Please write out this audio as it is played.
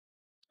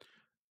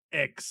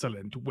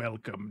Excellent.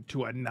 Welcome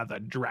to another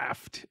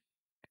draft.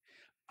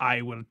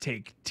 I will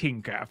take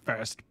Tinker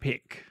first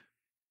pick.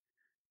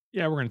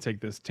 Yeah, we're gonna take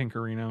this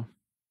Tinkerino.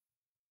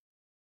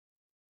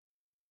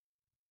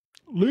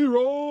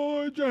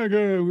 Leroy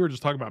Jenkins. We were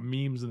just talking about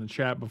memes in the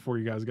chat before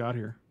you guys got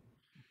here.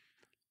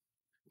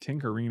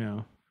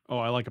 Tinkerino. Oh,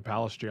 I like a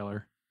Palace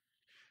Jailer.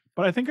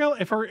 But I think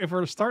if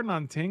we're starting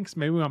on Tinks,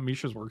 maybe we want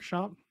Misha's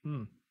Workshop.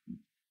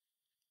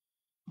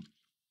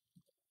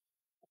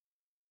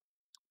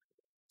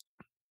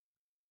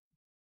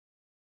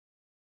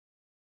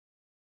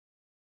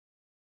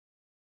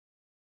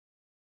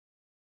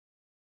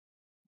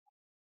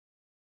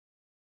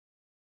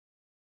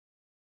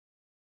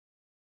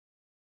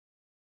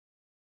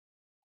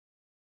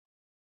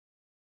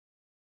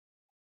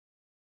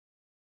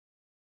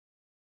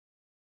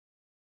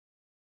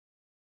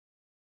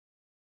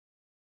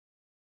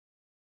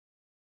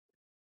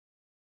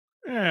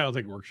 Yeah, I'll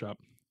take Workshop.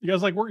 You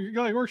guys like work? You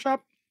guys like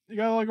Workshop? You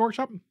guys like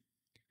Workshop?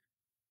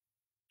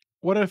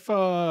 What if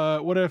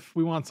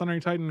we want Sundering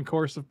Titan,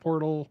 Course of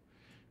Portal?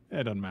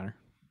 It doesn't matter.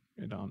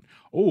 It don't.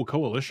 Oh,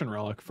 Coalition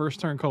Relic. First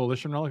turn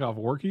Coalition Relic off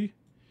Worky.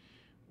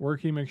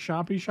 Worky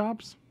McShoppy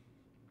Shops.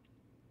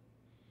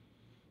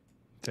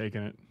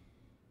 Taking it.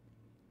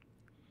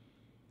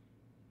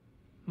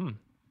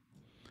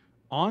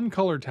 On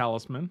Color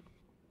Talisman.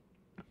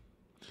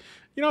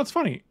 You know, it's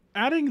funny.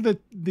 Adding the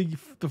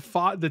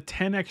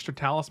 10 extra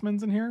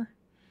talismans in here,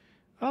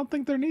 I don't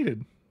think they're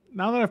needed.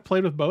 Now that I've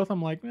played with both, I'm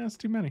like, that's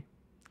too many.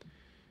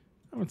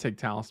 I'm gonna take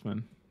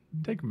Talisman.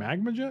 Take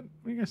Magma Jet?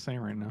 What are you guys saying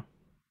right now?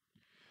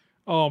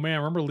 Oh man,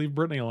 remember Leave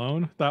Brittany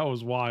Alone? That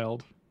was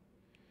wild.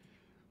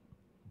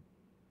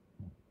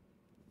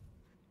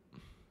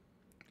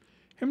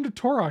 Him to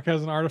Torok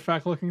has an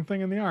artifact looking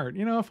thing in the art.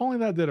 You know, if only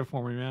that did it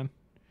for me, man.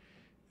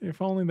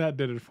 If only that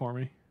did it for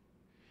me.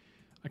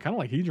 I kind of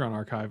like Hedron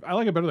Archive. I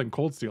like it better than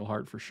Cold Steel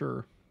Heart for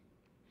sure.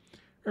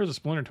 There's a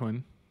Splinter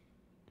Twin.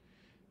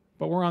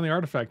 But we're on the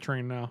artifact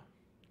train now.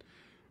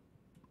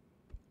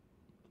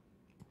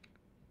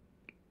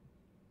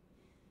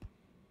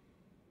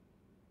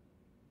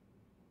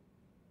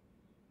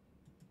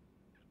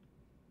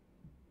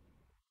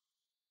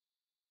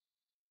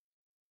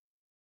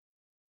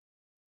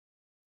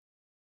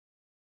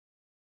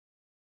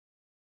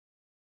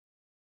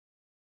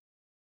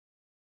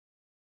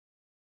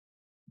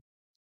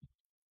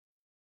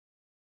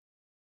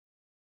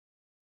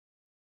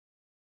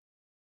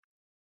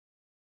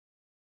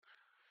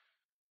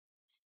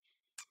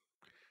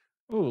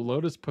 Oh,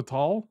 Lotus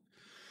Patal.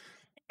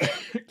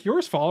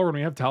 Curious Follower when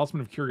we have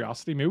Talisman of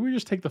Curiosity. Maybe we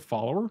just take the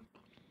Follower.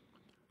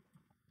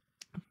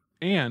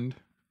 And,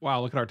 wow,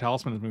 look at our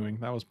Talisman is moving.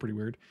 That was pretty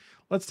weird.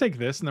 Let's take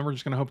this, and then we're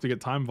just going to hope to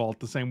get Time Vault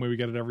the same way we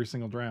get it every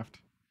single draft.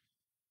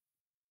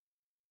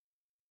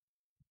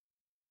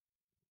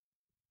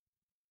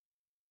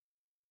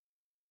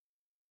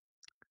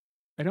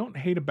 I don't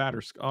hate a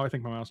batter. Oh, I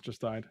think my mouse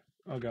just died.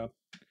 Oh, God.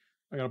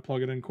 I got to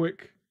plug it in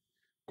quick.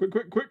 Quick,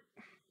 quick, quick.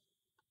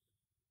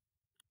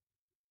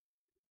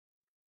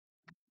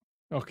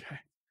 Okay.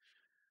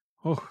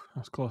 Oh, that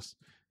was close.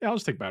 Yeah, I'll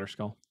just take Batter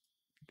Skull.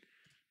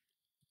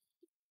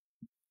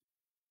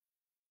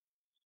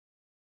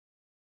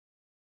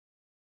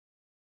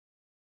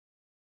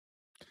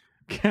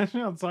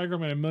 Cashing out Cycler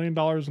made $1 million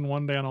in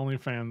one day on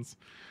OnlyFans.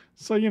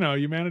 So, you know,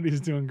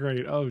 humanity's doing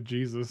great. Oh,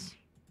 Jesus.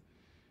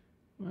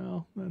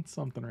 Well, that's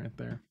something right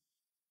there.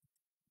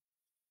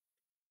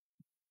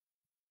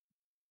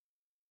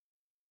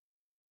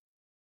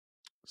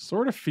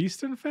 Sort of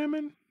Feast and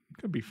Famine?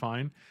 Could be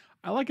fine.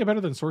 I like it better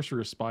than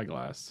Sorcerer's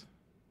Spyglass.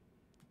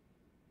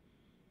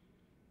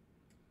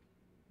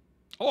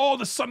 Oh,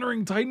 the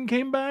Sundering Titan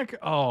came back?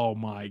 Oh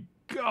my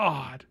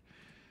god.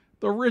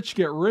 The rich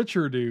get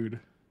richer,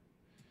 dude.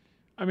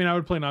 I mean, I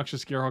would play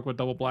Noxious Scarehawk with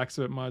double blacks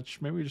a bit much.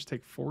 Maybe we just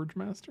take Forge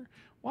Master?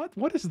 What?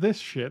 What is this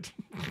shit?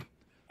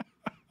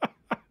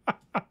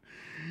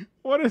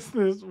 What is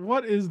this?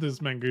 What is this,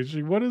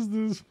 Mengucci? What is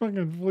this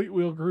fucking Fleet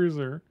Wheel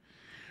Cruiser?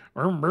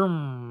 Brum,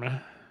 brum.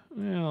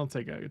 Yeah, I'll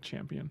take a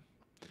champion.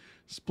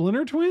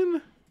 Splinter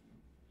Twin?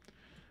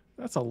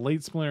 That's a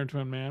late Splinter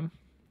Twin, man.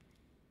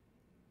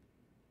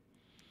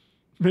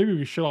 Maybe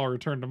we should all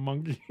return to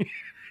Monkey.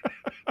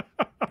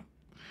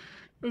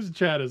 This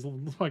chat is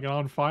fucking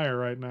on fire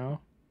right now.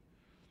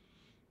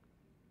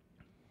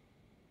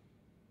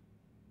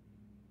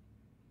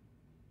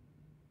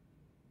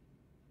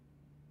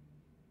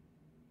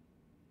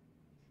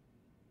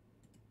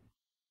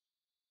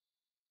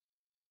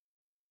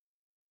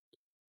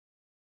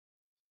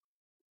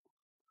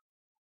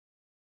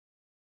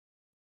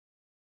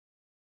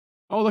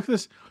 Oh, look at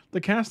this. The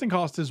casting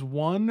cost is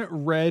 1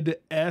 red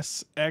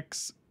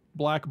SX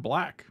black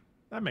black.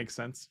 That makes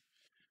sense.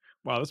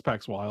 Wow, this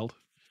pack's wild.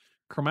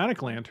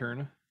 Chromatic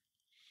Lantern.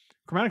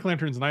 Chromatic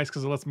Lantern's nice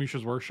because it lets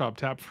Misha's Workshop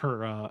tap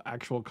for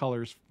actual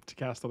colors to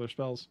cast other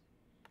spells.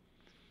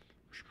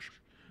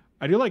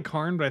 I do like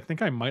Karn, but I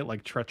think I might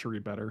like Treachery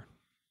better.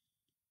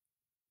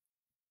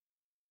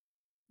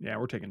 Yeah,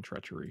 we're taking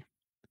Treachery.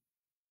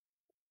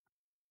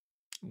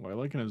 Oh, I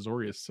like an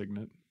Azorius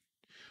Signet.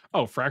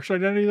 Oh,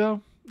 Fractured Identity,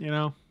 though? you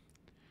know,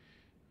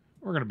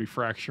 we're going to be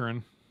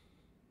fracturing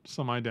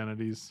some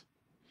identities.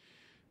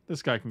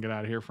 This guy can get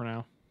out of here for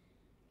now.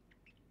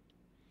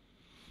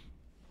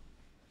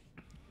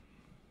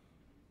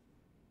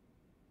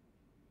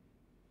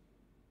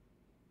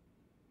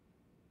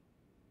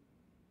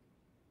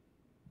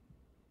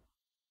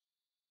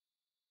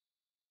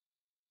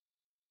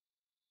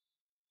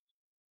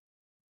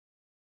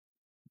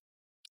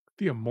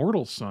 The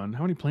Immortal Sun.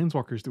 How many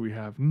planeswalkers do we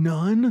have?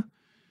 None?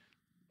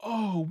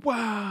 Oh,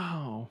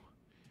 wow.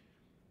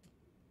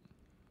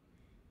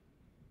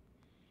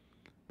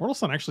 Mortal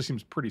Sun actually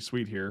seems pretty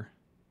sweet here.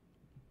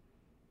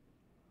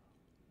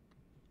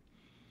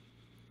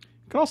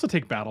 Could also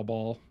take Battle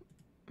Ball.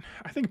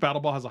 I think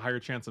Battle Ball has a higher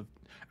chance of...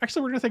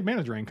 Actually, we're going to take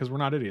Mana Drain because we're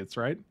not idiots,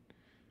 right?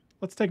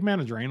 Let's take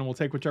Mana Drain and we'll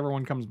take whichever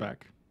one comes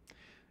back.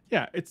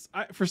 Yeah, it's...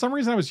 for some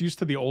reason, I was used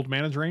to the old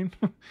Mana Drain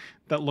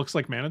that looks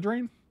like Mana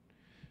Drain.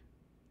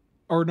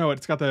 Or no,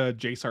 it's got the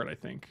Jace art, I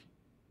think.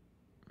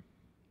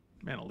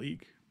 Mana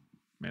Leak.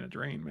 Mana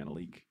Drain, Mana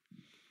Leak.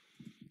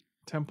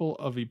 Temple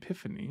of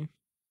Epiphany.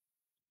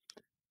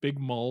 Big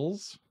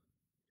Mulls.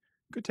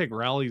 Could take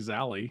Rally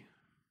Zally.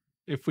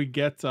 If we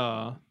get...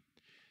 Nah,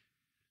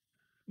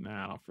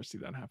 I don't foresee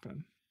that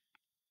happening.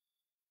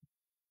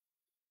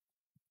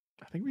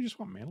 I think we just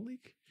want Mana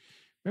Leak.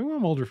 Maybe we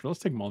want Muldrifter. Let's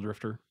take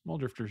Muldrifter.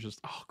 Muldrifter's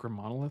just... Oh, Grim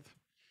Monolith.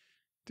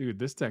 Dude,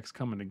 this deck's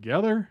coming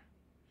together.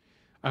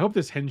 I hope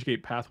this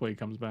Hengegate Pathway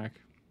comes back.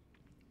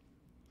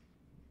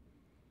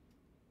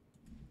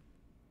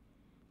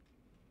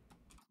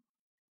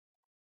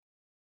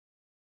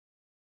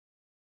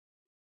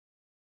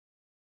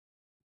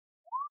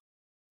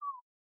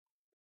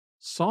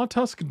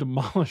 Sawtusk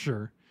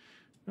Demolisher.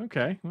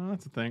 Okay, well,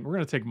 that's a thing. We're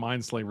going to take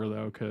Mindslaver,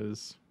 though,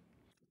 because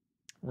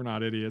we're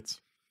not idiots.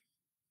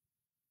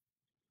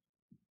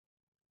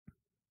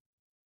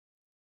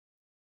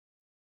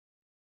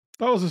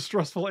 That was a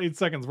stressful 8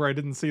 seconds where I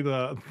didn't see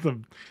the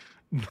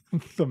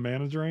the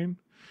Mana Drain.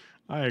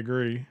 I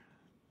agree.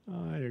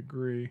 I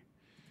agree.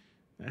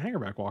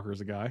 Hangerback Walker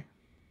is a guy.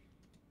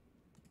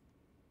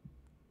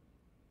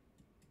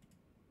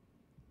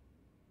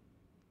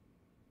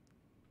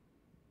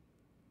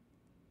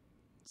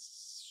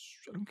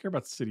 I don't care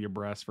about City of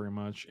Brass very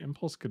much.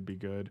 Impulse could be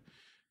good.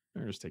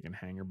 I'm just taking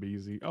Hanger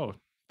Beezy. Oh,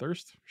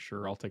 Thirst?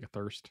 Sure, I'll take a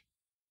Thirst.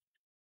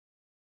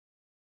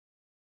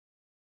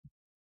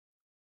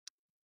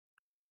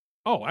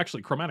 Oh,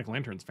 actually, Chromatic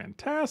Lantern's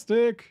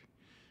fantastic.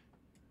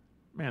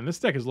 Man, this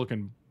deck is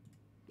looking...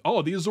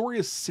 Oh, the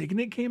Azorius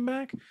Signet came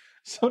back?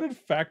 So did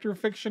Factor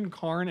Fiction,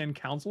 Karn, and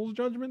Council's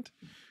Judgment?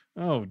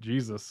 Oh,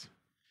 Jesus.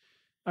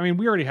 I mean,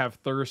 we already have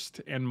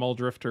Thirst and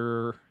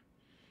Muldrifter.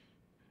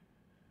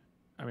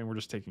 I mean, we're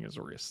just taking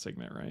Azorius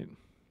Signet, right?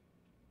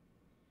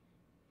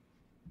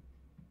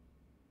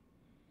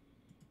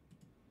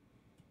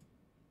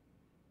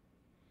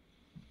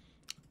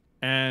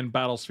 And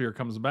Battlesphere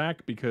comes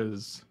back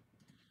because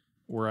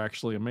we're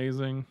actually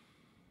amazing.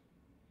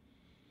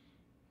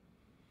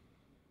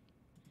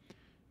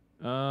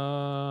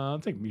 I'll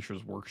take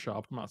Mishra's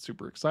Workshop. I'm not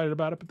super excited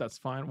about it, but that's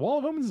fine. Wall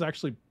of Omens is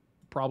actually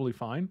probably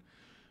fine.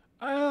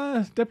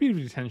 Deputy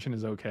of Detention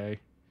is okay.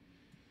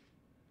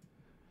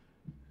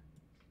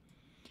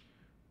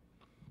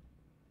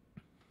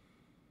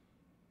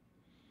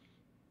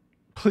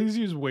 Please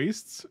use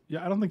Wastes.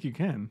 Yeah, I don't think you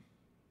can.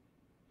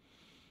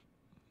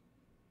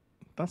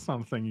 That's not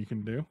a thing you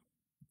can do.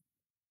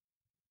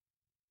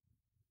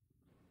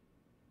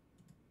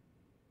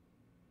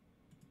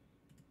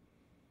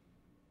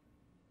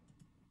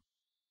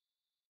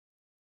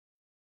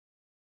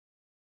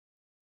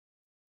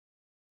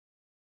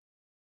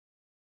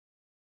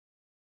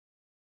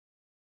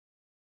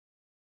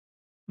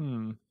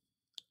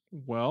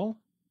 Well,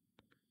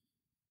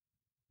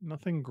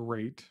 nothing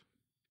great.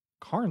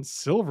 Karn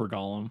Silver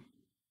Golem.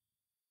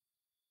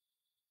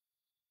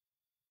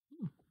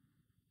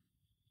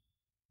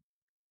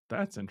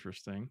 That's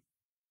interesting.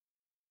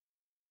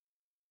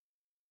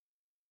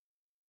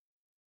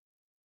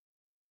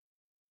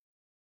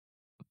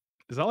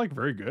 Is that like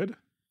very good?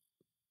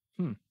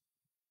 I mean,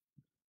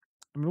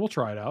 we'll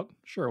try it out.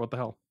 Sure, what the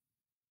hell?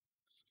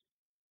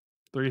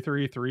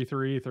 3/3,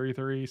 3/3,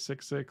 3/3,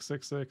 6/6,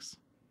 6/6.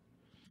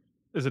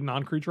 Is it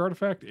non-creature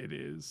artifact? It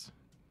is.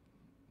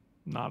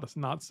 Not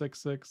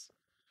 6/6.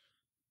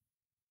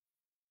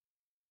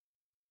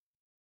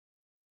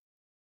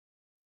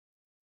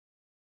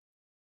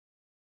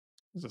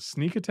 There's a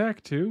sneak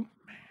attack too.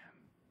 Man,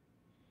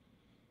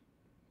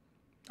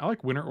 I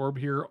like Winter Orb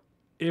here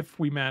if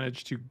we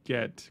manage to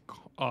get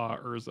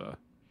Urza.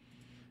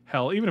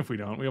 Hell, even if we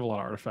don't, we have a lot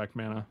of artifact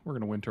mana. We're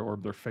gonna Winter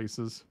Orb their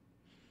faces.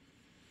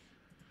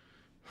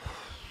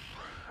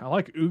 I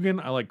like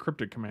Ugin. I like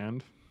Cryptic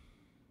Command.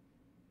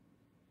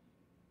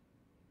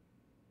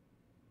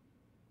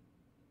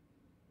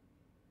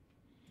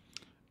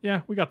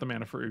 Yeah, we got the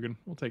mana for Ugin.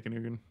 We'll take an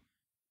Ugin.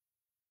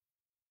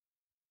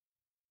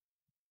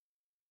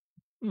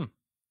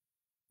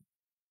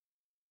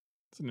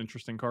 It's an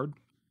interesting card.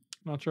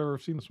 Not sure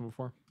I've seen this one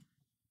before.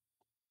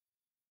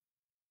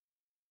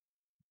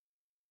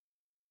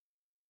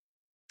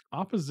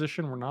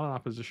 Opposition, we're not an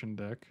opposition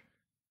deck.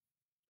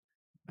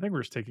 I think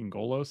we're just taking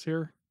Golos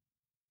here.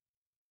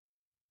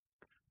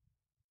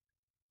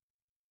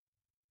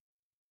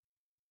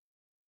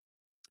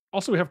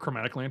 Also, we have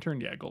Chromatic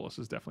Lantern. Yeah, Golos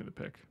is definitely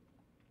the pick.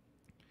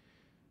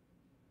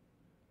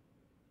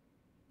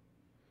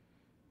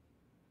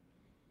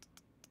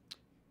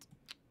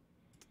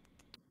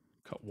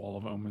 Cut Wall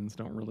of Omens.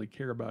 Don't really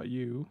care about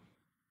you.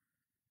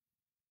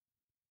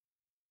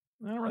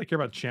 I don't really care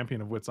about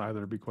Champion of Wits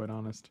either, to be quite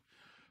honest.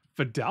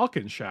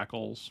 Vidalcan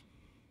Shackles.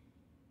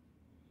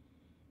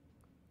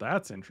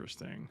 That's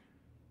interesting.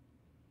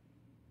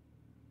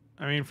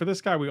 I mean, for this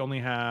guy, we only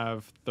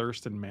have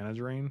Thirst and Mana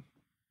Drain.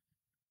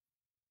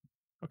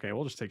 Okay,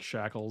 we'll just take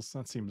Shackles.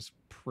 That seems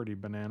pretty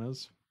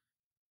bananas.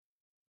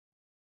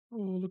 Oh,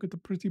 look at the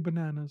pretty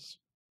bananas.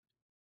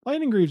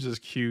 Lightning Greaves is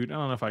cute. I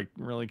don't know if I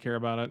really care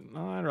about it.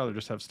 I'd rather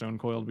just have Stone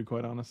Coil, to be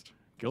quite honest.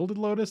 Gilded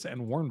Lotus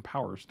and Worn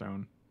Power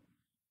Stone.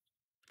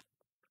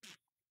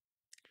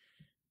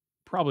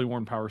 Probably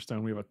Worn Power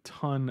Stone. We have a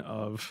ton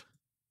of...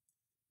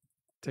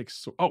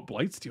 Takes... Oh,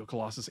 Blightsteel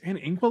Colossus and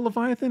Inkwell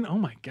Leviathan? Oh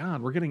my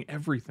god, we're getting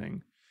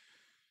everything.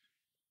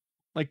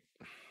 Like...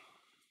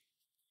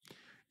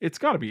 It's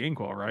got to be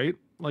Inkwell, right?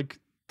 Like,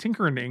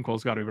 Tinker into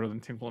Inkwell's got to be better than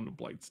Tinker into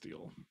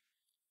Blightsteel.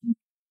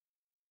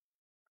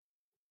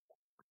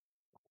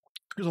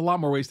 There's a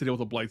lot more ways to deal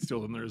with a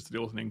Blightsteel than there is to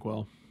deal with an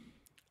Inkwell.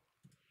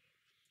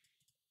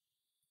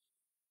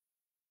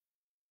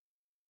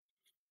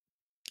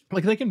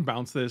 Like, they can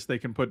bounce this. They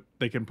can put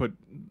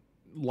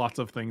lots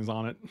of things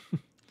on it.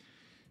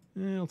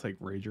 I'll take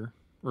Rager.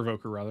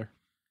 Revoker, rather.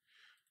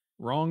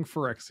 Wrong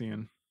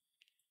Phyrexian.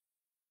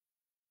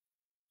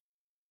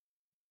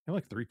 I have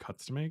like 3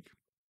 cuts to make.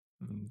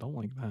 Don't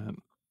like that.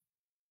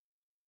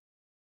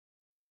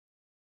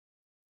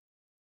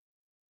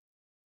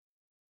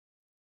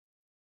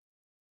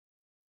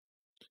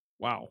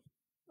 Wow.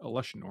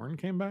 Elesh Norn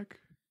came back?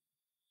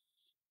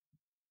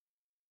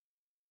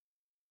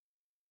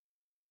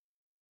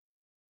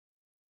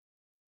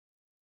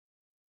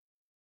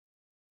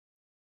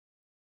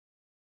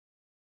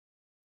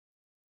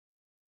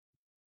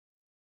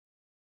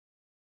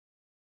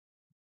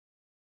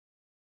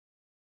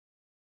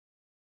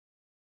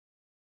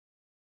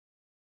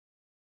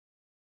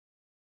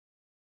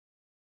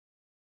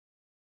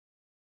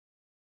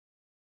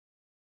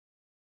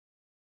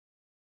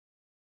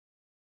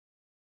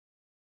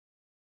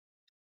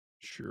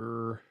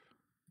 Sure.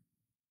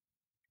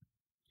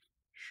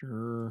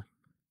 Sure.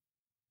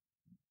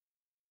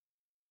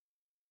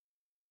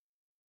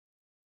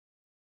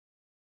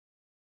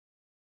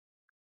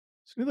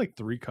 So we need like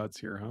 3 cuts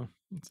here, huh?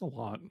 That's a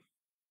lot.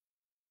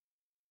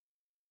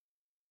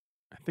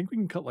 I think we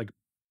can cut like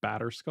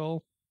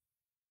Batterskull.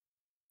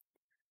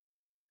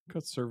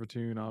 Cut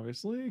Servitude,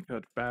 obviously.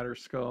 Cut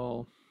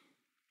Batterskull.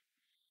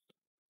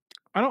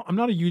 I'm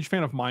not a huge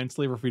fan of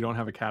Mindslaver if we don't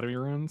have Academy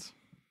runes.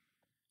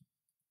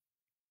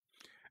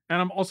 And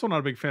I'm also not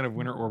a big fan of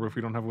Winter Orb if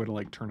we don't have a way to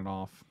like turn it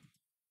off.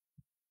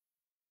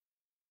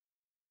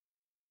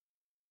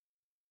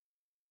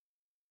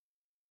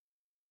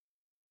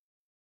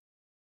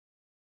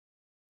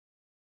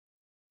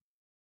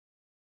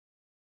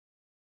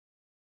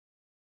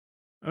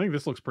 I think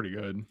this looks pretty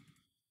good.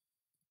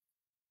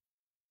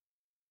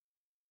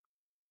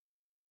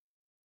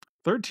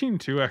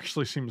 13-2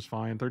 actually seems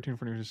fine. 13,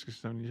 14, 16,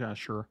 17, yeah,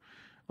 sure.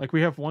 Like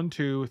we have 1,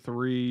 2,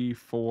 3,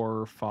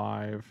 4,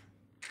 5.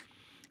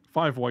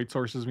 5 white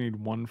sources. We need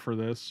 1 for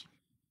this.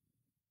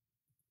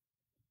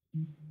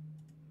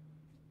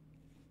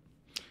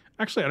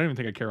 Actually, I don't even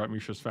think I care about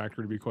Mishra's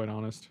Factory, to be quite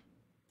honest.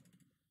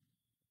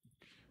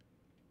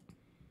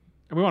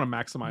 And we want to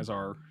maximize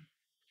our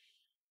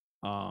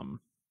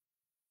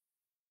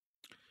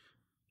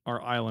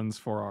islands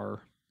for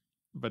our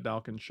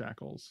Vidalcan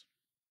Shackles.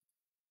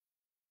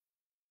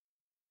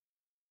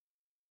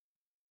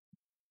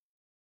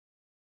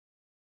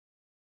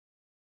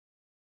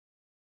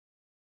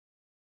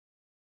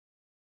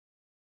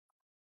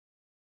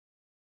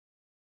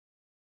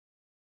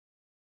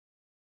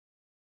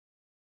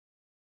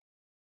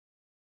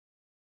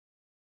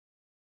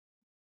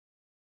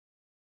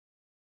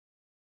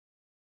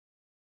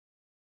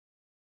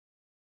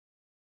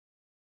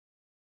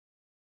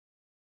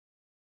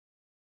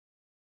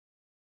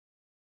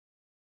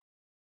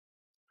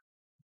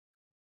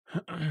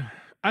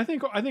 I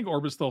think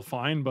Orb is still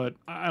fine, but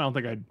I don't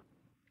think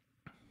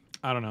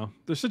I don't know.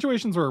 There's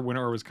situations where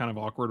Winter Orb is kind of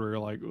awkward where you're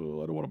like,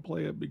 oh, I don't want to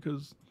play it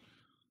because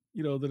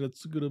you know that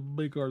it's gonna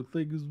make our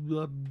things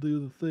not do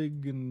the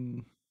thing,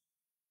 and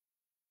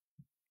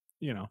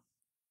you know.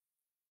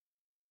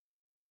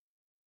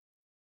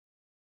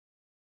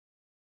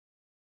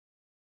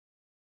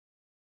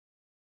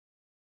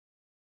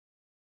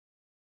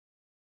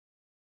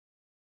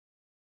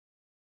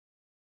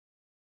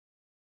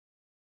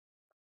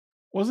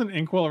 Wasn't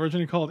Inkwell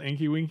originally called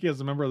Inky Winky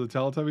as a member of the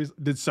Teletubbies?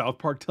 Did South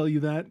Park tell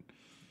you that?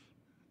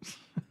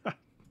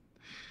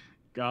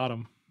 Got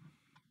him.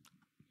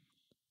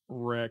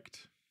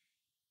 Wrecked.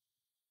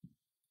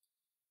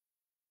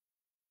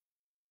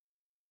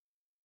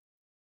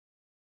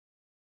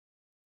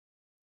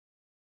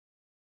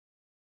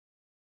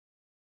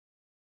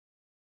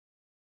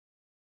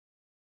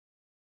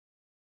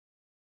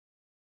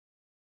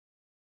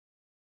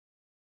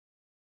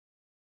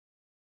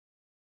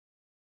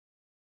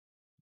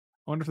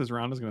 wonder if this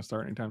round is going to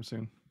start anytime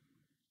soon.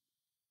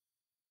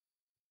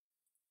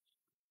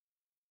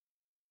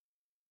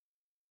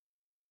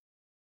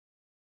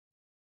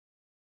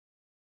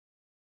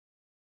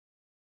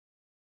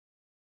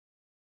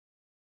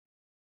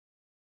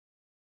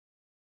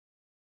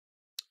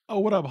 Oh,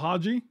 what up,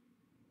 Haji?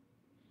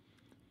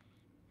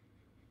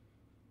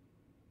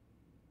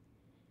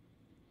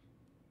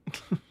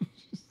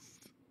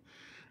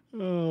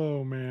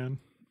 Oh man.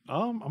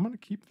 I'm gonna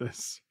keep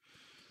this.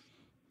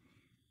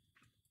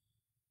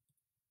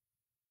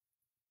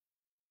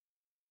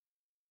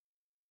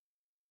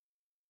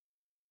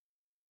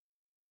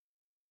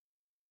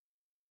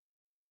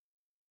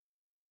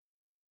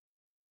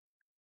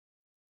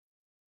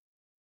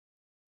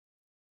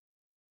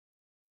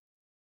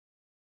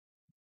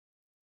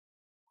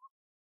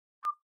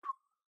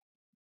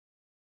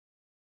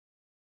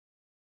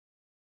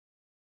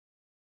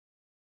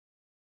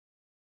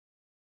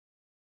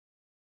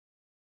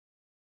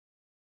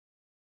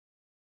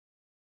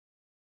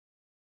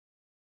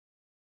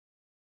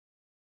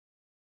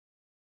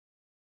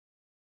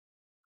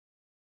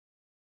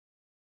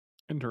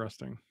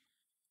 Interesting.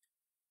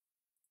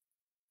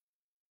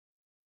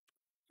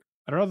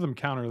 I'd rather them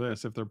counter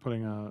this if they're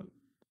putting a.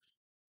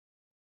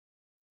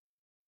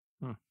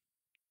 Huh.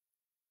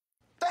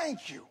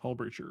 Thank you. Hull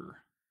breacher.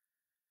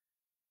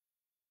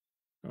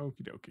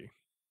 Okie dokie.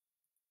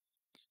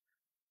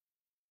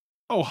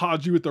 Oh,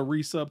 Haji with the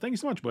resub. Thank you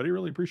so much, buddy.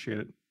 Really appreciate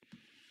it.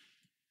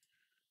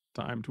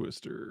 Time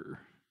Twister.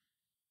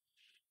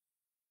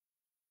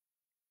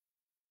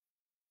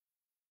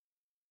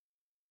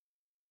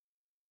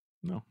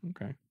 No,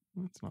 okay.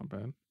 That's not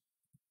bad.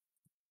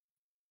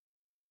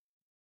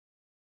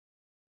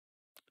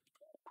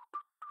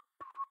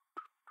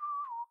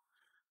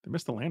 They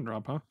missed the land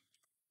drop, huh?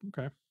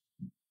 Okay.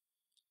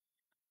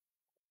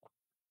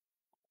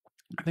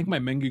 I think my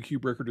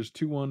MenguCube record is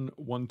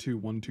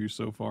 2-1-1-2-1-2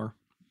 so far.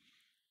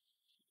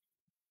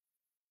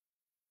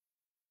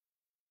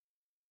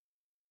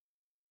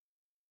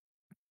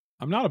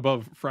 I'm not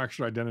above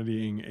fractured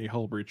identitying a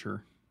hull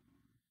breacher.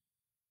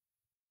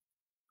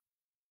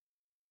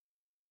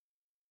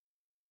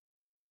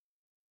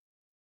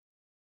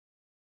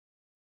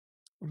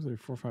 What is it?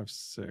 4, 5,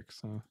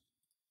 6, huh?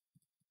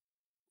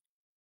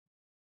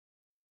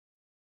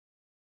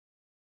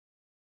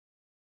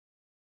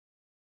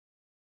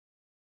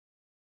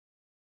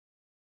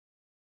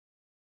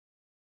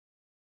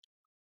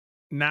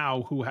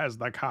 Now who has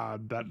the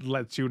card that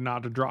lets you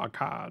not draw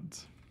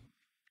cards?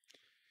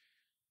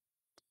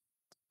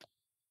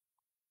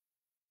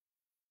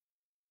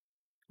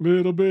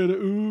 Little bit of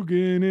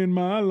Ugin in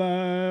my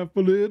life, a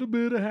little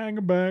bit of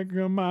hanging back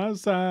on my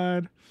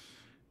side.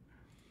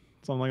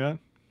 Something like that.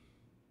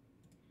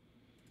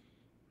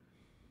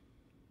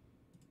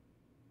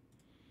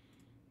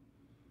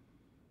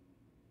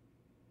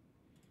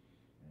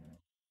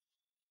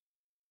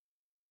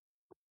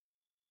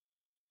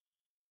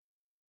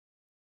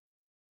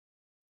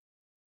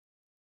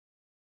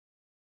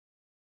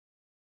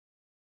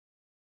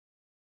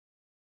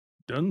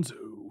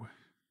 Dunzo.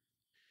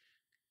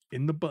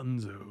 In the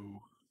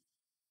bunzo.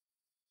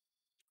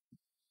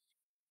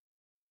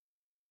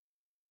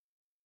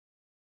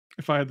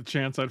 If I had the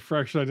chance, I'd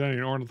fractured identity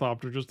an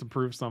ornithopter just to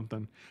prove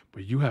something.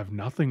 But you have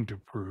nothing to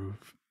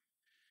prove.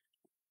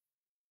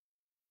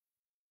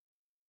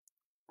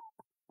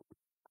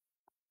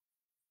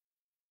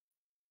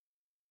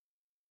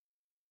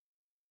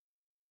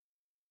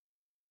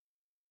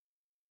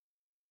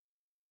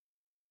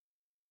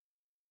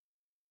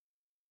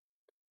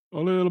 A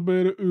little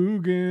bit of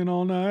Ugin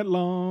all night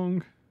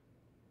long.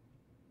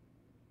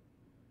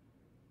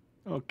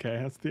 Okay,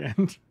 that's the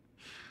end.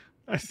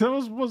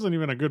 That wasn't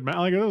even a good match.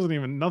 Like, it wasn't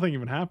even, nothing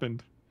even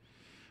happened.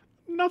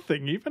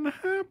 Nothing even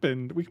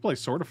happened. We could play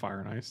Sword of Fire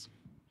and Ice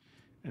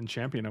and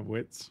Champion of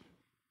Wits.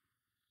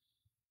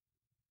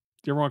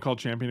 Do you ever want to call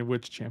Champion of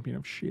Wits Champion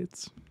of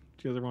Shits? Do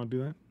you guys ever want to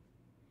do that?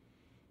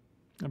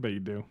 I bet you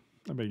do.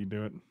 I bet you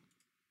do it.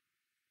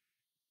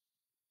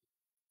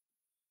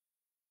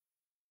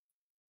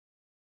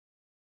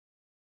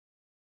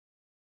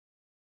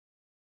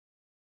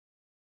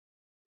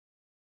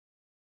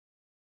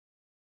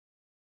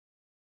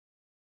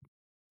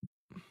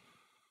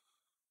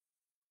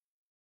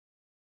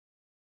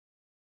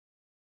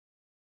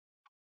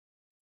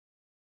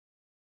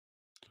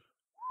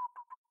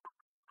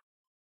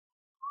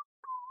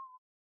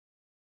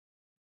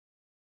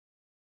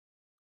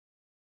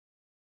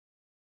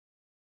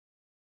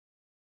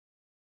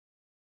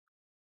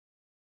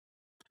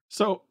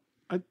 So,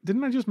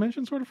 didn't I just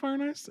mention Sword of Fire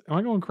and Ice? Am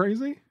I going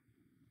crazy?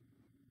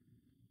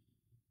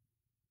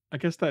 I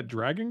guess that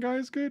dragon guy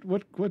is good.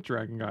 What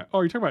dragon guy?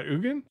 Oh, you're talking about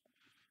Ugin?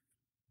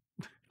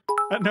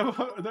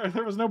 No,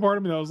 there was no part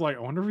of me that was like,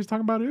 I wonder if he's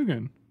talking about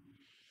Ugin.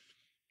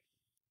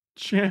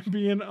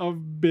 Champion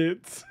of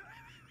Bits.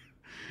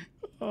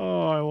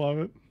 Oh, I love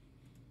it.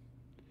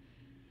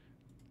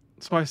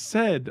 So I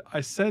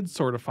said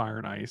Sword of Fire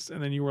and Ice,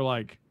 and then you were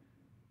like,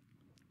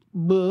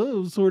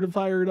 Sword of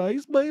Fire and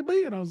Ice,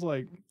 baby, and I was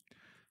like,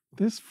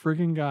 this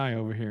friggin' guy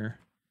over here.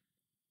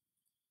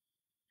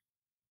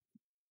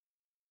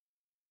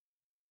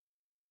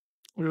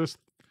 Look at this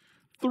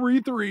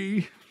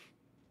 3-3.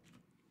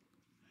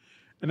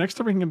 And next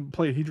time we can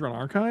play Hedron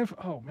Archive.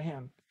 Oh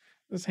man,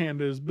 this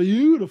hand is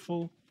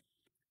beautiful.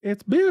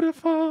 It's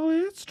beautiful.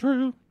 It's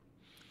true.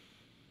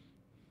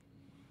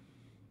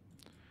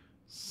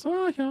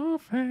 Saw your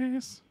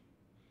face.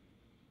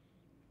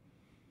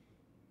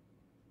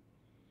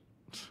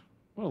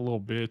 What a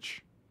little bitch.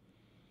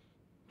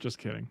 Just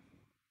kidding.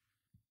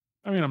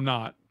 I mean, I'm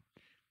not.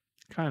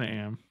 Kind of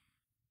am.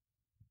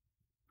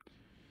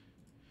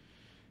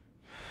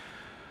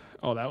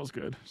 Oh, that was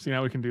good. See,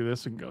 now we can do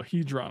this. We can go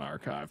Hedron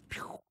Archive.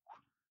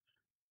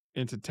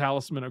 Into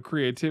Talisman of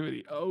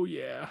Creativity. Oh,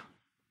 yeah.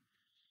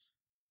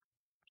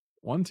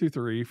 1, 2,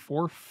 3,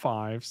 4,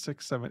 5,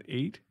 6, 7,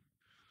 8.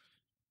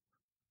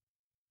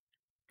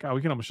 God,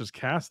 we can almost just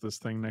cast this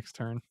thing next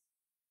turn.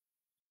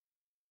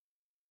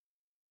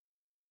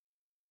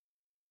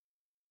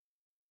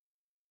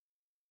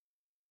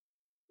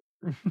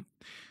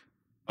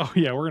 Oh,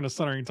 yeah, we're going to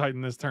Sundering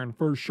Titan this turn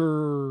for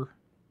sure.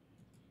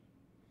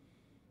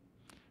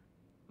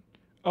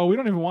 Oh, we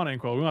don't even want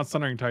Inkwell. We want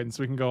Sundering Titan,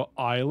 so we can go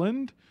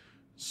Island,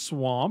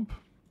 Swamp,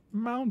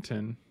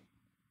 Mountain.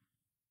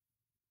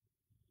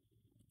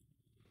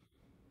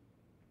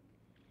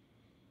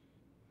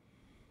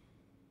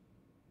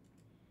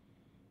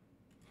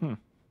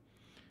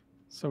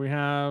 So we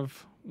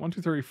have 1,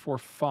 2, 3, 4,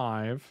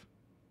 5.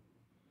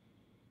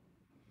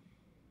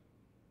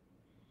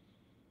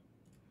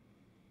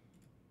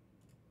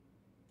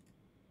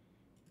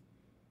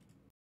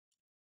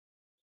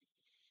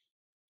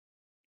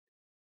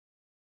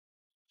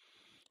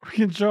 We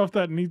can show off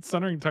that neat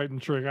Sundering Titan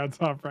trick on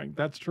top rank.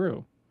 That's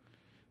true.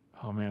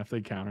 Oh man, if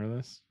they counter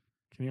this,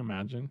 can you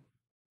imagine?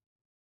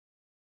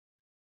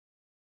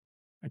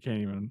 I can't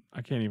even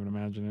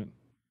imagine it.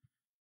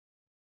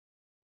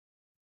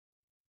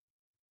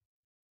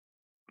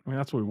 I mean,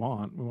 that's what we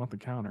want. We want the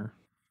counter.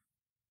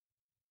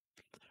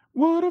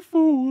 What a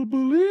fool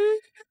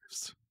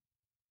believes.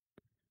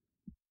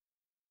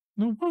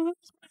 No wise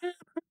man.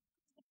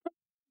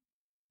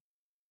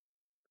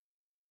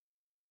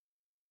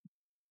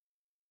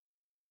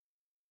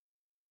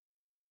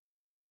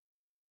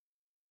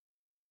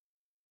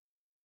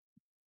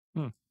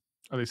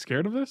 Are they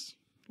scared of this?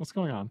 What's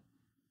going on?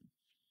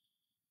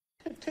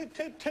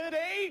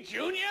 Today,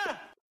 Junior?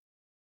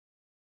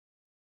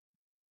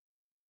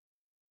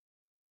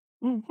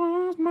 A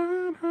wise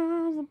man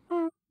has a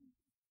mind.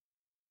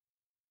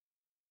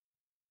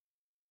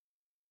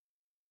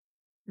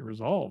 You're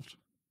resolved.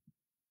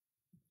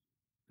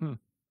 Hmm.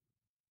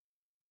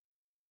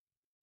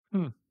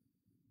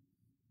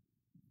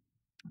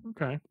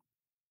 Okay.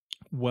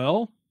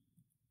 Well,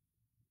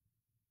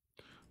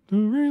 the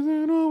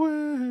reason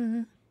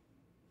away.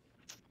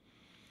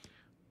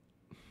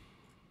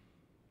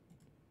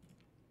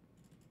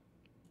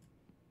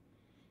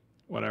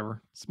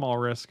 Whatever. Small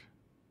risk.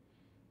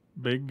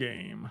 Big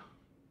game.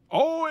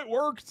 Oh, it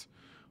worked.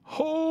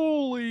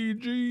 Holy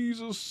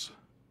Jesus.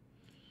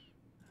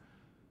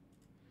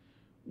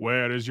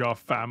 Where is your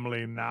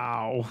family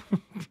now?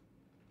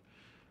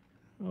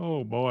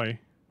 Oh boy.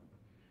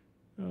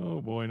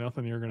 Oh boy,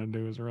 nothing you're gonna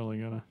do is really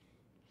gonna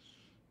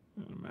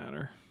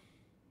matter.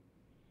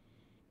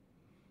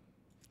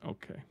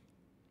 Okay.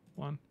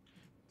 1,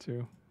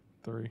 2,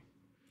 3.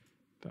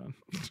 Done.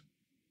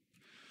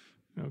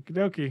 Okie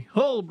dokie.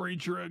 Hull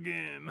Breacher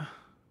again.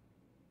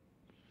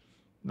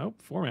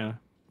 Nope, 4 mana.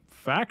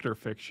 Factor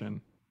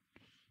Fiction.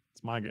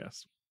 It's my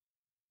guess.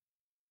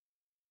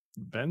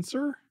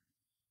 Benser?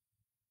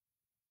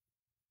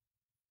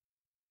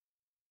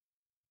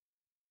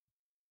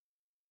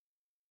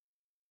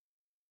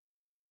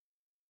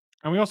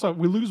 And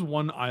we lose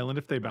 1 island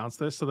if they bounce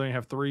this, so then we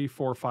have 3,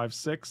 4, 5,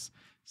 6,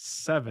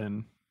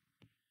 7.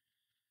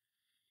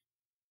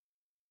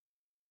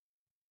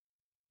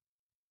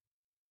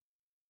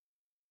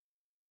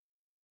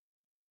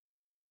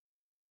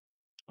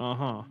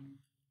 Uh-huh.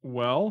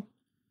 Well,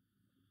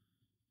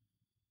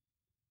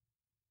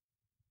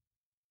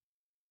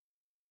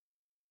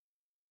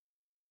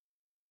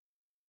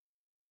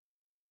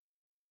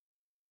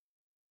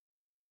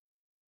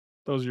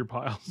 those are your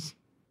piles.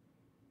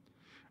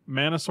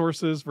 Mana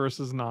sources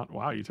versus not.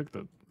 Wow, you took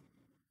the...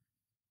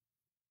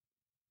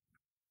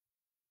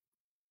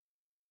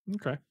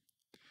 Okay.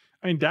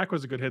 I mean, Dak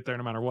was a good hit there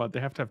no matter what. They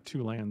have to have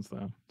 2 lands,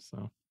 though,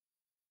 so...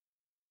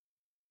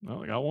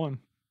 Oh, they got 1.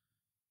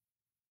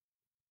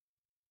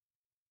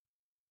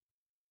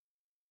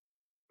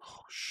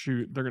 Oh,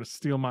 shoot. They're going to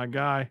steal my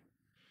guy.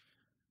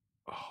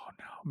 Oh,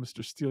 no.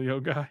 Mr.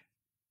 Steelio guy.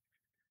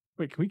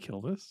 Wait, can we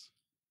kill this?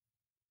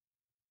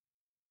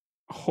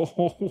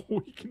 Oh,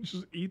 we can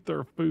just eat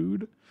their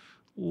food.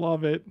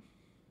 Love it.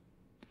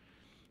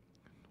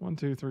 1,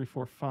 2, 3,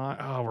 4, 5.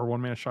 Oh, we're 1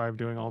 mana shy of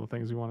doing all the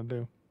things we want to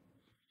do.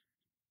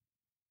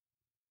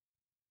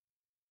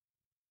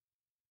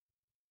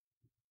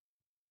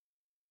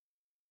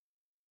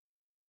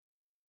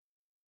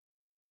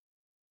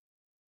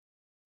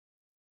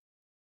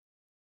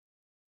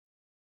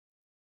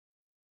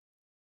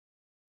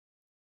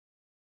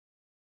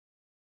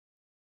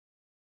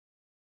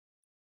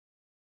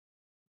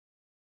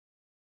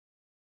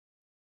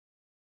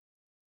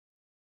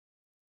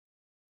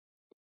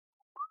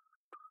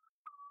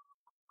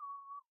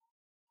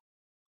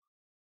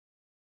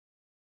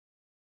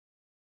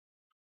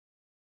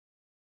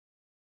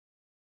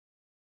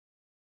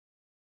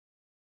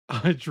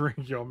 I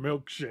drink your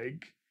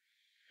milkshake.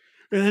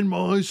 And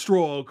my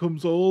straw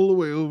comes all the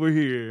way over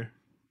here.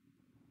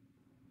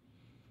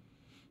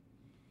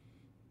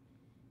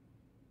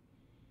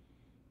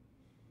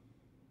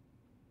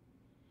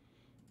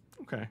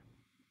 Okay.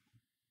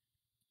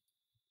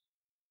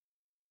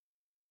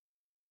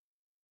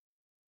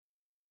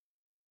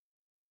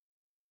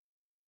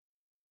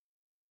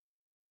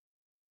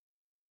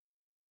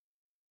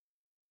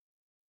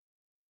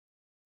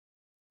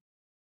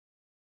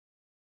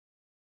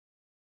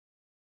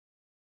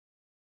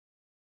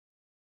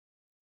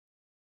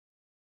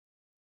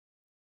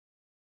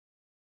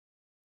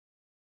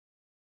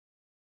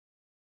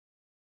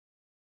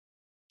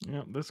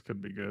 Yeah, this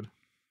could be good.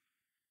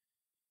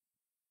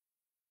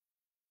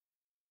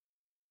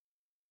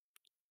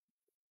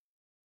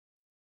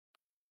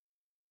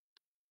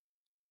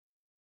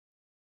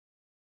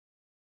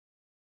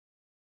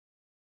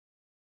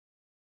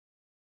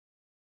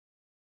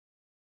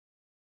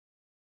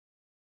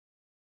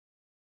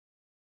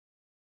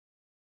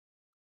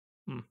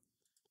 Hmm.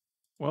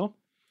 Well,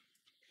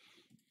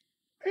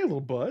 hey, little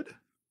bud.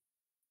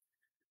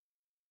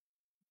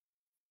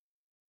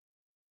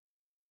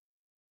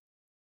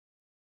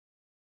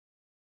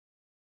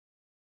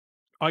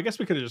 Oh, I guess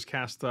we could have just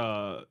cast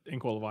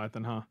Inkwell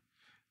Leviathan, huh?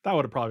 That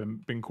would have probably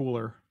been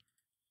cooler.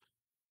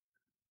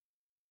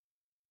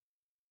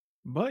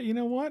 But you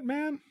know what,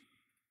 man?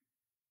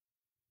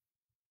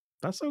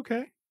 That's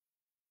okay.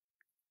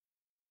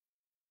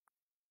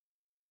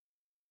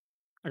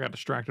 I got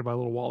distracted by a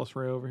little Wallace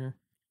Ray over here.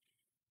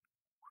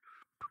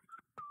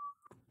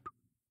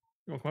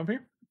 You want to come up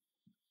here?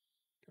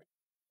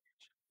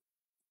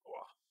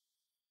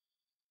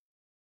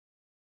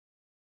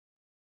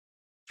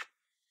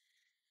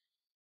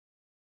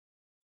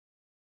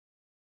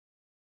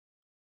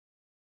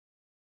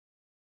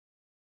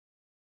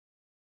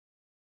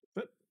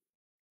 But,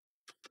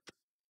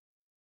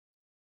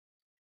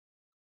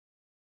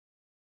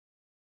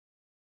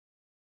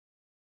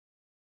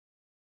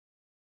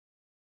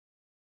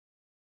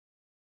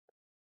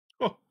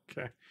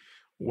 okay.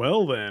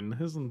 Well then,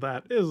 isn't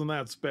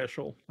that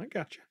special? I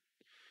got you.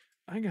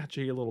 I got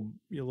you,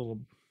 you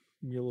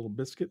little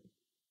biscuit.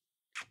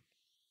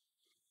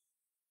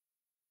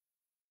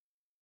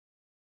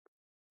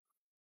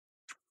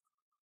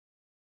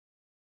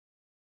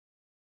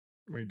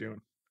 What are you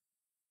doing?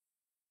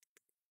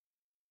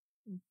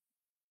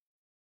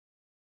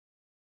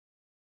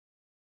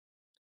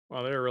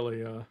 Wow, they're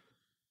really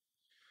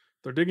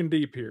they're digging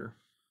deep here.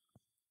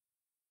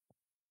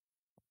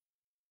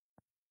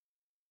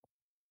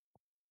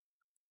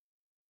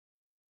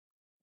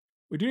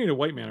 We do need a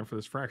white mana for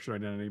this fractured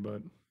identity,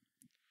 but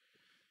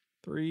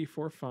 3,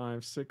 4,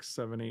 5, 6,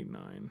 7, 8,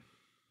 9.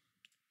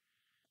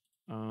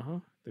 Uh-huh.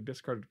 They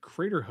discarded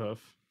Crater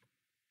Hoof.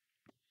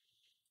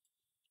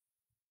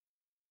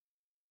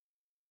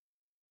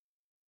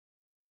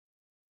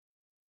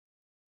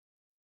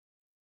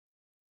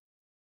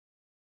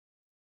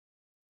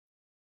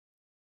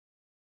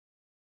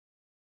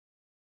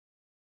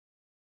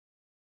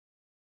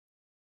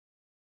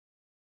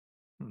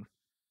 Hmm.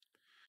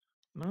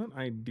 Not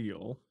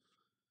ideal.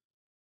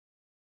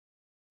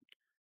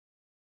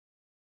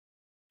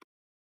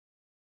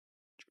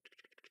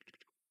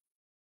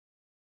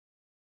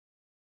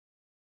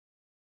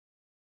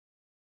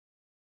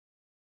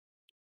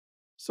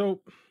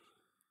 So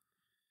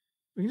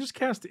we can just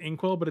cast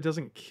Inkwell, but it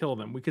doesn't kill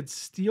them. We could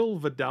steal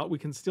Vidal. We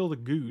can steal the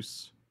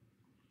goose.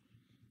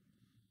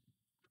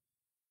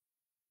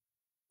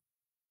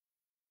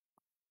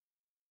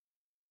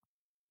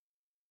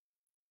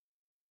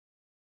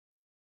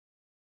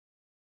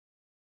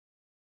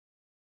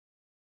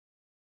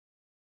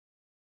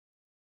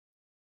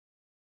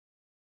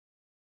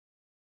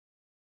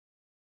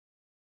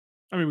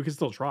 I mean, we can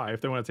still try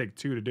if they want to take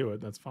 2 to do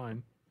it. That's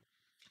fine.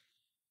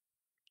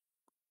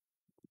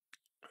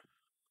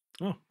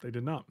 Oh, they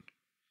did not.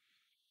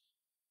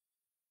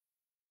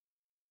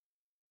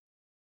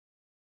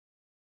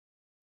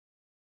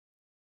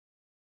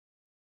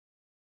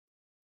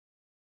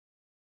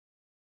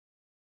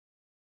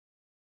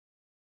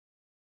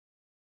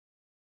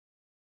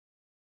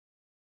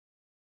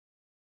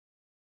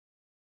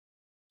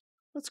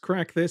 Let's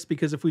crack this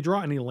because if we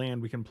draw any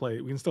land, we can play.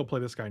 We can still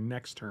play this guy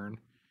next turn,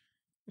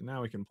 and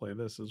now we can play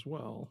this as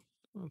well.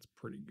 That's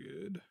pretty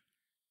good.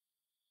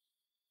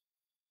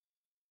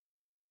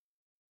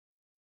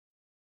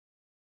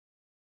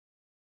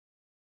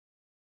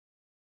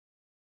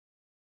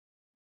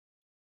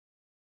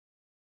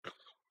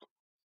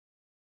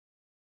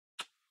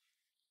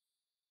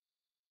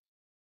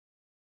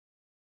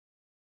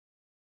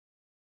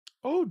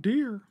 Oh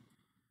dear.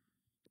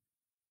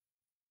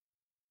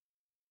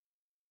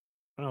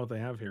 I don't know what they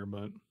have here,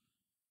 but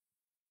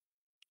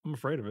I'm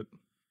afraid of it.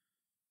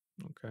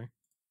 Okay.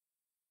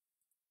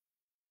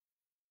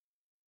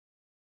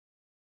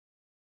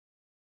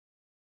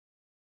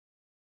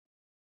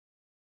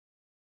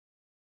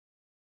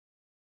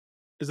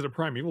 Is it a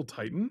Primeval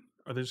Titan?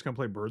 Are they just gonna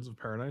play Birds of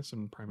Paradise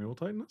and Primeval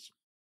Titan us?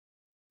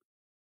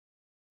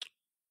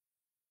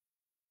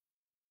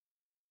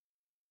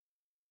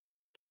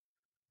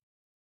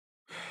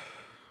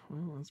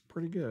 Well, that's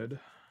pretty good.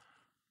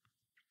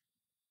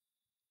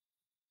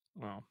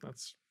 Wow,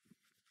 that's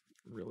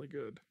really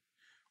good.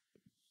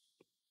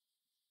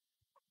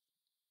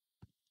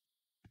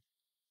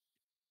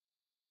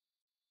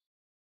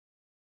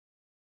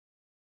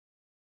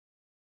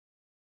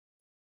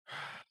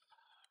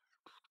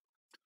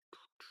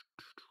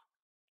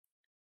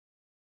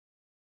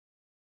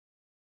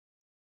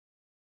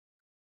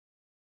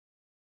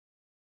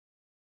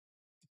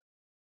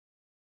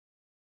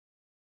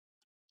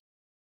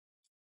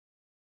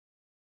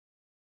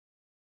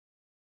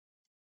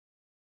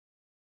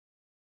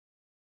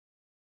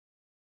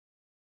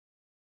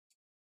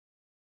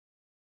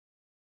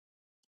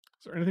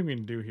 Is there anything we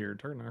can do here?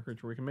 Target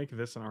non-creature. We can make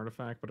this an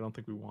artifact, but I don't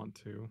think we want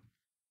to.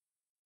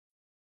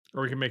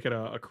 Or we can make it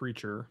a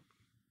creature.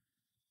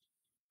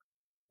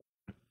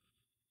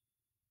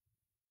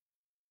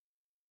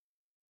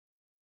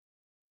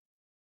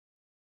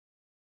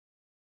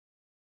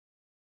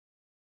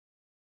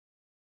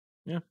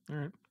 Yeah, all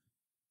right.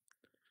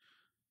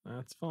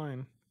 That's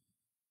fine.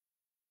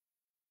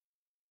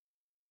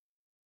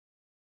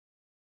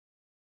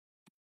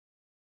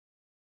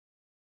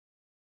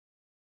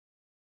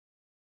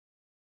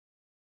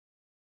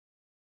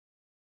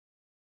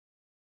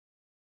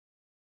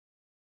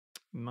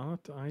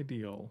 Not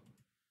ideal.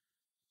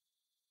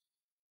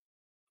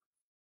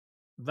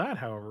 That,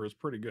 however, is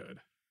pretty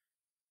good.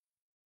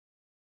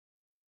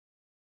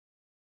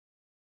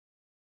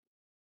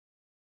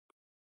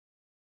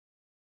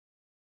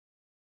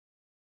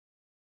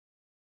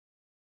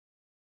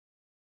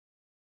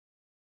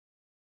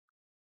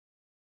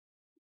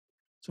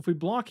 So if we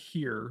block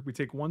here, we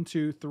take 1,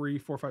 2, 3,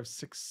 4, 5,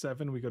 6,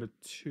 7. We go to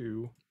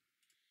 2.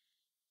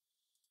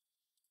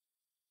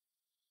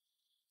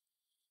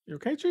 You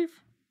okay,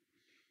 Chief?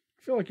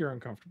 I feel like you're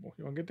uncomfortable.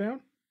 You want to get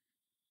down?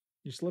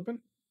 You slipping?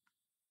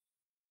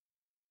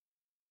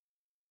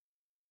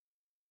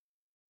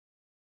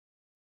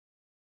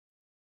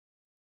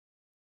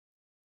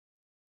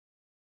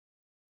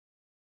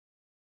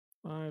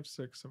 Five,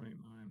 6, 7, 8,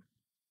 9.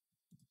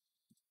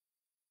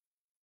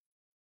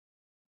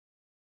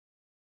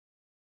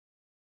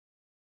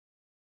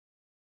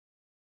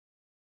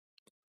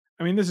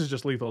 I mean, this is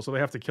just lethal, so they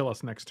have to kill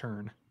us next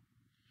turn.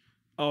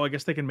 Oh, I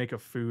guess they can make a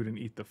food and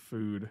eat the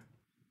food.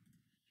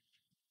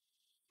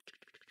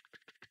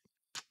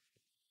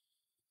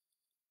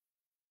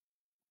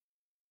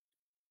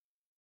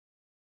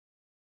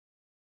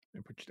 Let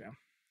me put you down.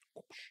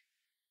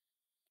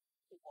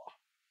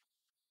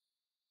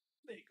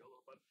 There you go,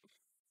 little bud.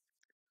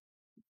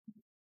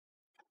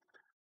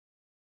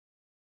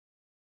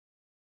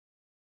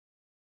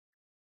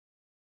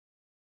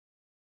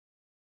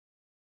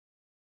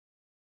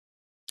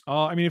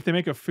 I mean, if they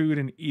make a food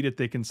and eat it,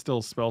 they can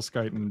still spell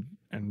skite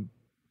and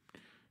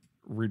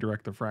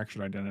redirect the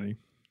fractured identity.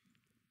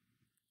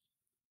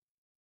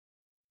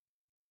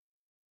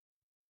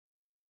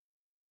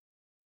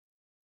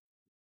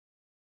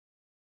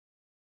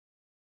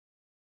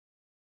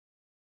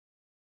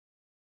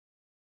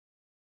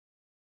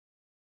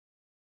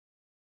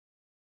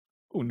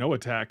 Oh, no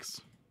attacks.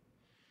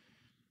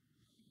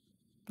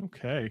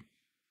 Okay.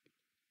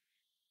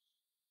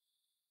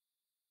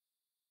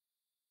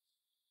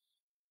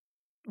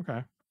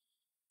 Okay.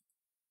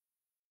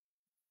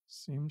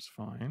 Seems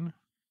fine.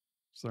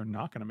 So they're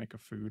not going to make a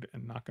food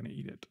and not going to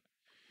eat it.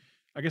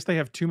 I guess they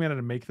have 2 mana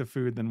to make the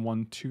food, then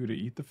 1, 2 to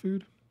eat the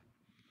food.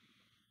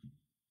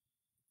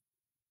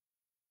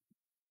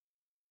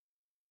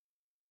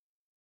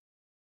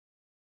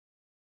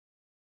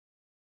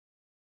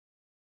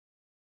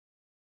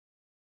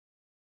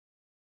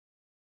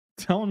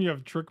 Tell them you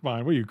have trick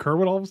mind. What are you,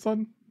 Kerwin, all of a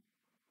sudden?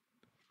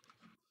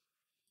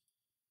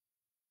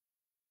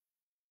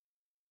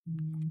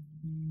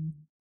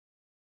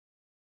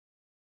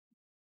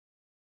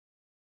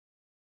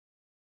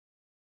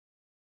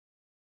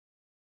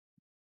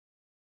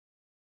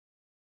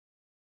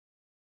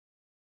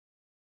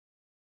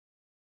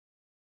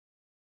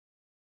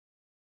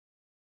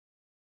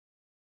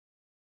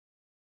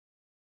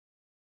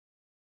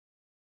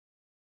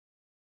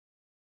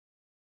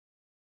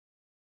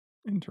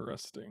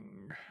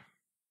 Interesting.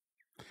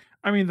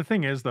 I mean, the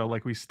thing is, though,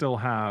 like, we still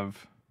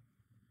have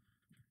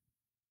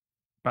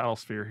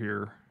Battlesphere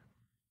here.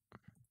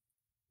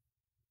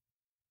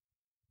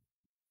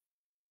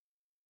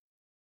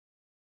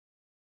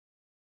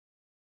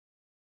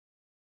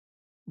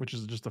 Which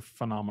is just a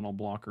phenomenal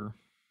blocker.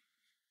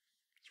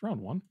 It's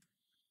round 1.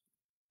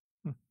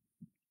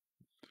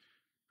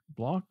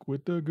 Block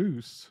with the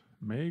goose.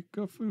 Make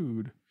a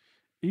food.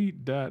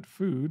 Eat that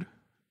food.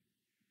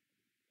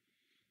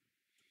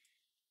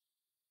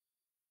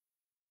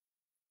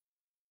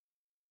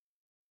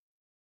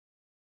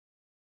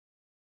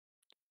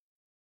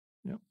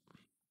 Yep.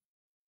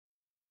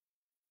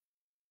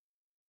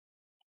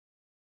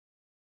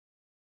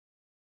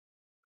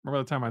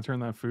 Remember the time I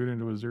turned that food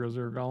into a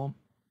 0/0 golem?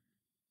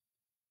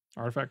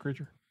 Artifact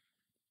creature?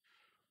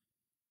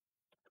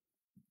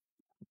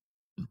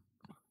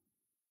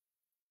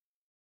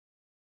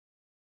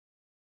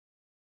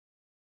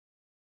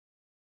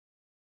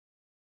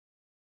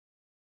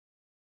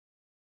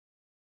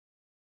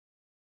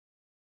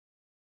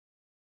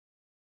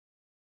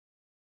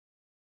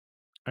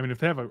 I mean, if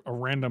they have a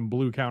random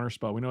blue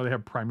counterspell, we know they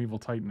have Primeval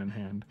Titan in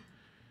hand.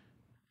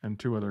 And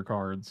 2 other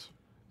cards.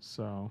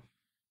 So...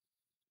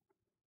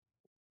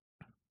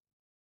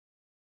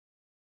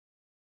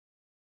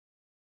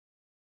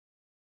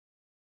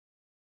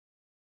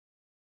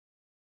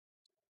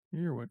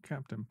 hear what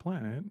Captain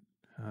Planet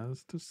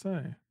has to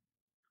say.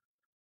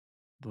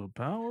 The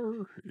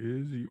power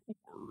is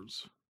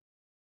yours.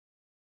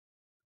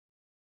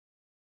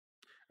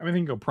 I mean, they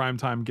can go prime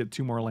time, get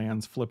 2 more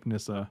lands, flip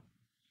Nissa,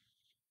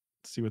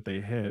 see what they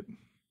hit.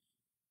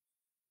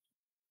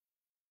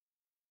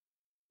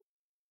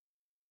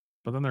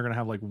 But then they're going to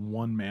have like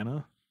 1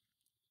 mana.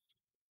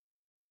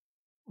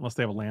 Unless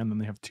they have a land, then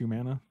they have 2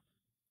 mana.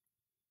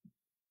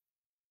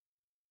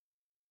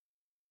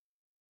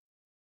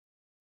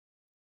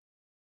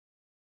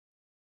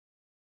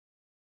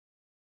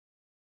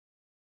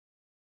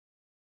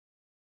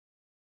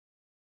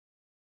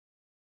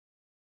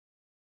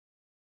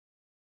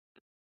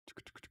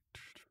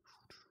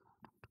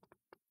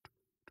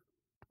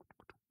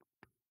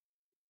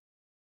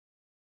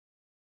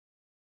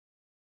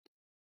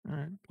 All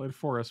right, played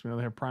Forest. We know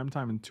they have prime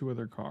time and 2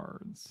 other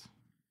cards.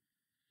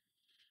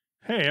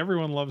 Hey,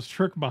 everyone loves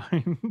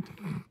Trickbind.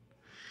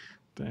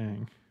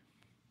 Dang.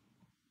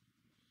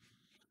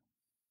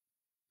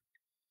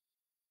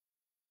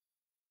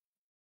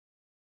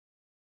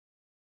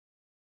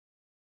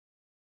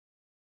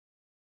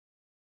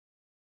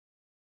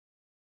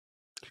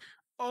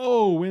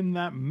 Oh, win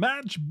that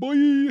match,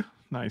 boy.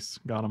 Nice.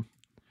 Got him.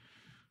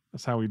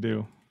 That's how we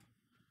do.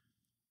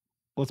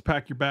 Let's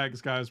pack your bags,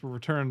 guys. We're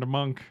returning to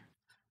Monk.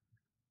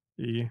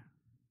 E.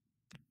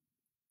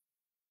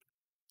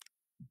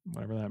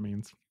 Whatever that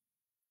means.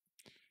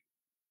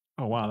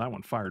 Oh, wow. That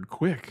one fired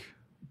quick.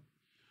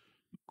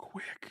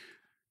 Quick.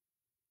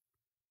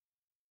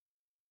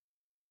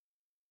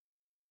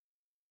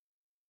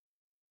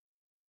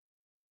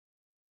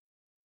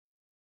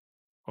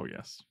 Oh,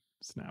 yes.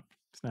 Snap.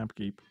 Snap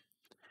keep.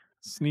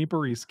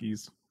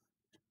 Sneeperiskis.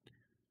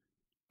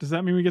 Does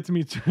that mean we get to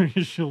meet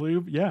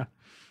Shaloub? Yeah.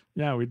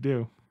 Yeah, we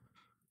do.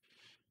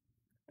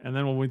 And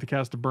then we'll wait to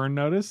cast a burn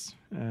notice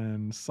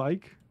and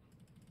psych.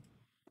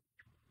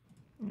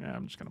 Yeah,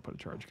 I'm just going to put a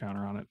charge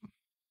counter on it.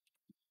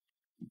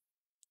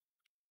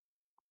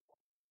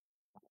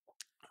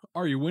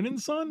 Are you winning,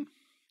 son?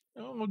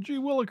 Oh, gee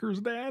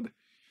willikers, Dad.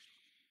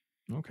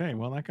 Okay,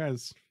 well, that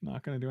guy's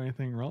not going to do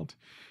anything relevant.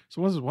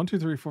 So what is it? 1, 2,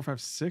 3, 4,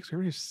 5, 6? We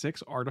already have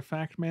 6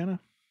 artifact mana.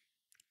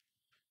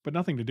 But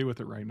nothing to do with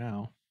it right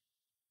now.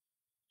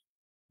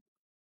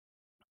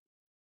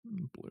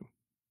 Blue.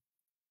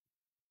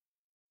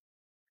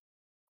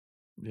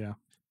 Yeah.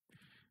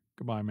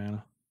 Goodbye,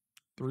 mana.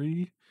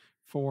 3,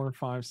 4,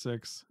 5,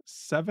 6,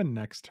 7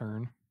 next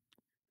turn.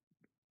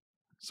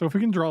 So if we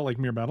can draw like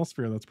Mere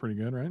Battlesphere, that's pretty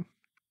good, right?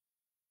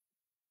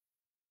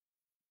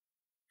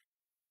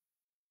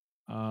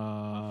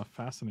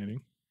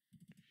 Fascinating.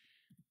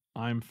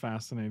 I'm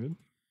fascinated.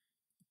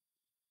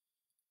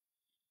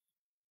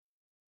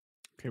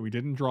 Okay, we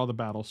didn't draw the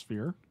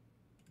Battlesphere.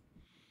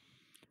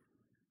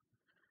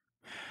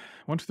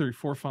 1, 2, 3,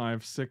 4,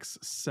 5, 6,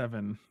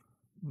 7.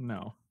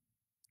 No.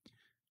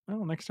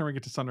 Well, next time we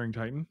get to Sundering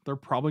Titan, they're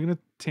probably going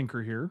to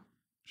tinker here,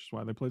 which is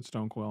why they played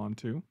Stonecoil on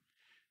 2.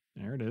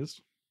 There it is.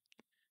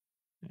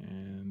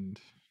 And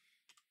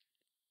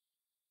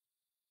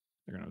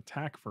they're going to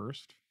attack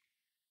first.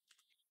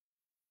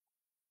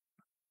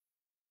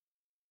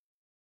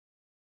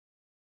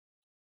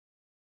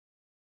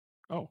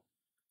 Oh,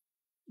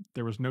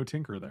 there was no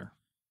tinker there.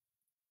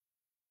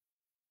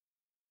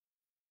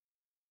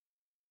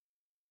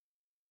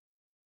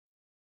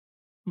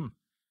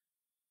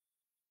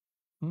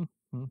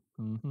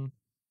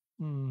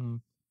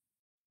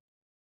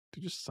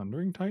 Did just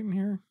Sundering Titan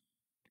here?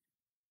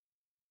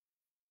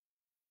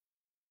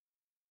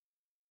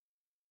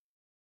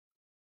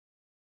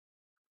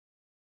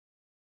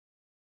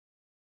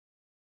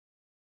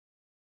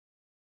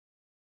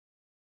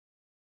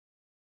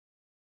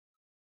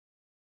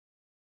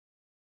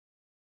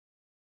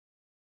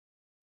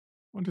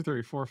 One, two,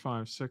 three, four,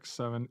 five, six,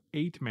 7,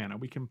 8 mana.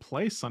 We can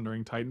play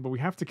Sundering Titan, but we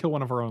have to kill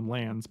one of our own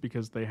lands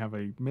because they have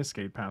a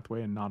Mistgate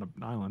pathway and not an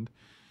island.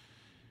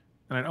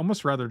 And I'd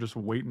almost rather just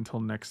wait until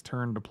next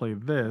turn to play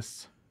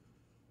this,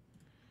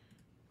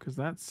 because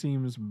that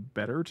seems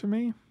better to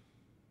me.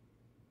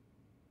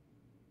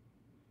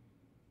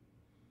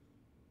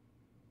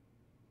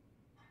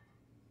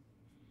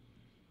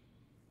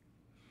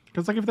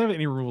 Because like if they have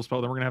any removal spell,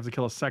 then we're going to have to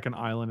kill a second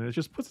island, and it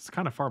just puts us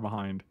kind of far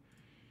behind.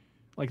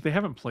 Like, they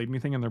haven't played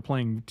anything, and they're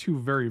playing 2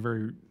 very,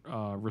 very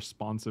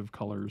responsive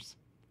colors.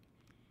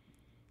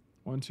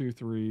 1, 2,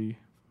 3,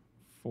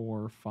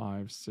 4,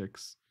 5,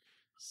 6,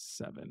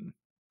 7.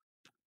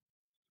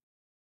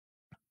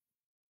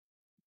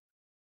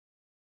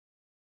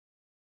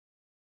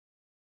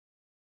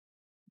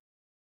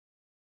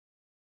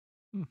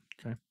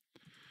 Okay.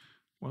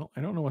 Well,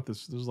 I don't know what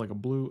this is. Like a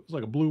blue. It's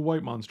like a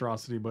blue-white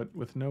monstrosity, but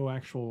with no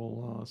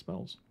actual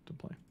spells to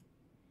play.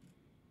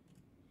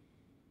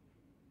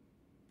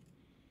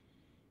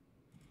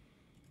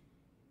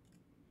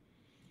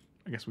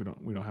 I guess we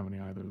don't have any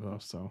either though,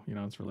 so you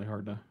know it's really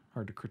hard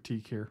to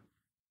critique here.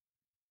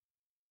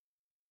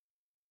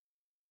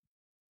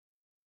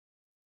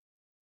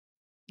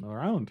 Another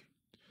island.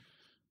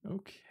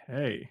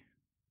 Okay.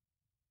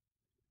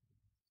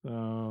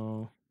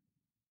 So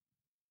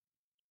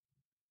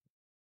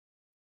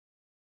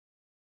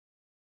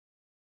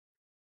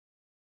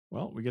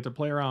well, we get to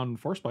play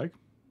around Force Spike.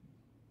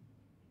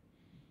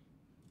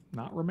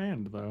 Not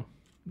Remand though.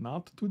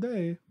 Not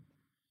today.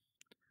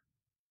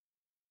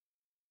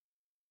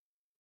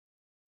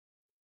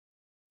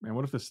 Man,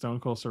 what if the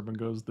Stone Cold Serpent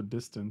goes the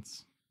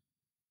distance?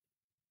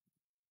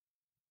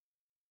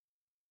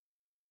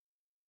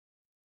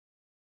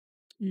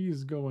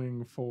 He's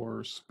going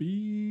for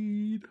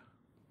speed.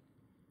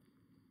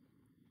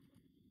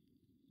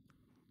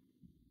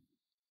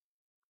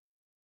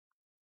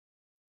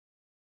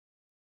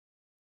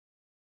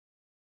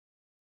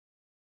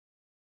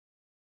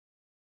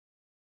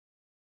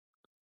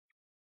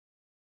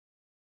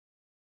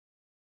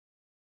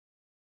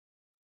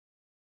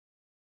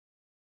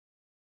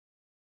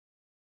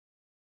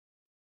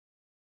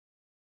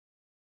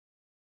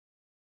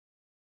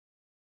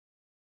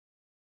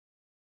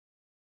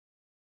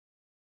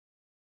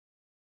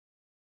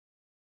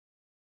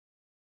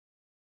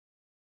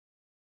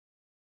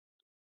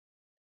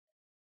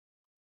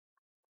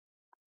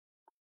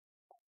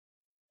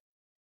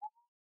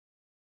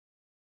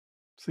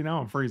 See,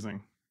 now I'm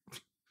freezing.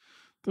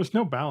 There's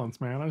no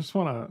balance, man. I just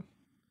want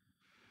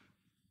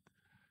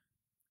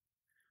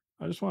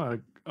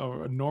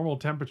a normal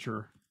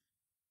temperature.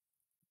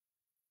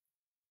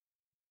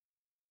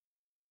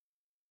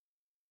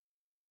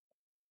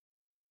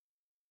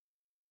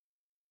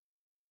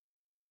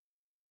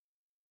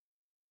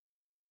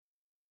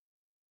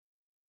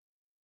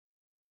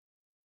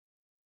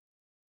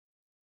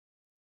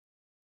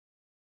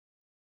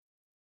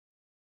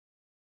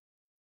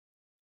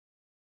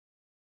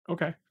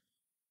 Okay.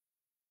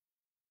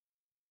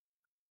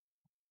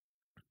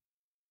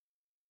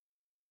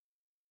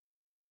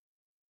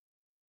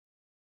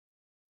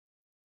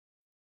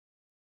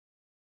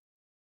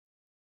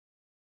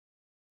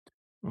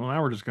 Well,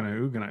 now we're just gonna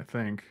Ugin, I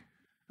think.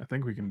 I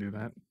think we can do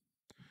that.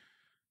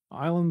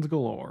 Islands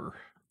galore.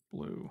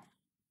 Blue.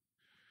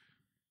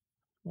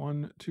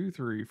 1, 2,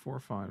 3, 4,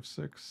 5,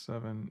 6,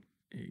 7,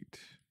 8.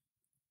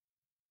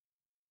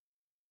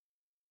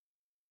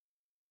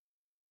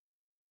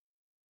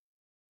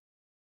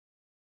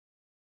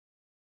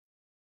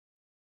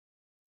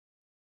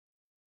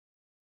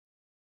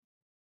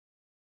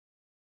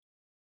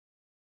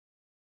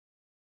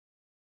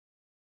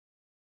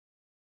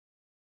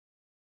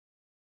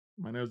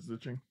 My nose is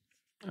itching.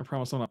 I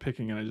promise I'm not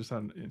picking it. I just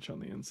had an itch on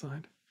the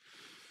inside.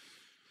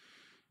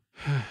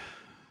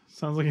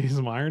 Sounds like you need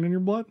some iron in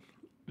your blood.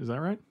 Is that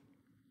right?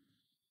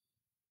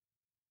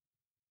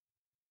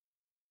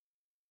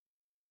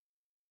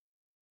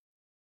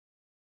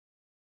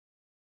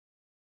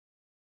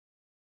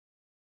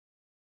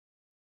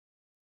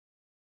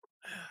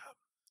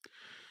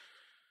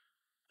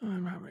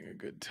 I'm having a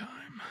good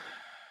time.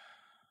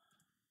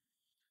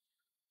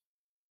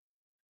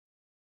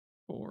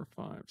 4,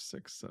 5,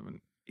 6,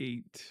 7,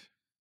 8.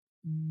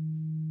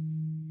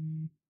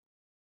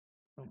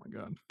 Oh my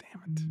god,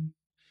 damn it.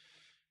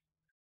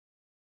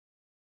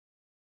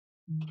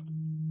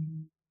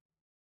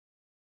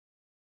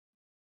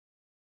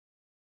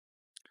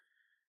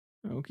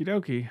 Okie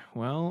dokie.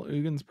 Well,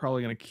 Ugin's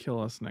probably going to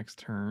kill us next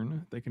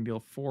turn. They can deal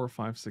 4,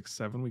 5, 6,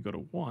 7. We go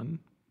to 1.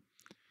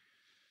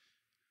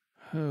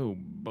 Oh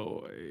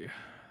boy.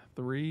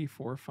 3,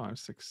 4, 5,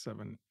 6,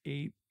 7,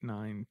 8,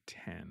 9,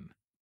 10,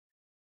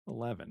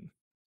 11.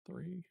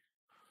 3,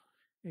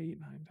 8,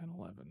 9, 10,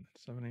 11.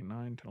 7, 8,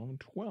 9, 10, 11,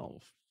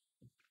 12.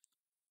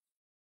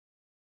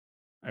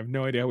 I have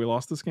no idea how we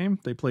lost this game.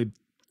 They played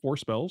 4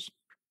 spells,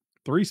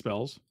 3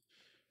 spells,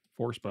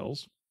 4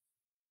 spells.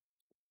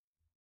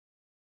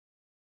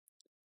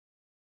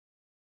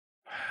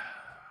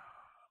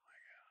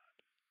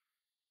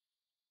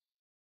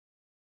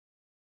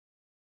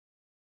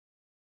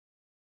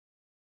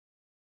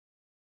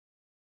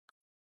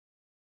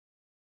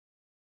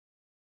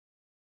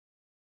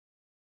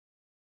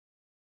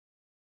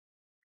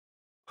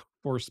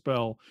 For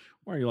spell.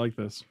 Why are you like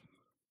this?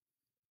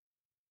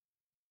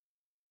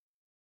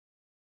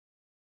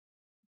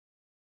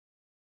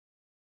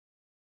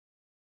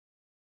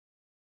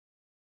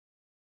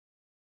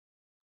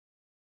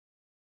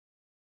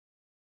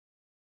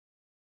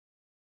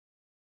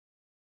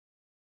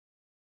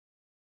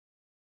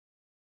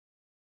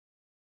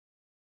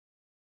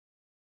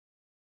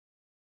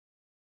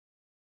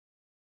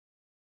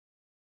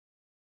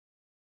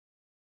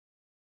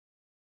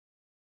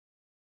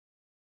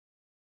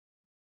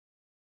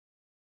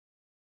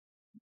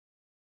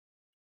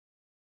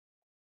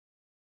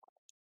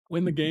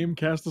 Win the game,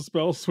 cast a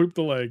spell, sweep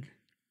the leg.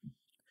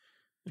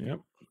 Yep.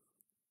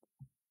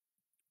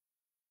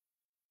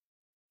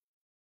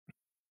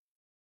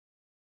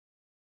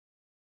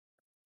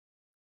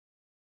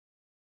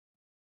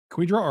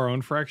 Can we draw our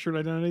own fractured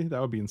identity? That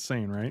would be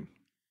insane, right?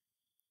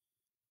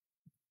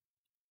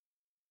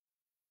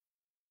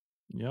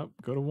 Yep,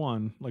 go to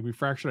 1. Like we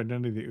fractured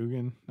identity of the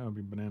Ugin. That would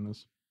be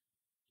bananas.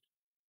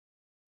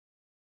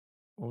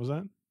 What was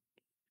that?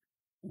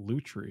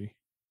 Lutri.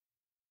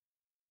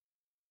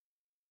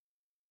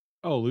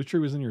 Oh, Lutri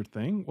was in your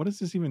thing? What does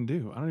this even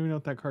do? I don't even know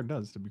what that card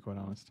does, to be quite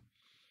honest.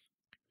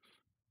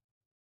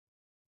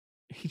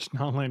 Each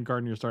non-land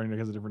card in your starting deck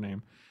has a different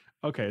name.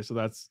 Okay, so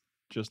that's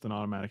just an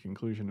automatic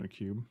inclusion in a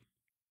cube.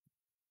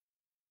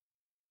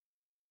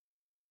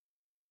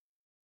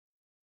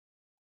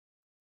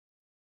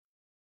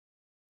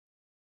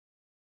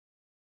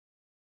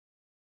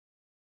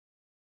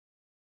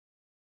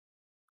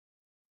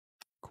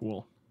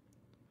 Cool.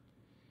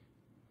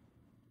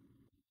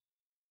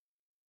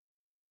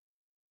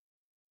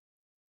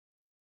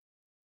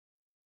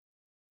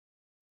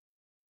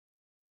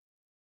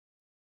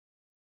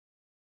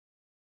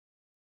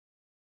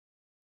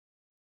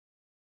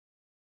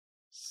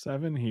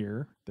 Seven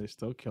here. They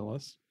still kill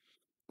us.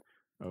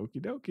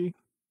 Okie dokie.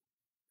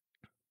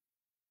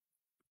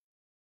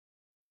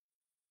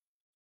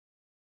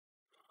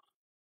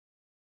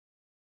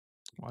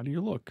 Why do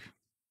you look?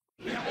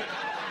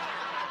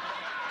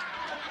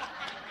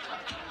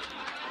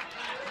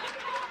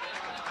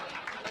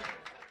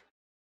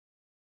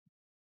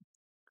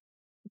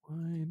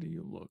 Why do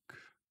you look?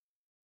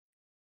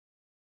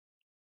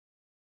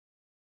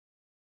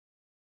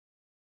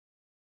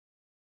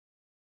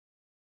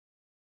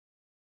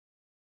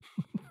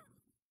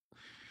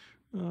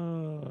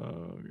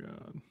 Oh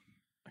god.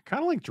 I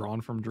kind of like Drawn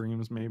from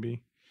Dreams,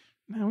 maybe.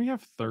 Now we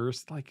have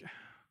Thirst. Like,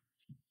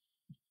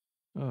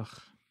 ugh.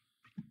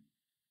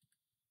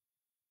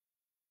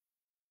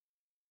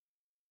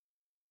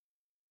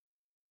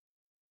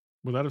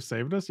 Would that have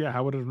saved us? Yeah,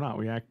 how would it have not?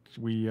 We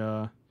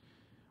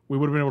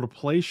would have been able to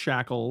play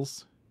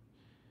Shackles,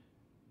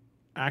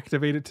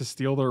 activate it to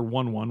steal their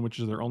 1/1, which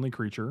is their only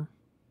creature.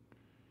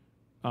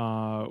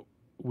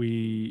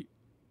 We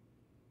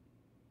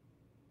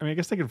I mean, I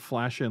guess they could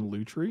flash in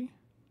Lutri.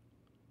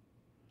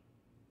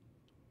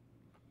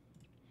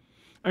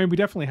 I mean, we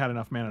definitely had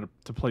enough mana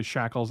to play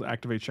Shackles,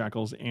 activate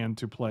Shackles, and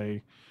to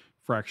play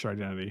Fractured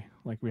Identity.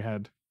 Like, we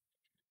had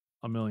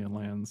a million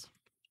lands.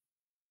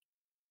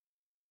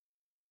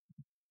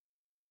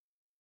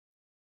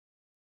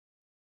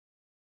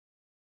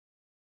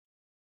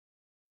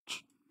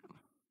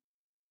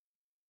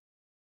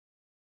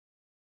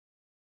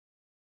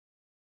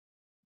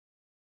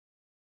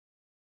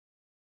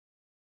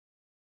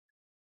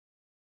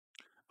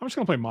 I'm just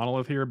going to play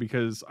Monolith here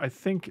because I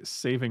think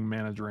saving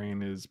Mana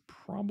Drain is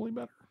probably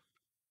better.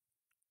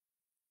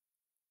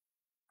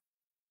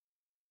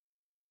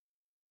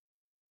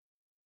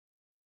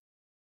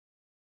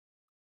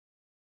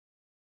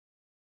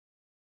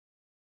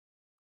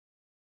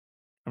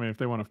 I mean, if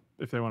they want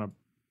to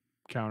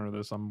counter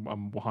this, I'm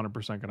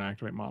 100% going to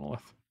activate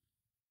Monolith.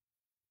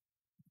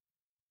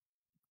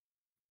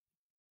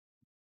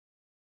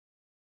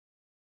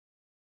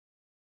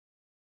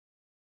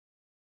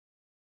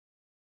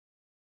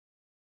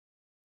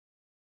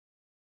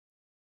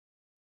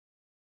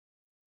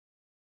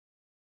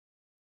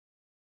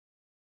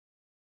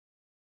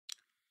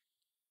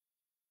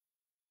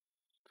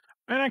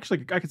 And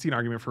actually, I could see an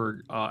argument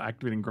for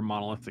activating Grim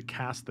Monolith to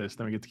cast this,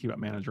 then we get to keep up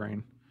Mana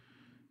Drain.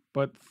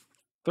 But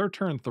their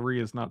turn 3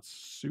 is not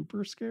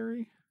super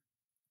scary,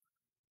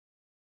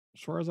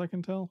 as far as I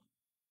can tell.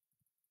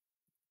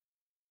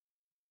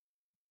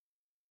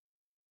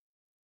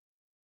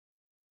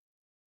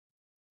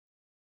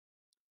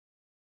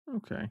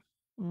 Okay.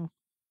 Well,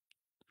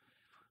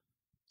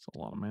 it's a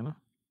lot of mana.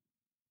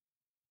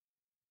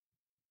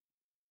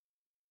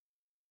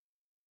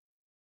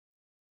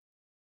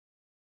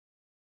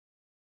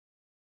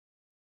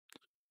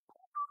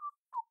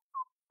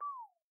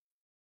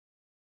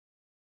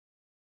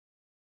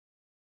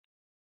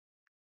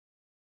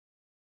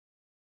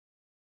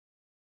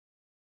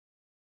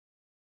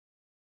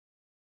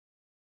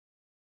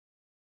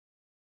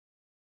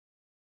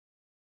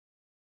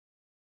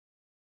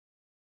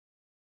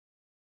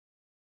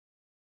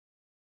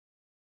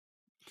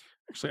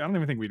 Actually, I don't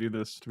even think we do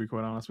this, to be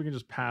quite honest. We can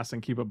just pass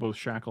and keep up both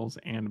Shackles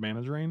and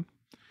Mana Drain.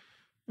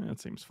 That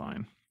seems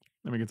fine.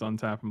 Then we get to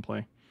untap and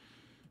play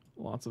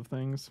lots of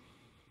things.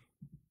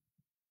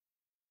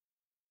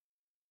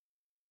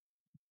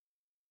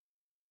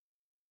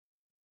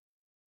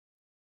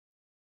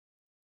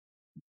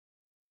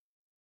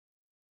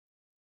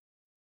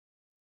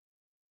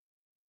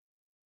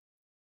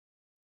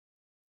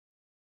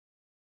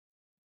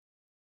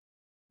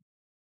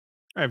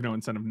 I have no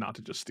incentive not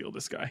to just steal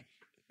this guy.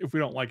 If we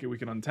don't like it, we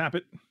can untap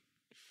it.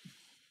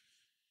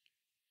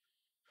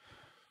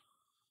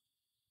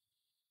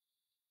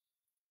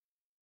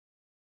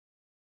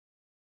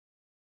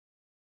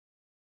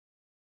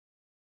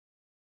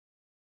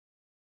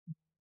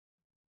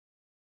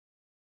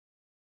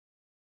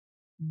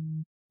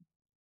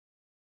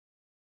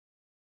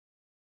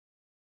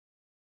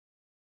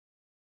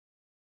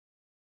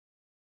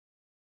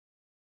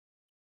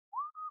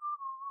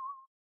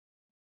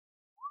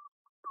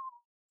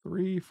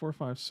 Three, four,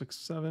 five, six,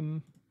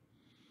 seven.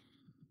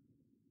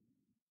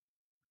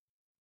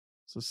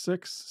 So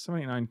 6,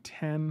 7, 8, 9,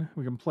 10.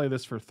 We can play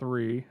this for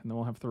 3, and then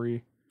we'll have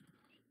 3.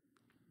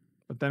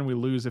 But then we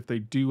lose if they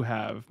do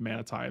have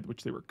Mana Tithe,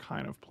 which they were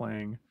kind of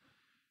playing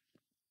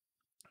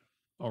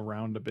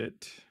around a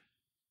bit.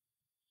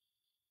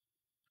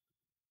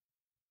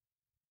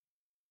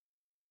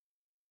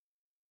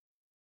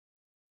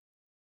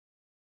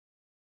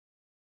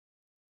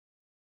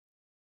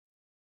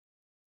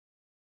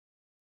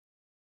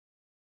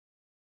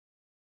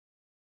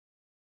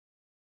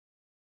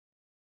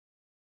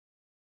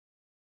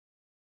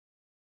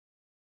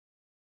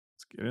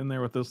 Let's get in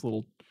there with this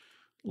little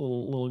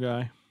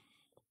guy.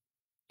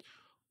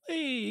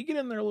 Hey, get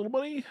in there, little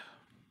buddy.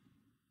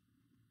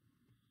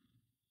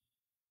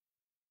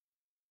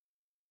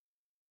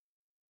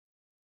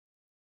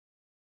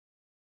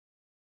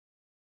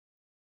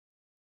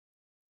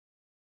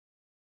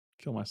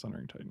 Kill my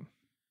Sundering Titan.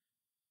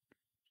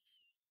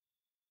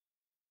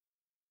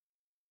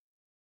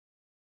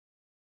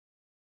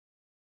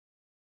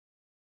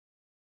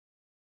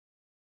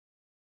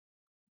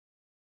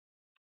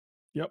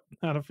 Yep,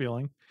 had a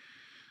feeling.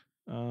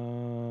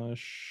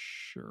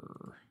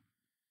 Sure.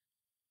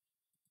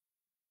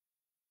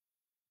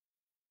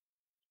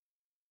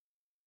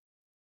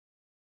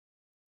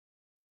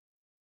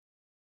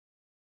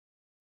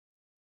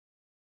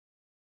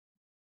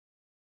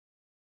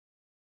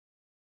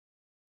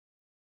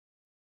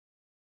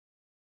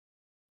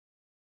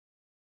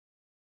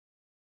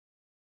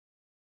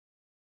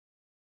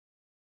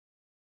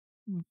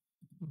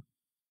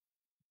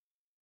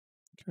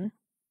 Okay.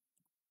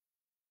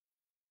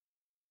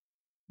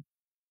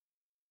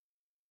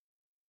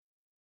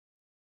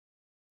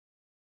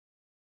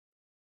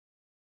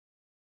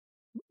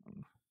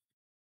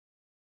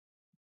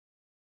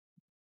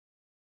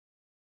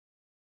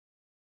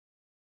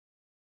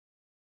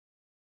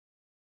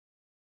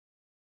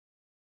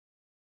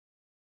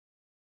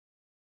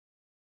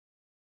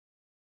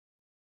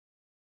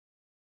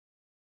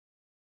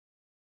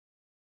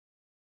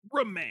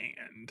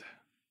 Remand.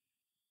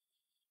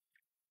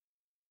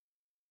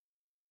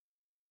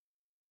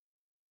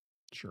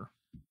 Sure.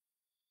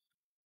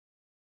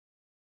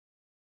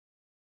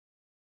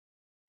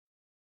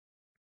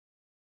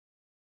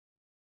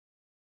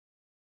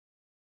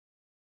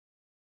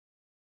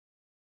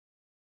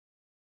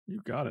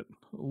 You got it.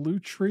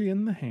 Lutri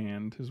in the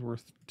hand is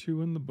worth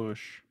 2 in the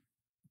bush.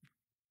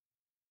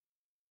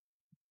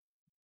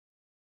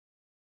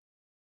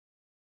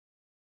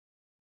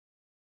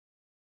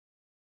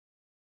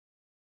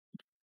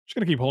 Just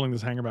gonna keep holding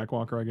this Hangerback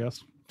Walker, I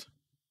guess.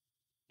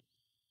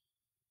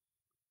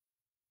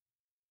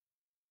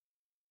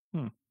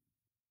 Hmm.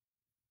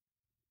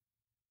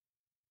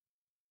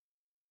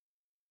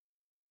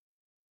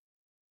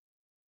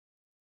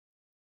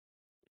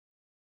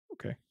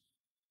 Okay.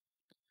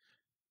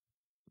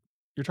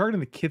 You're targeting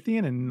the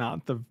Kithian and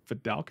not the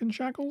Vidalcan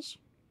Shackles?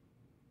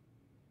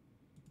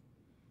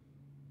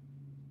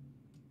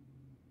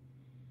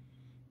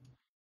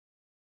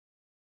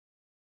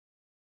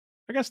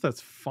 I guess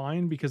that's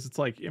fine because it's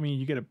like, I mean,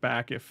 you get it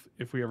back if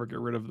we ever get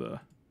rid of the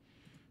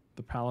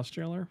Palace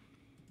Jailer.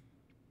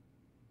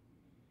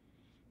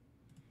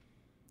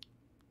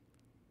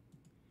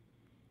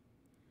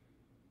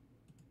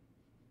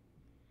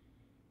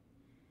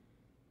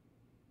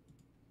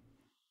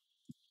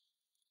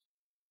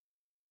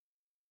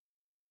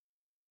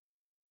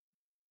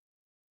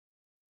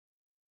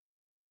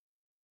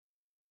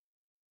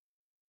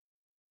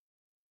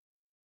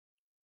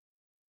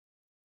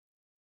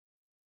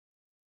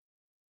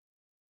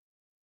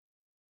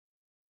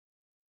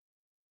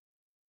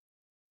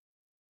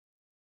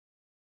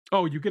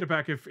 Oh, you get it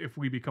back if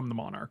we become the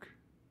Monarch.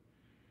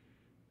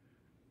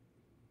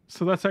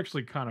 So that's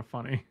actually kind of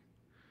funny.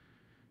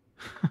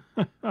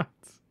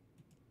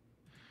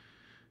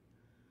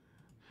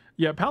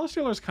 Yeah, Palace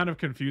Jailer is kind of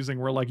confusing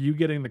where like you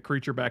getting the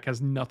creature back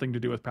has nothing to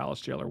do with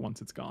Palace Jailer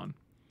once it's gone.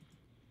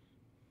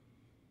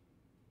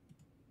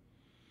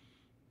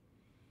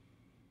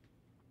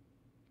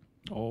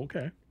 Oh,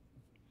 okay.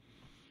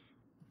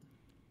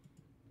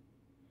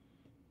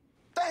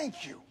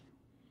 Thank you.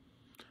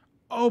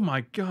 Oh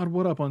my god,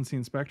 what up,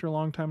 Unseen Spectre?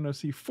 Long time no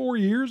see. 4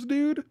 years,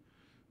 dude?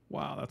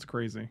 Wow, that's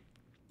crazy.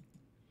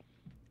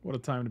 What a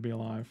time to be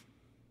alive.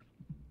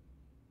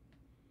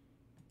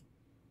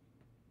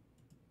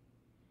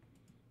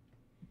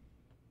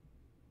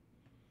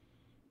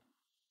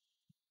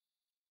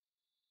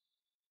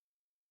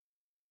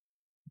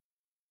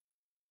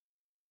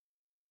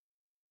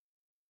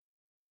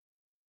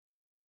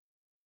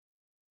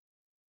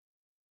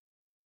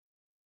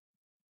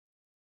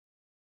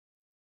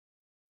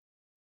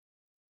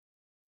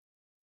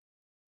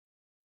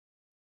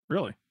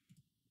 Really?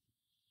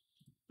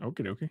 Okie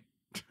dokie.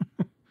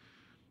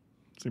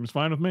 Seems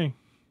fine with me.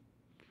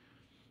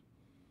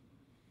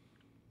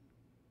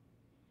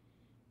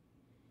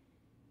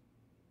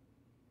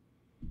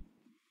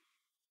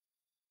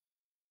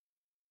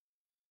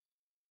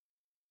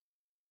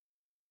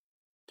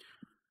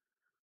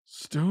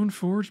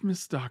 Stoneforge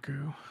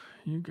Mistaku.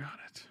 You got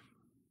it.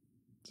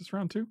 Is this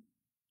round 2?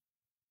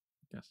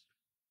 Yes.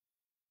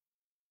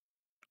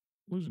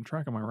 Losing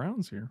track of my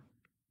rounds here.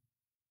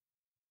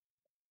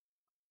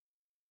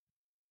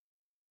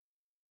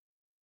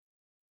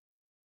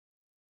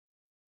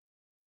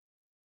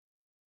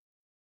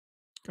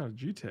 Got a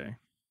Jite.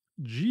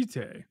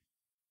 Jite.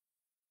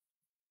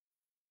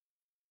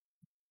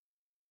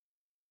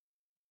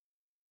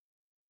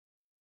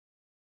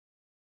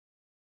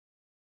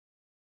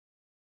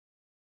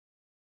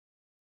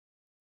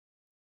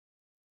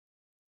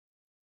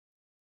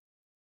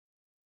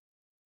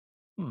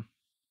 Hmm.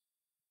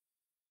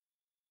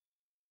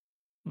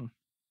 Hmm.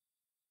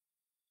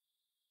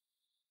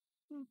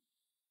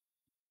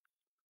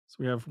 So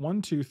we have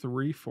 1, 2,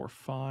 3, 4,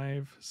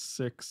 5,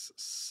 6,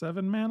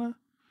 7 mana.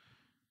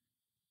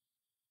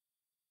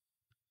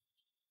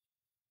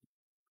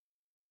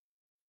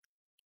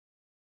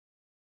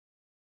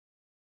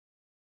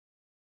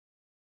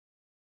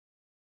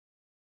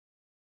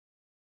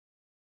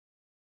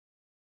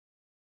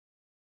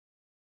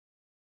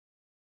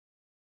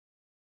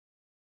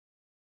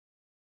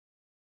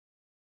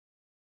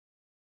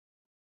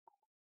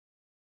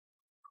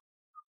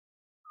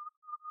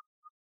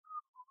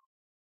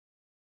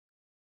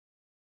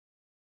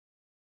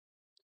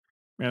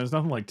 Man, there's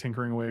nothing like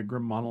tinkering away a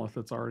Grim Monolith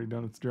that's already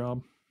done its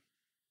job.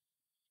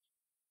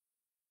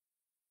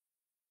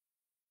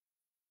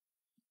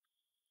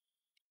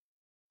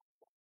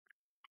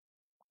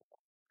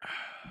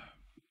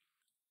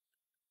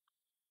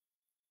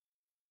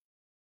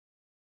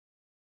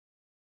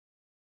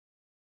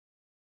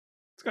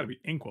 It's got to be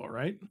Inkwell,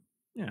 right?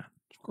 Yeah,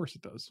 of course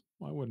it does.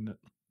 Why wouldn't it?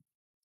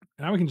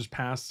 And now we can just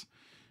pass.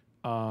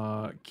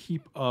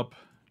 Keep up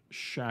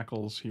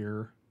Shackles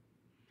here.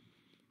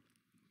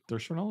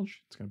 Thirst for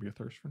Knowledge? It's going to be a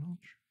Thirst for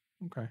Knowledge.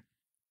 Okay.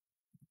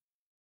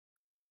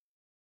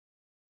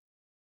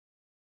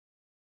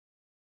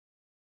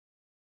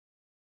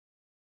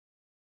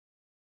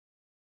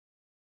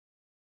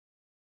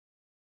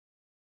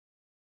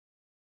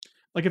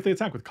 Like if they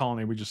attack with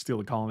Colonnade, we just steal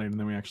the Colonnade and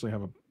then we actually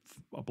have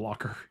a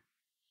blocker,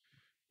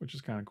 which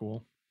is kind of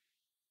cool.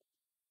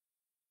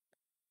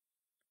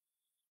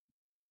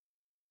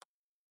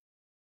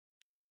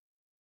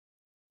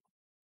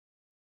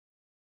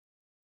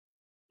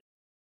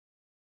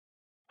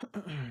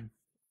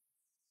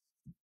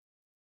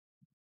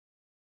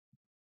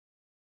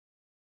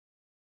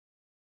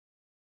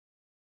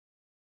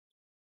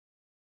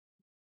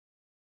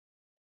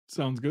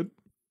 Sounds good.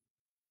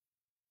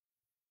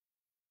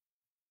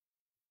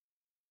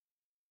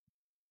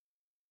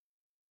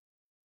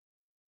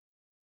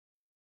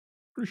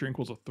 Pretty sure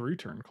Inkwell's a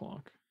 3-turn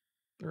clock.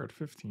 They're at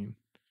 15.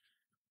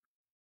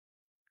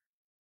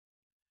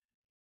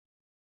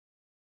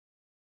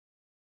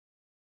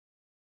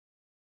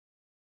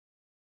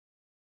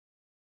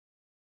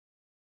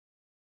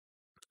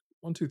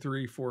 One, two,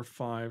 three, four,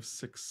 five,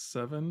 six,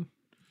 7.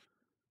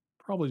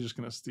 Probably just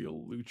going to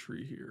steal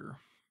Lutri here.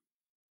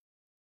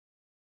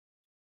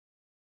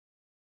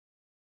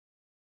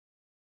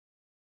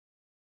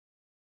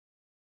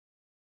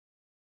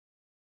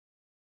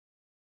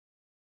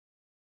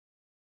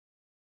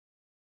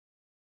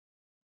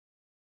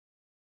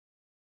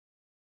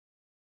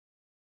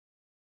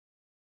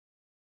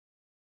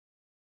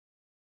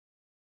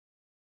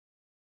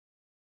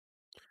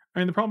 I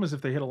mean, the problem is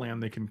if they hit a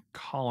land, they can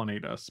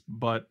colonnade us,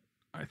 but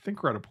I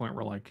think we're at a point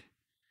where, like,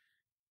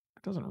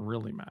 it doesn't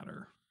really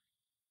matter.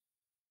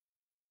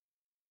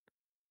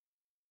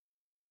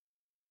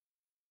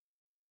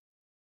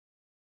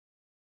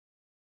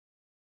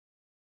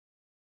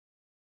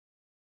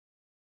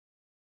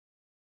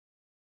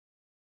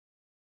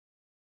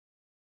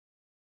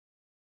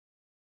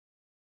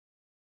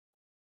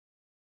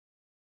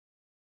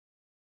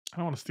 I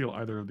don't want to steal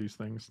either of these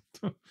things.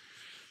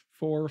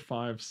 4,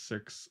 5,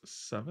 6,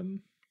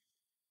 7.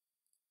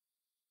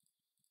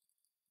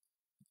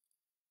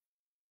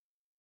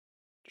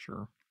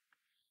 Sure.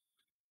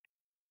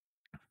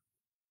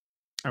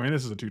 I mean,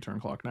 this is a 2-turn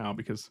clock now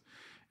because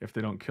if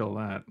they don't kill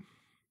that.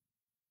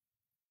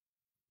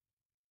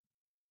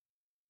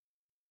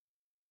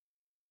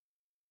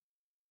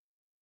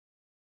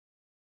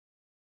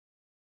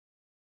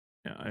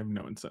 Yeah, I have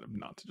no incentive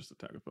not to just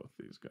attack with both of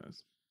these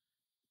guys.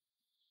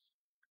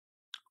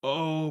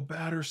 Oh,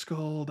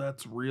 Batterskull,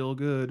 that's real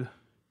good.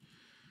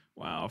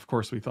 Wow, of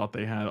course we thought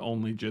they had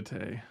only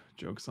Jitte.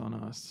 Joke's on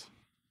us.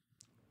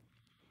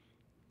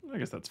 I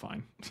guess that's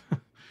fine.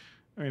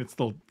 I mean, it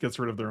still gets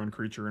rid of their own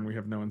creature, and we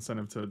have no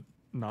incentive to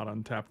not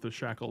untap the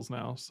Shackles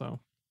now, so.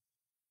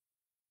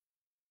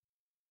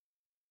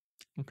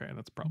 Okay,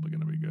 that's probably going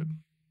to be good.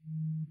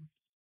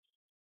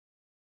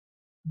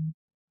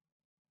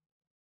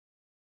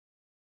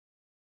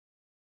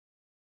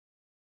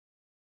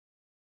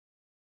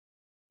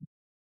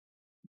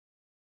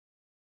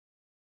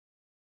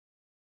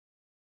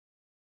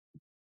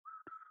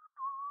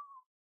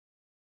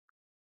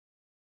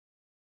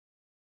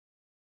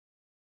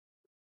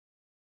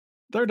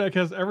 Their deck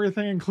has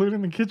everything,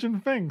 including the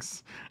Kitchen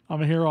Finks.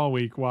 I'm here all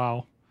week.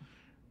 Wow.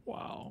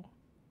 Wow.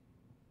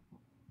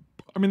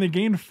 I mean, they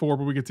gained 4,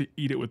 but we get to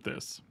eat it with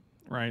this,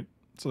 right?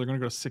 So they're going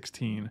to go to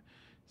 16.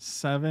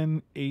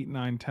 7, 8,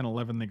 9, 10,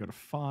 11, they go to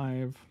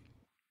 5.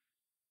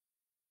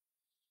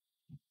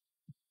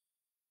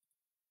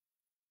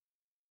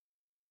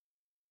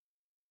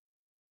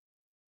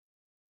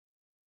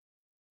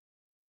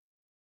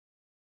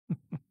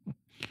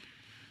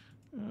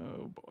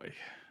 Oh boy.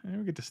 And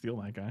we get to steal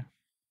that guy.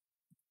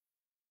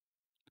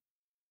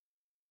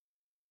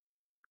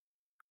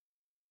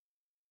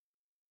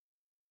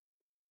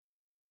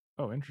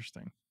 Oh,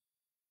 interesting.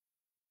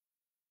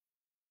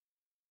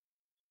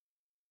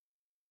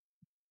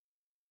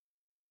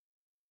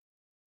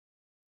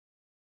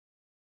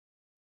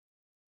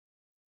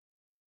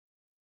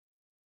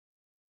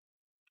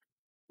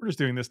 We're just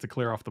doing this to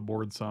clear off the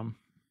board some.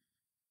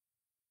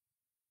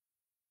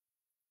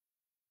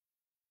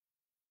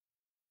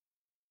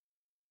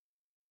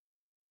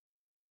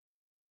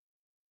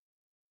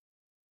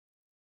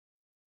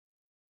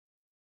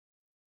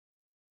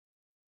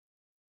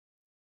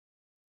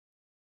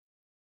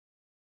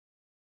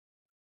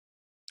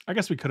 I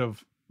guess we could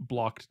have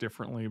blocked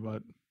differently,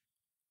 but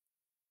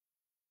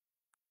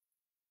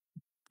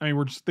I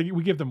mean,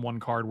 we give them one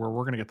card where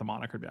we're going to get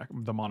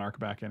the monarch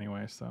back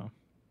anyway. So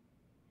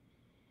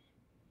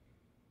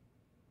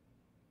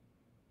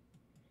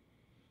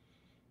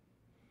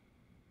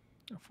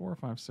 4,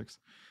 5, 6.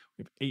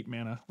 We have 8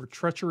 mana. We're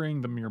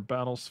treacherying the mere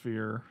battle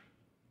sphere.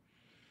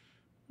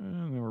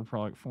 And then we're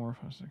probably like 4,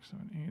 5, 6,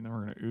 7, 8. Then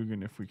we're going to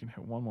Ugin if we can hit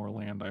one more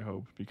land, I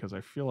hope, because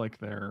I feel like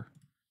they're.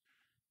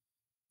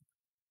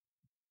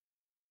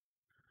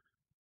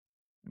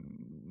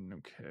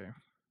 Okay.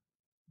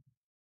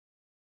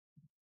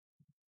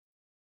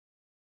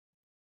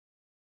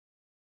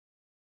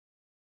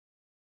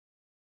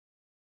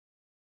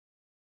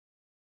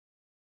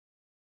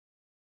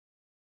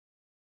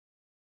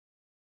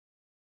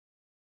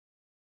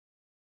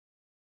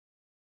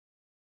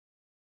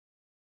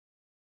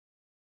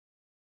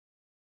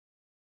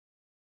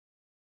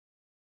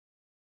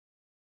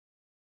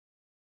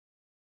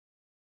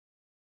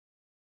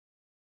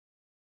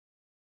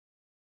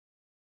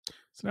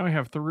 So now we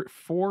have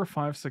 4,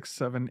 5, 6,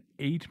 7,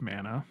 8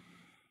 mana.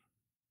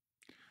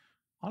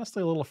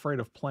 Honestly, a little afraid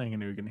of playing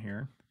an Ugin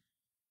here.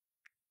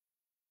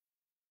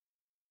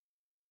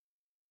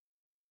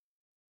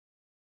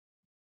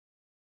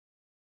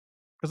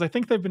 Because I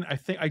think they've been. I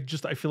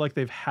feel like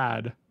they've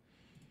had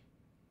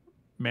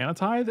Mana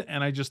Tithe,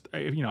 and I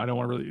don't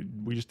want to really.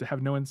 We just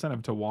have no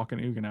incentive to walk an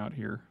Ugin out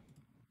here.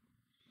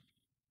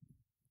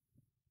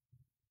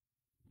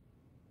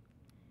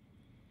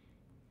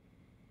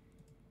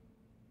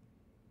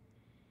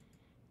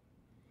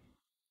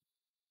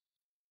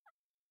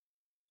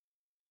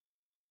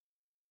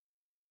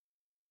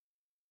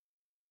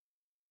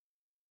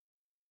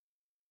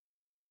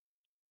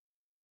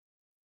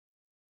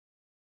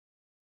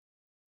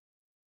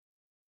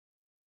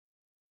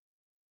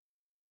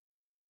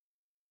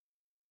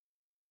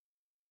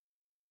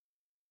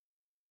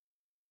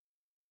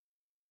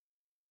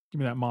 Give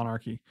me that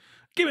monarchy.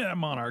 Give me that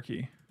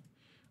monarchy.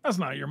 That's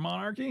not your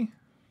monarchy.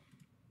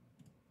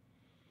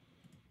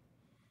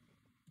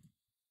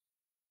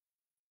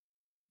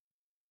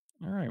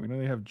 All right, we know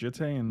they have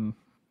Jitte and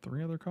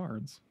 3 other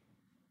cards.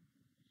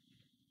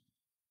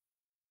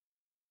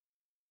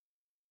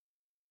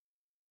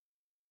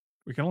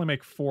 We can only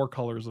make 4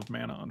 colors of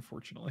mana,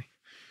 unfortunately.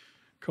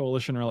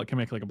 Coalition Relic can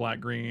make like a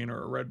black-green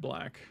or a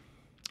red-black.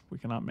 We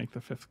cannot make the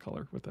 5th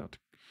color without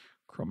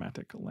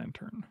Chromatic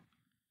Lantern.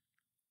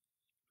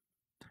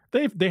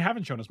 They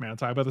haven't shown us Mana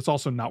Tithe, but it's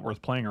also not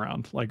worth playing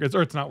around. Like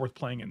it's not worth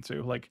playing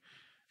into. Like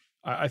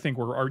I think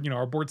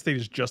our board state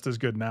is just as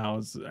good now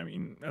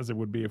as it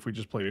would be if we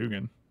just played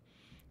Ugin,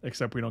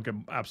 except we don't get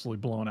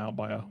absolutely blown out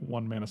by a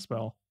 1 mana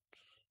spell.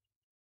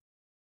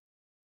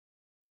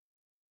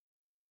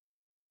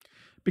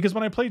 Because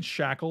when I played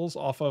Shackles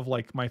off of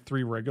like my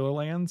 3 regular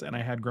lands and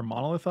I had Grim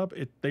Monolith up,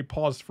 they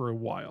paused for a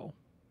while.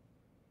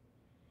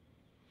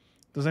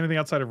 Does anything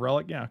outside of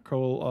Relic? Yeah,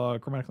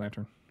 Chromatic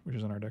Lantern, which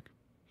is in our deck.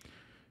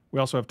 We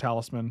also have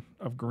Talisman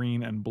of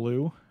green and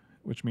blue,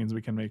 which means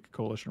we can make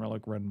Coalition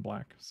Relic red and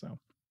black. So,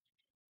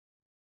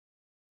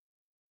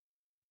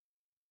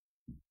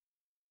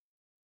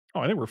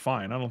 I think we're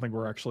fine. I don't think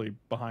we're actually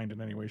behind in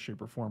any way,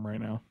 shape, or form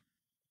right now.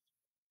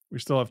 We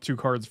still have 2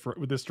 cards for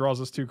this. Draws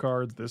us 2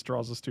 cards. This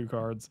draws us 2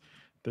 cards.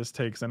 This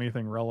takes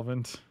anything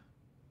relevant.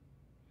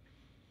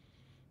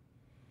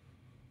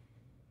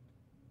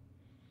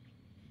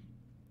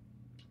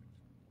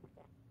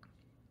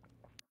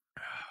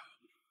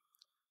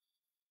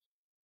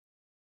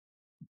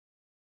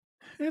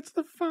 It's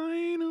the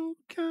final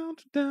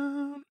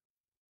countdown.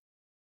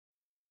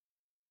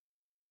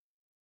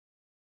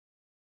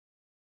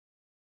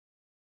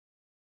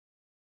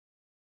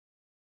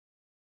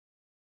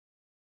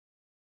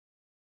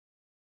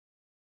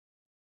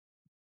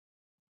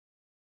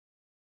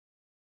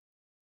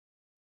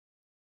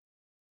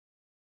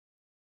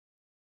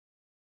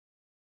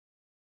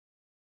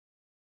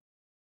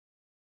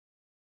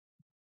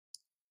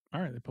 All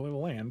right, they play the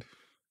land.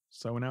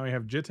 So now we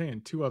have Jitte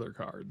and 2 other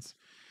cards.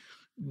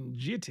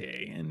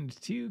 Jitte and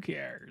 2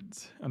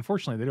 cards.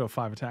 Unfortunately, they do have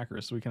 5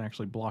 attackers, so we can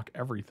actually block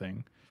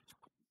everything.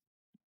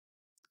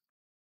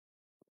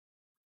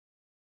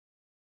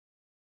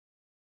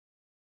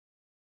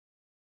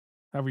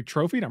 Have we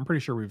trophied? I'm pretty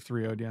sure we've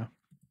 3-0'd, yeah.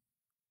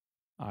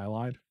 I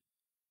lied.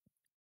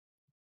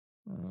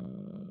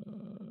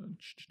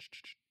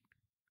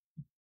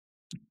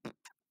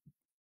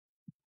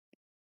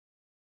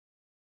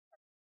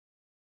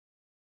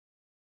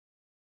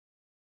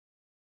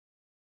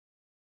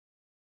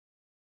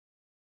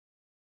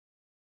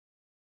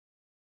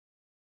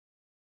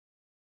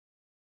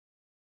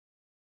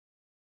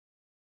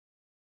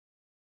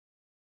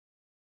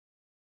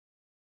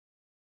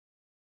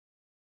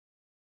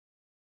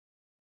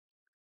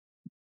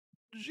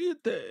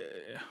 GT.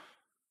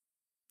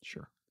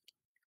 Sure.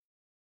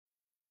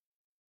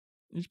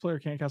 Each player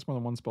can't cast more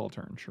than one spell a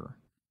turn. Sure.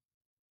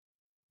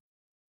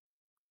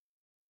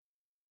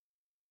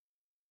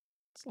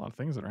 It's a lot of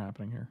things that are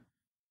happening here.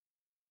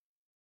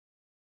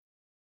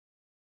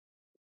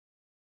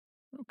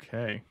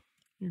 Okay.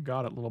 You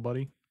got it, little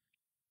buddy.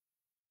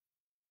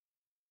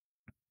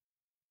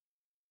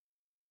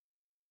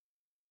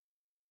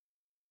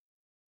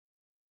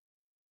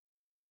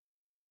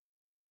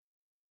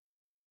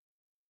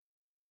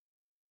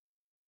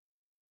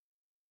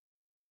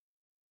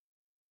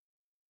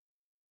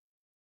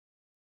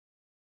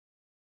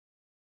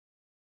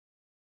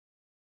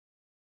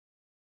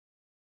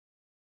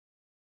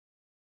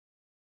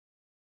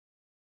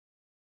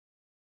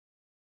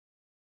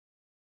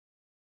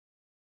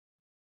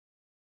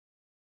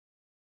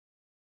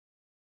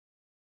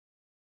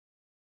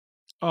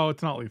 Oh,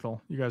 it's not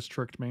lethal. You guys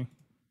tricked me.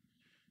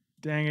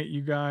 Dang it, you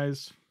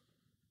guys.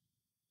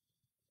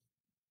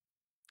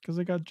 Because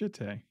they got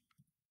Jitte.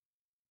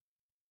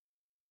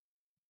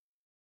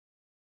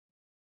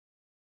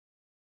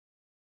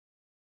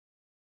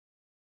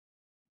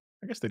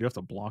 I guess they do have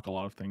to block a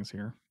lot of things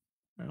here.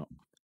 Yep.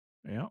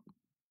 Yep.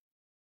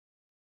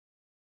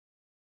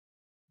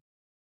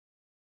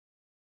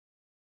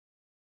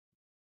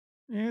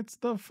 It's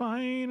the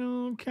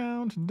final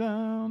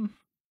countdown.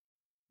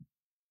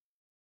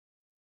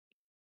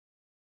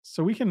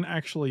 So we can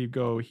actually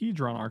go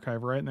Hedron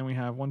Archive, right? And then we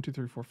have 1, 2,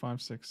 3, 4,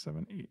 5, 6,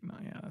 7, 8,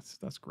 9. Yeah,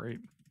 that's great.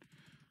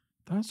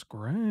 That's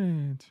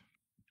great.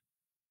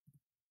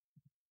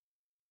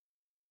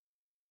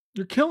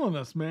 You're killing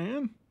us,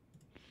 man.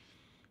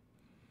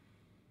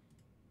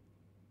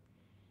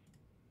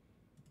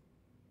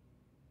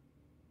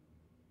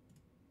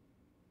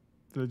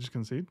 Did they just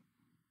concede?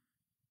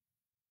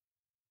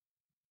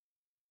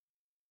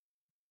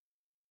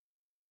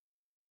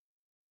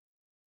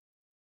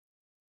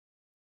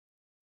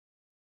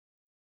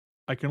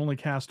 I can only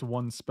cast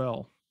one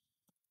spell.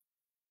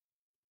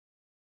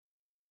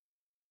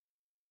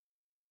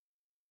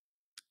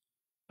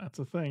 That's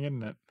a thing,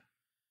 isn't it?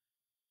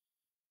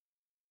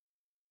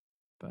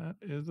 That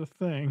is a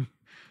thing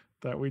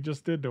that we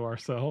just did to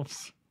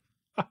ourselves.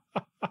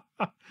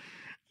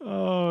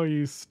 Oh,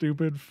 you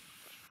stupid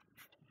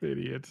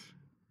idiot.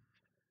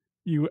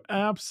 You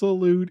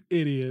absolute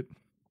idiot.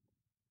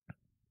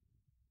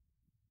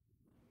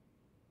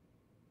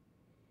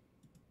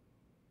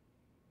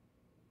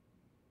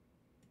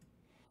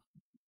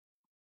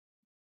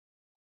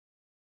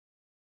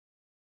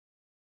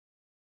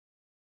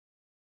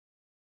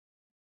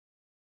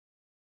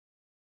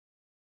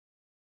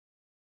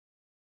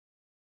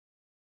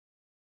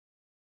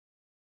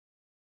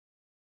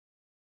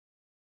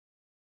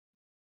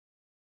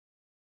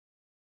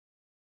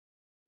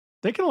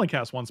 They can only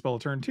cast one spell a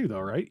turn too,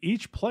 though, right?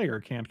 Each player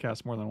can't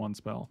cast more than one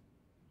spell.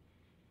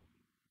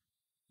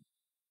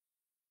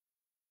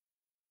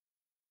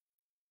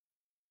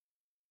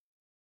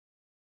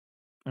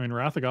 I mean,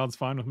 Wrath of God's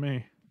fine with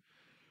me.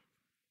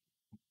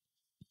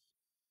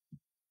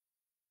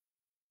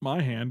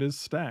 My hand is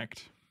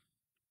stacked.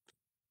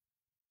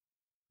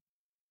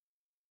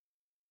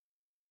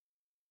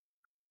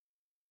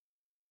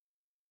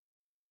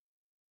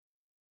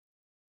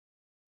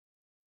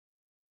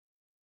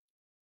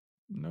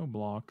 No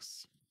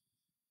blocks.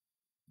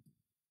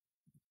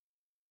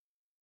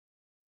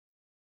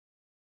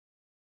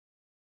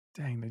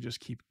 Dang, they just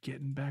keep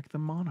getting back the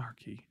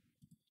monarchy.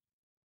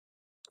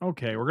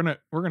 Okay, we're gonna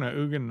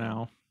Ugin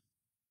now.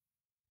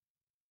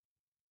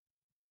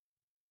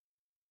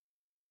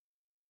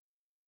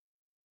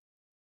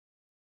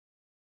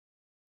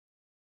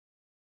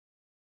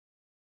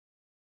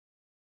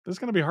 This is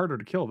gonna be harder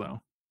to kill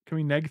though. Can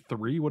we neg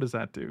 3? What does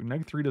that do?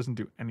 Neg 3 doesn't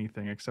do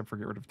anything except for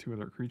get rid of 2 of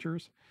their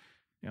creatures.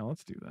 Yeah,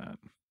 let's do that.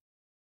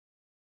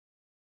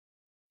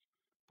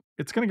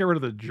 It's gonna get rid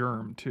of the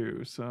germ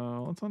too,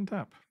 so let's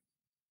untap.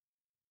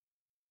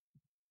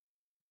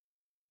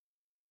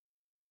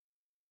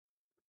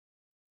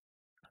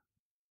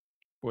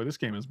 Boy, this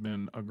game has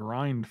been a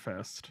grind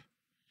fest.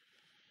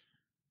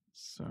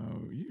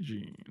 So,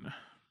 Eugene.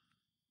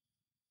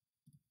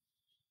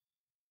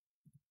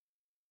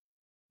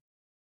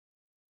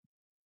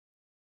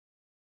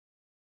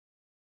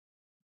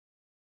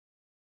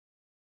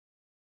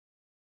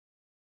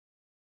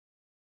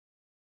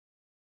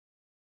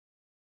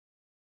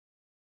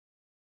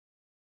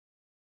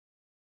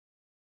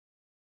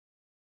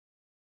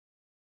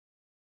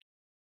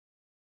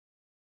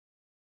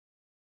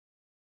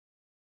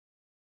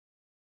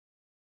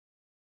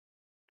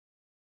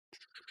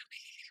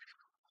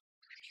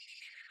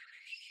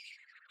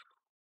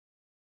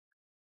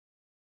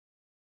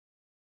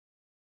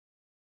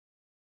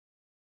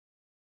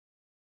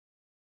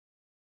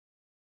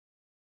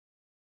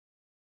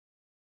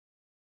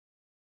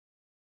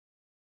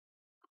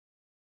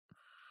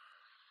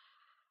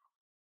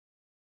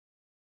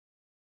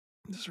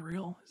 Is this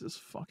real? Is this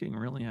fucking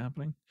really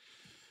happening?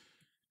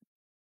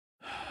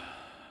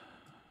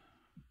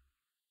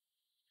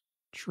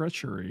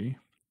 Treachery.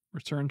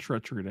 Return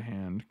treachery to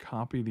hand.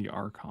 Copy the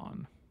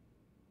Archon.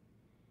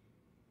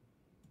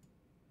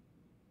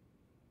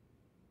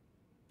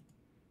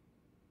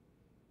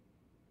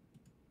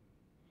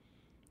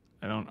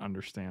 I don't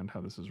understand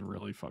how this is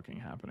really fucking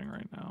happening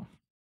right now.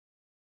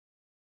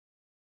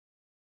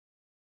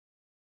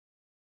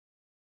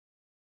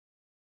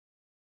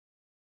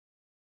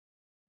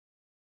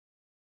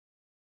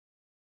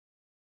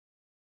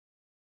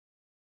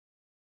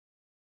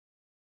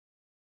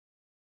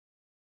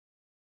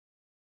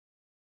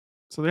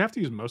 So they have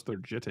to use most of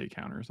their Jitte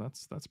counters.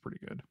 That's pretty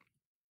good.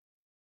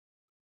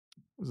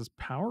 Is this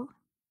power?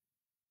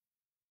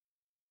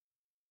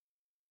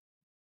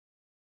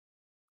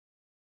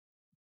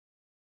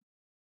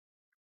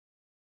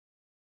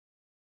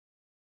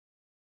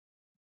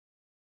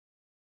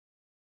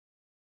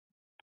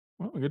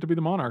 Well, we get to be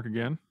the Monarch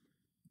again.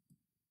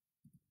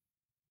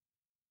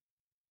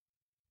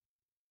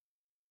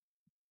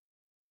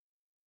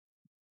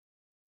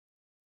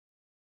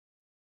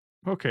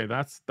 Okay,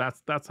 that's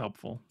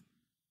helpful.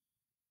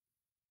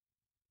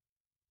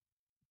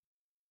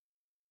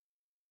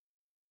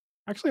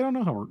 Actually, I don't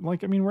know how we're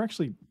like. I mean, we're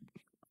actually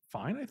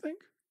fine. I think.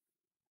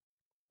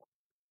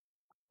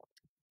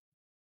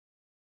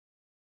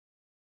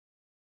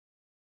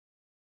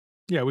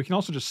 Yeah, we can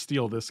also just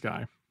steal this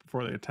guy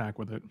before they attack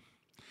with it.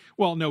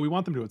 Well, no, we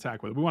want them to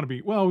attack with it. We want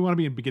to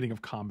be in beginning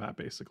of combat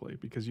basically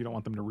because you don't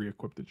want them to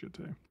re-equip the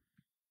Jitte.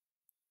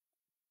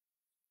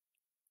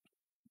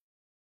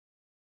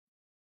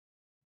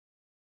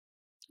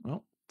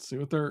 Well, see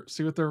what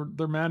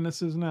their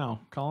madness is now.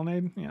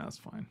 Colonnade? Yeah, that's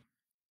fine.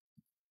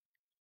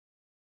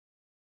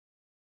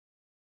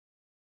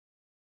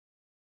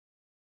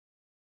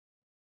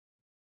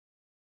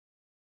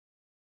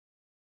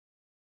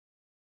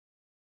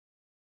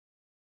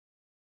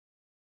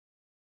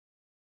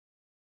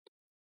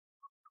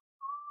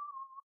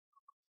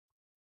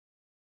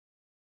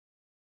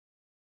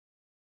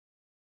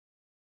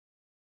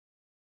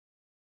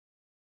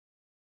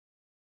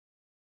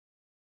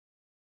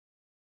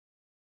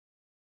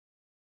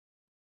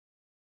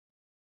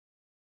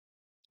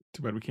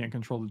 Too bad we can't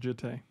control the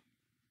Jitte.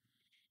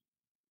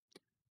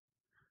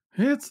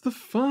 It's the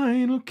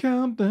final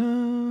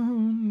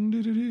countdown.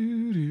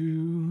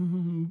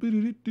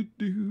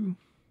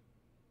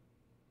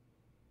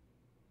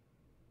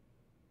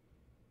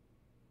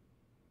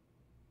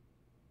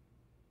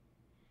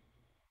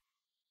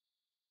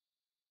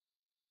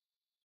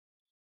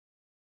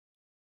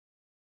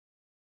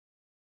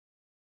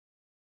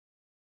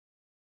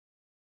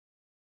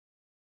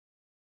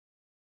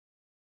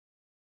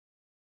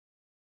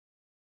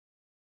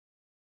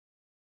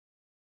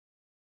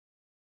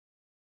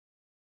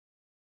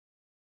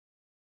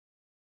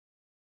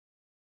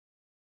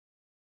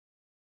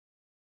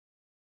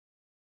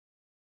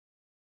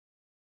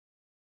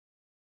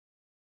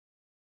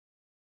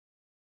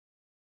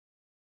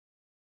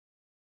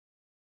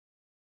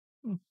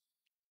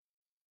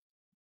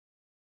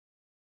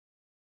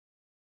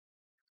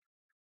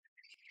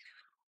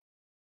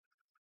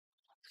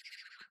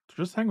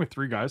 Just hang with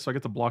 3 guys so I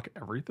get to block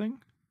everything?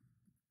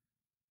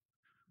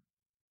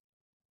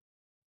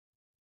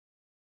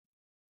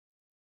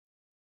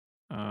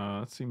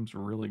 That seems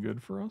really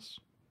good for us.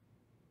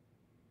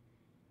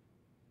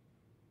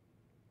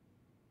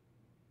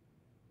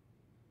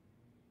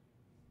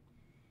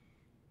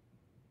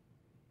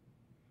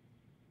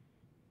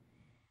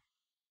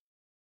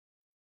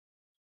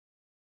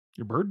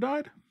 Your bird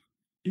died?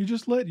 You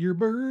just let your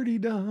birdie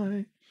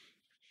die.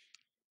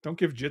 Don't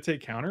give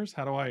Jitte counters?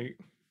 How do I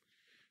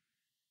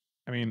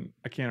mean,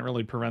 I can't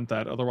really prevent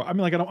that otherwise. I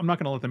mean, like, I'm not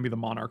going to let them be the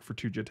Monarch for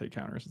 2 Jitte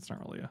counters. It's not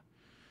really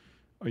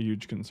a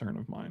huge concern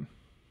of mine.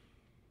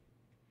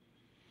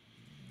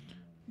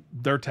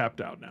 They're tapped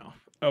out now.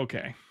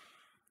 Okay.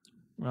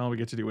 Well, we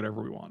get to do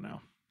whatever we want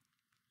now.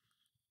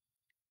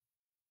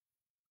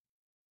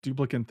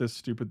 Duplicate this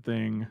stupid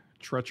thing.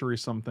 Treachery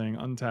something.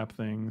 Untap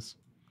things.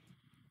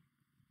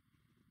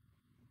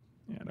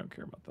 Yeah, I don't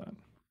care about that.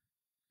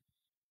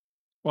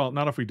 Well,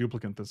 not if we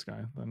duplicate this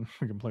guy. Then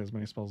we can play as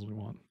many spells as we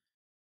want.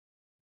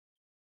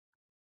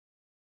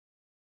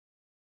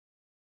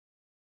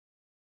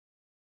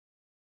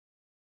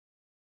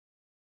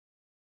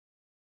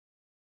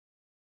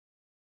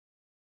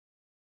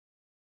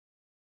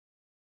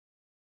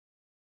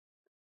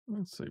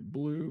 Let's say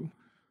blue.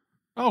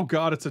 Oh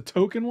god, it's a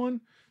token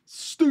one?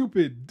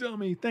 Stupid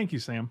dummy. Thank you,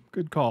 Sam.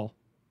 Good call.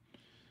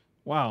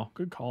 Wow,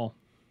 good call.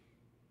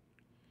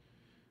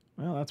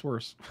 Well, that's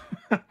worse.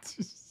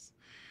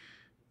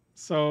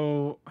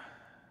 So,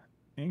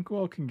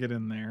 Inkwell can get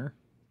in there.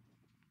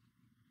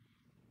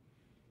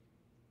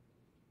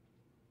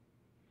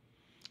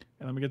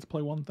 And then we get to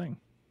play one thing.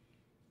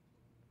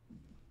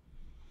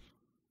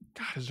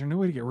 God, is there no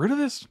way to get rid of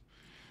this?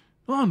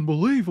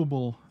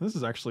 Unbelievable. This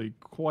is actually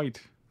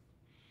quite...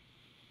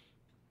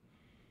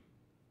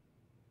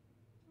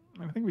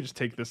 I think we just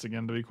take this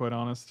again, to be quite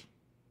honest.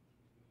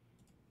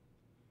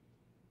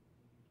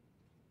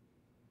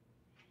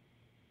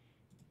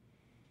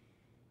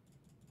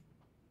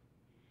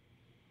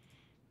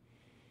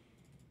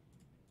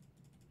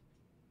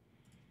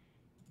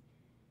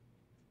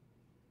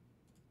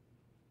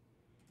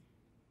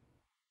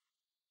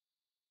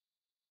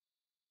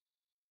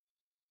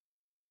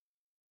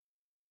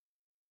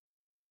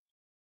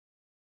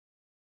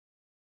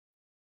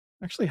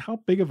 Actually, how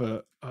big of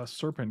a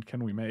serpent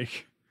can we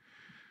make?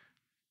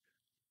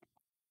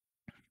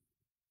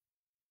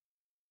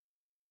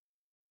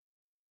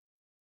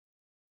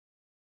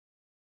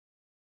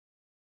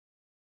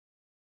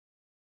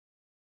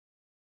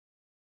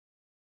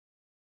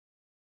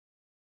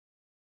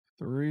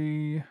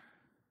 Three.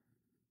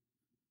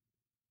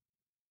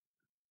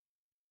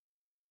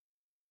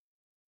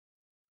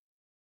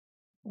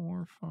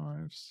 Four,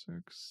 five,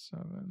 six,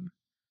 seven.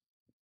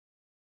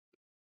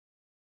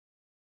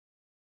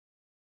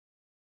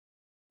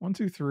 1,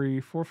 2,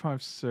 3, 4,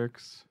 5,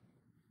 6.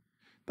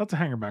 That's a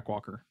hangerback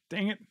walker.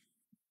 Dang it.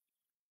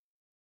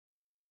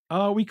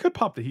 We could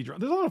pop the Hedron.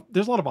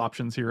 There's a lot of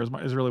options here.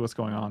 Is really what's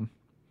going on.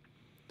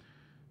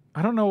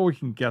 I don't know what we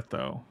can get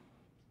though.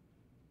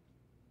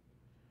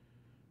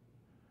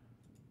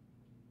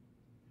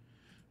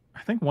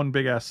 I think one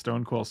big ass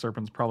stone quill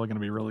serpent's probably going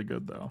to be really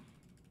good though.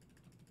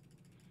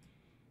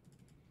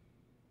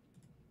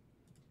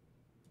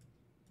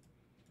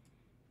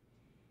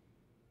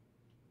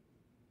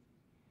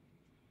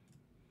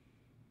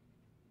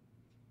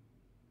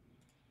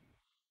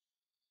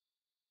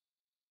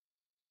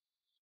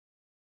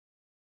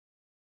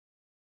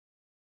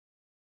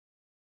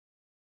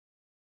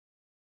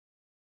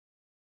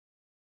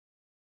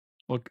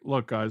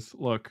 Look, guys,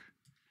 look.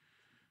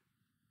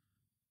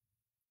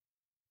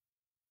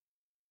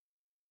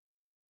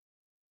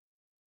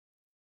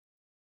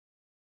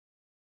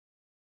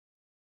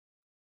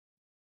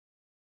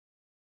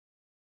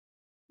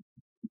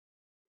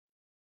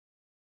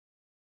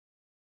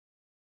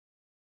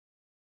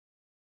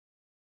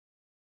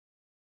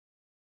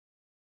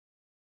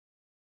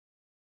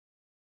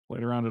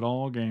 Played around it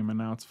all game, and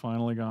now it's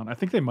finally gone. I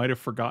think they might have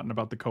forgotten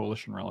about the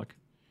Coalition Relic.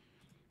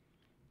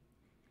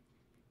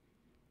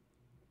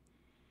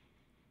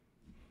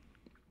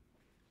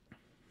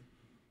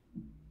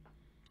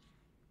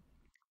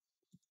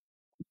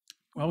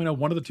 Well, we know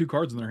one of the two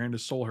cards in their hand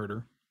is Soul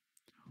Herder.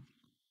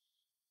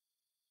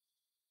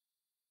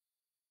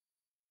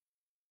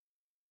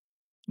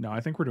 No,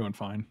 I think we're doing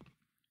fine.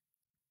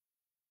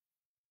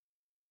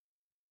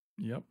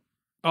 Yep.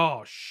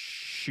 Oh,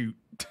 shoot.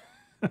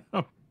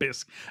 A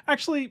Bisque.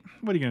 Actually,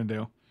 what are you going to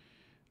do?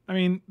 I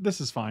mean,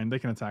 this is fine. They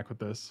can attack with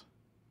this.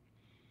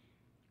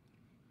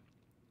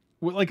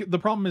 Well, like, the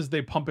problem is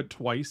they pump it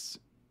twice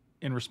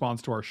in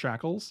response to our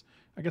shackles.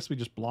 I guess we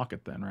just block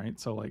it then, right?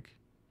 So, like...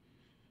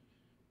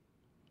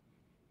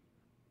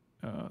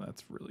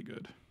 that's really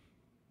good.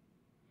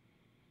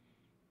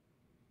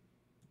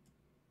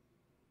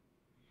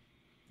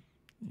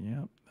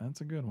 Yep,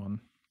 that's a good one.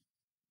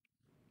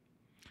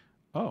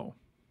 Oh.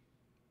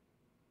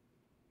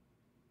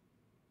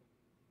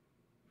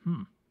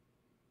 Hmm.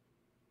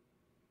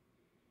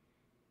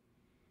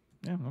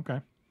 Yeah, okay.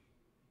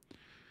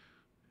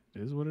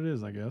 It is what it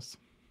is, I guess.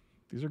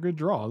 These are good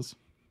draws.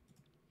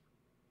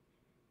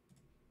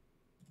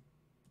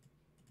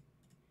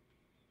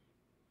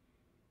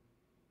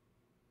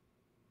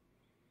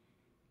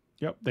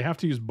 Yep, they have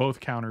to use both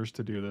counters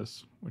to do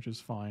this, which is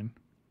fine.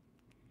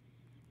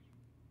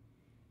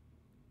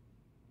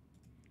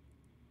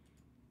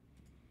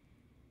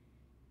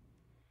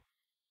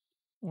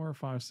 Four,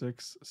 five,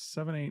 six,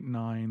 7, 8,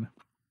 9,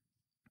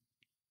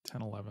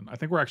 10, 11. I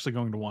think we're actually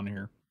going to 1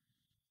 here.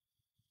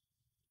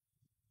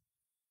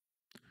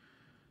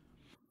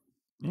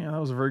 Yeah, that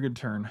was a very good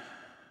turn.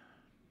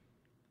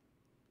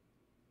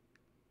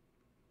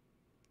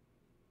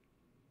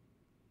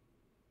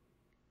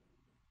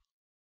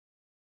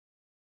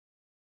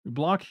 We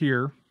block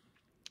here.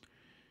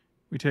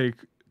 We take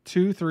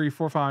 2, 3,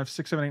 4, 5,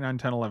 6, 7, 8, 9,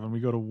 10, 11. We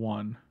go to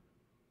 1.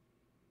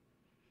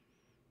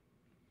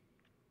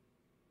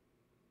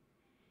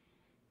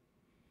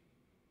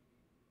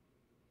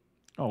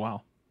 Oh,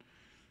 wow.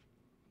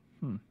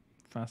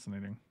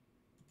 Fascinating.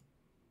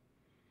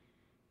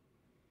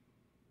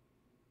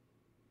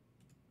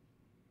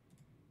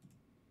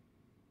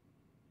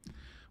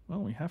 Well,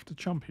 we have to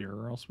chump here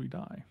or else we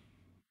die.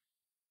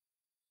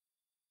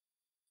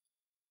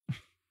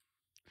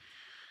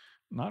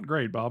 Not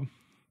great, Bob.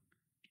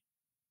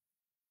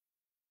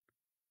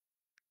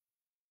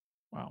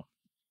 Wow.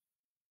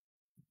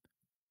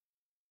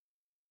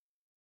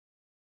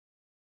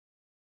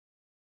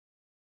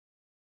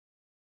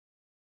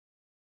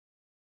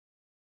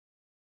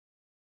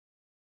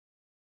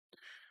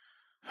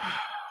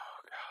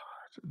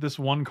 This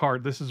one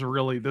card, this is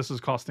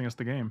costing us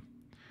the game.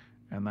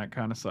 And that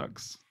kind of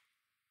sucks.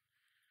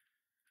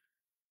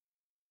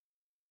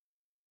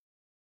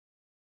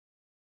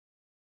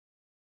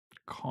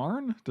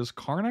 Karn? Does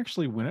Karn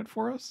actually win it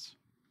for us?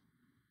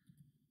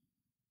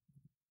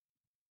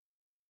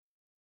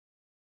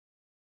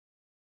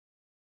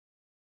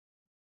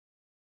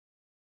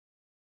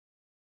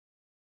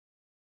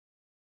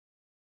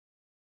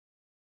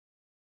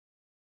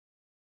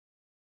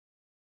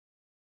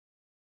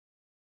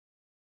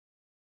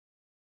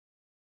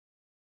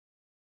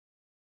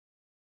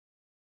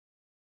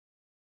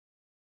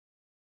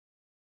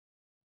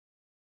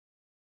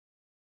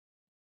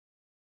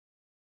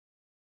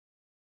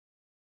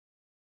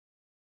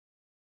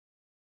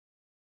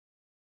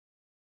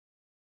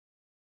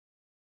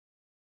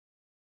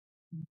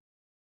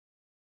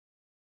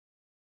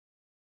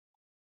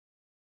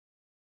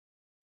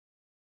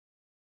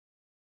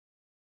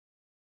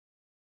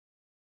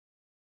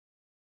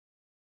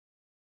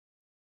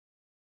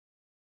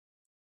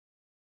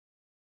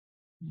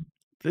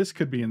 This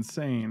could be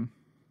insane.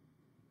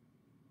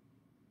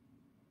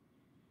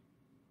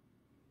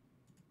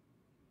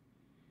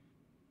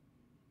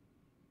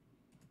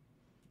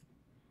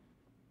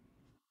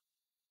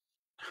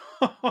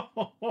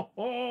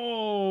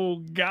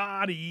 Oh,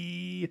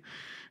 Gotti.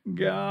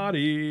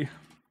 Gotti.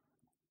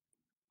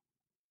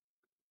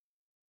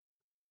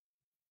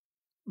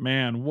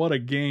 Man, what a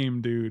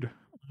game, dude.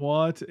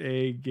 What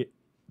a game.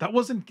 That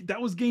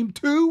was game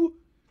 2?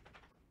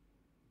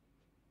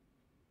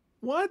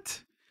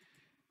 What?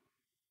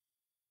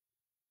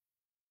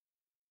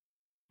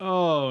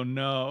 Oh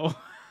no.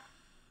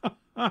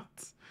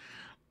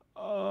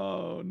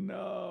 Oh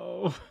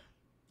no.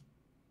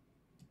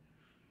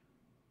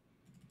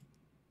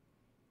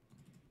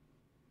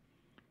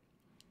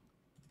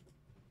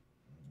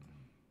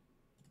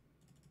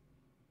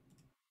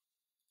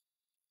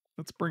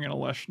 Let's bring in a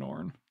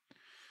Leshnorn.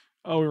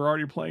 Oh, we were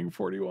already playing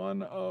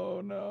 41.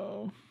 Oh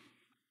no.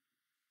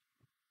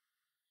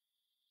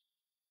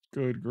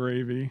 Good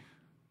gravy.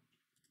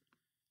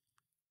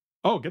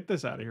 Oh, get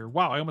this out of here.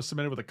 Wow, I almost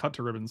submitted with a cut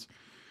to ribbons.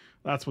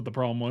 That's what the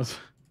problem was.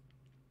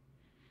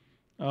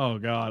 Oh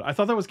god. I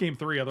thought that was game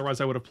 3, otherwise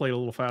I would have played a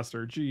little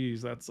faster.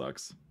 Jeez, that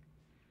sucks.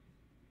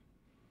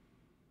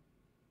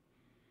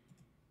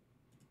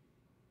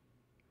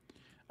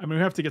 I mean,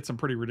 we have to get some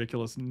pretty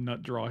ridiculous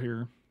nut draw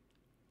here.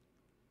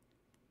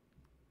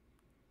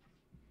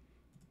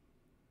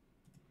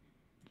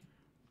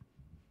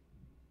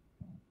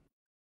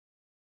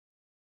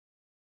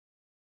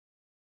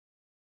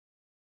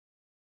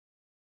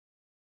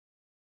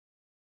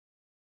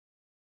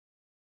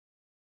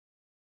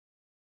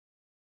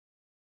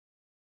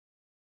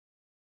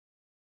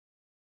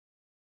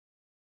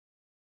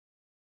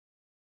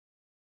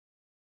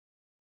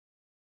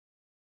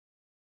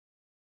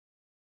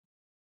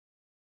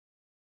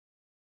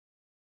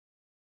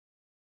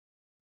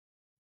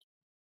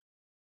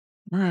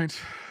 All right.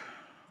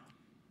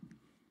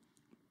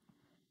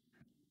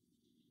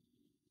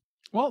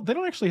 Well, they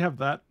don't actually have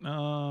that.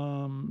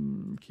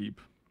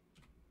 Keep.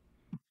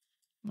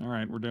 All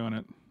right, we're doing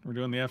it. We're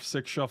doing the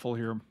F6 shuffle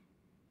here.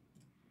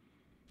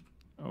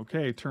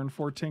 Okay, turn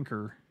 4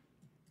 Tinker.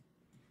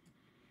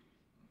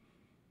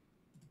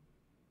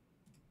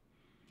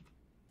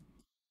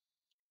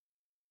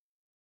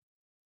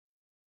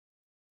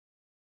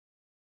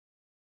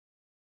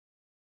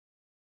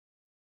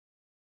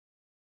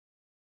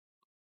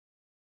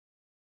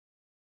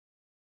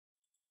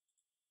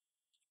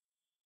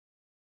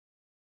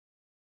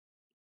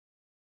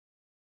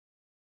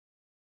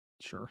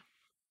 Sure.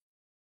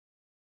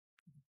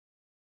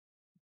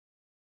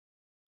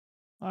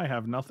 I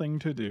have nothing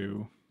to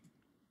do.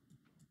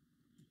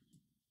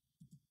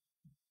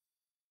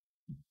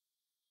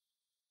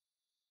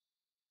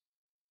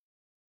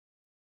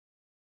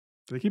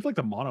 Do they keep like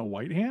the mono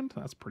white hand?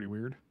 That's pretty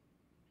weird.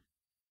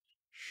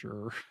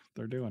 Sure,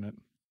 they're doing it.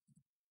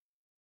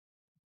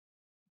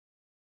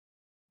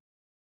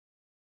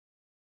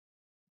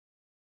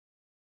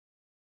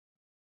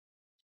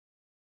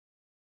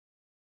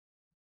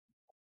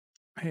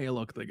 Hey,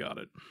 look, they got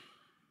it.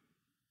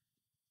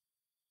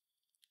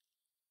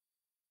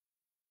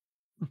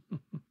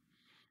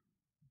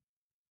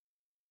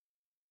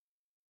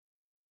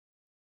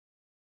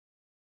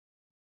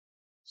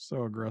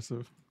 So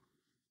aggressive.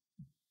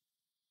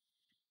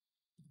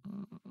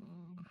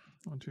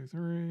 1, 2,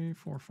 3,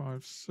 4,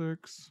 5,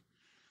 6.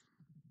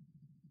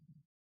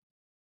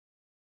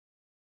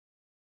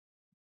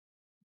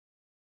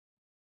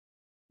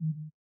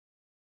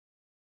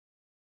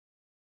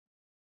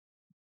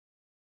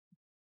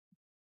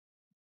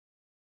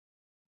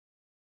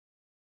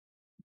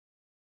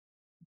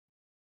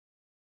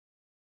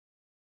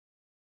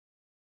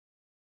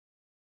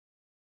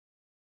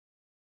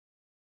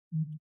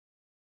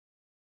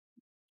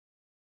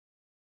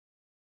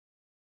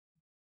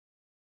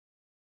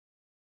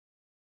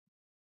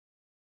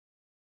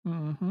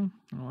 Mm-hmm.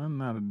 Well, I'm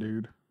not a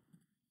dude.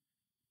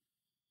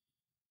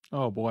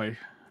 Oh boy.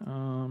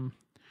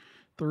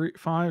 3,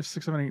 5,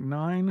 6, 7, 8,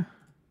 9.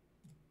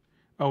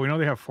 Oh, we know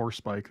they have 4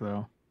 spike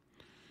though.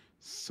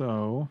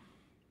 So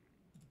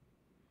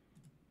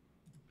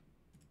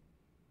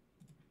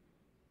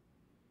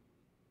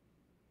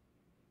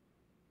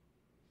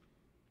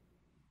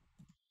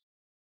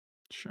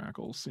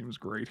Shackle seems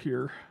great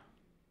here.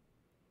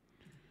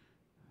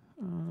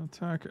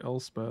 Attack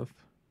Elspeth.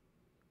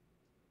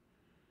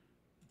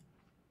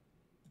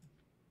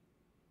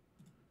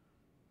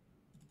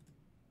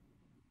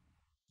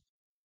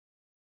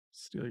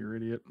 Steal your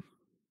idiot.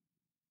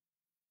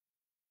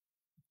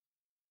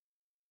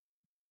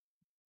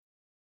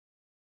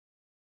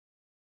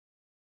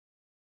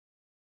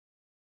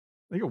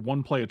 They get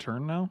 1 play a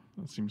turn now?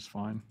 That seems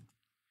fine.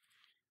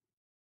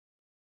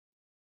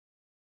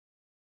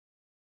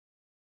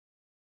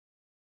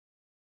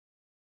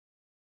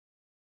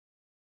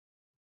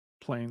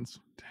 Planes.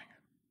 Dang it.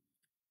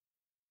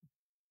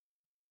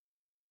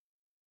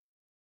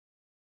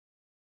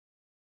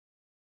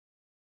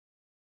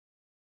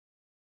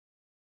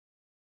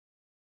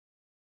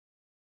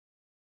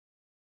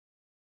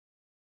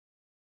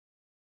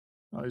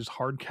 I just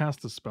hard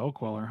cast the Spell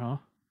Queller, huh?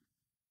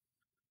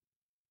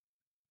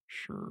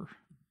 Sure.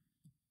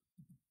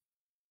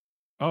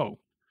 Oh.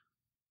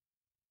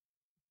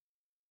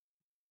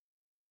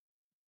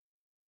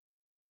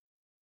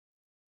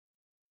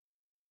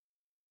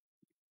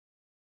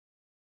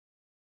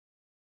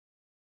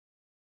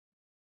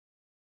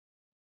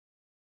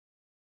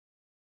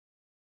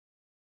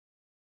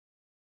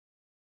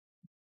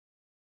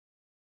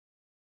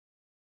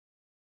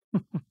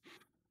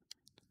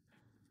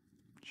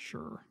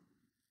 Sure.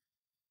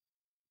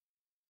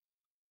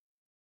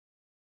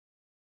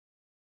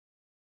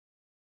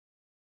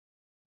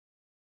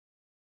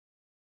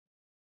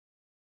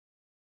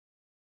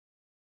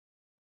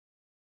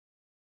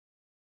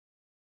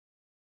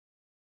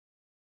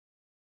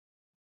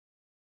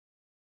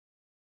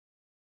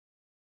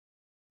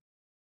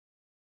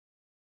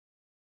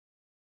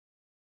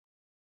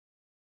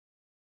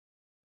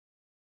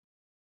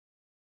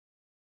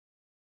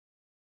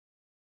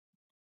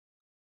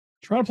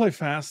 Try to play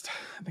fast.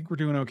 I think we're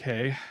doing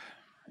okay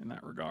in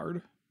that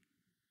regard.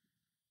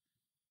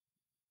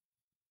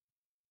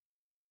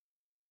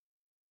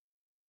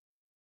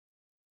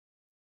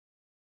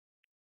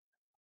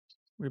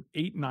 We have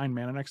 8, 9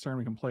 mana next turn.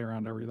 We can play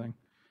around everything.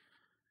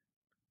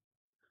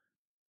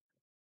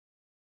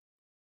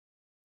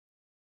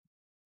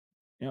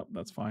 Yep,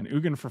 that's fine.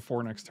 Ugin for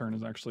 4 next turn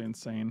is actually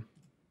insane.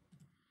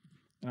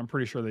 And I'm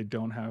pretty sure they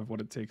don't have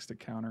what it takes to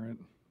counter it.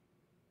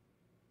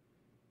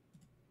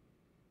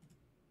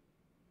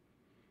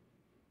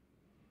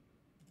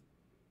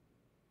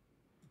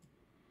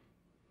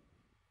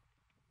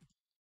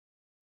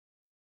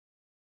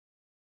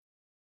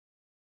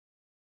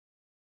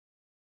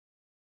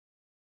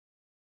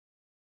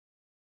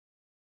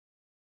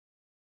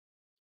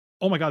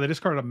 Oh my god, they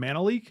discarded a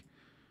mana leak?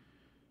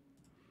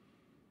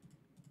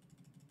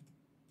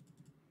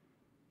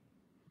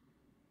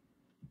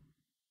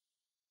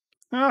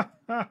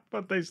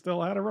 But they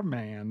still had a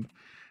remand.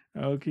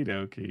 Okie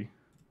dokie.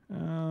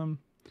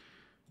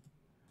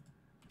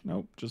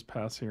 Nope, just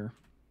pass here.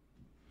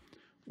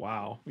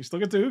 Wow, we still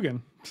get to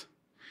Ugin.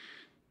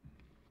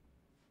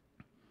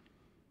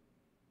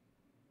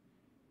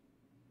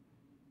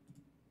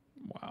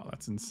 Wow,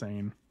 that's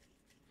insane.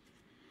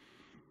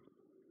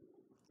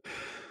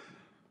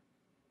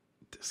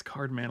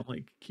 Discard mana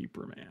leak, keep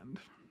remand.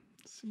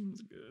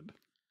 Seems good.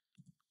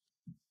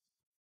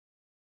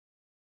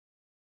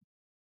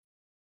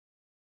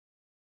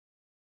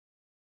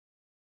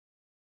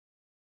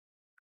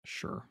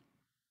 Sure.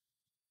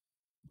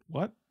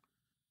 What?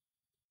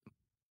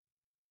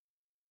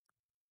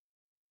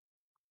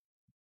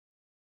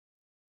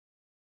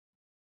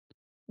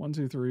 One,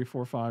 two, three,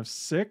 four, five,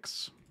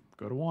 six.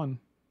 Go to 1.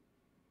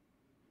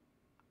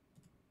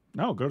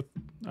 No, go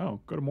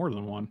to more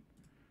than 1.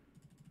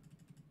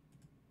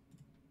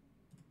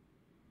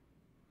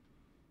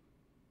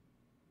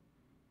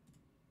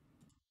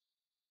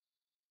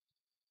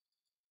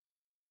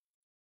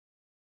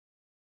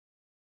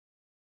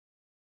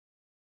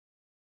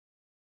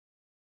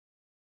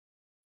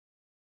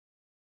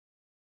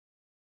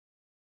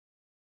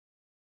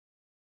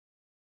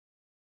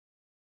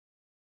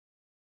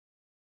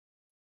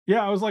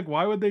 Yeah, I was like,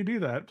 why would they do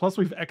that? Plus,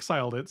 we've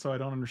exiled it, so I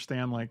don't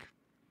understand. Like,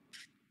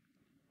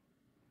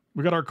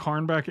 we got our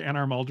Karn back and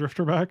our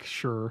Muldrifter back.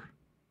 Sure.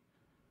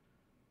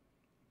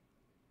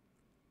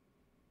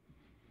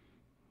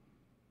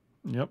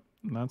 Yep,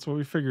 that's what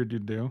we figured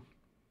you'd do.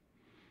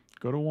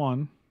 Go to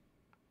 1.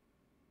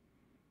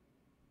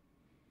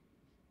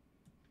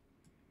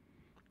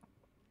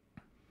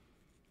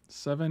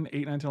 Seven,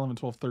 8, 9, 10, 11,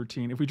 12,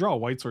 13. If we draw a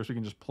white source, we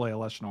can just play a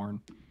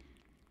Leshnorn.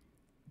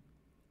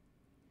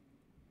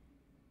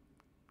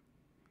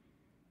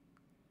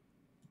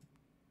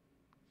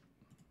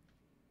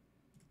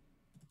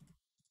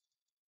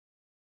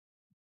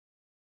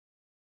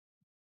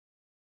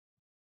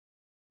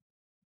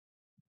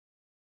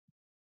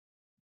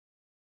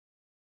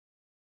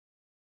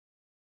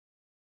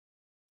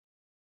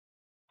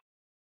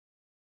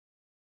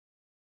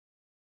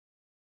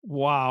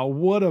 Wow,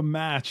 what a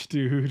match,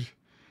 dude.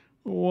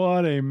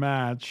 What a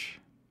match.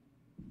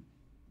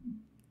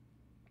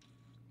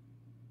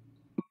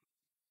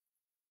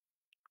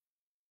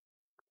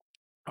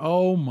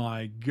 Oh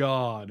my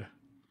god.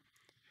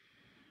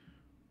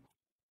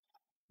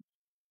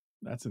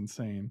 That's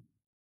insane.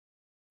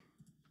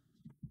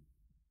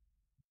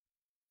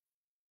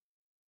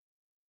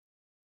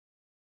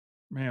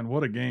 Man,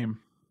 what a game.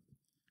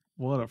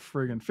 What a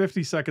friggin'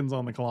 50 seconds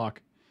on the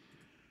clock.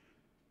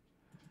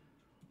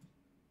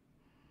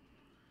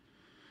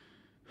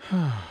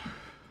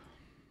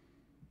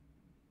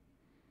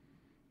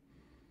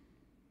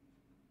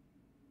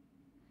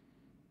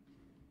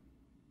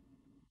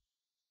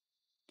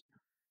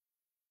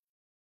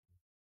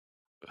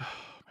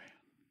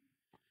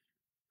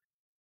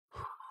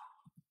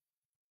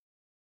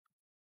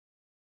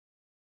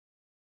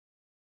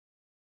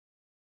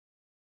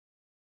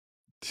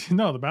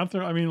 No, the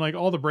bathroom. I mean, like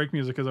all the break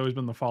music has always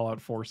been the Fallout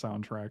 4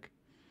 soundtrack.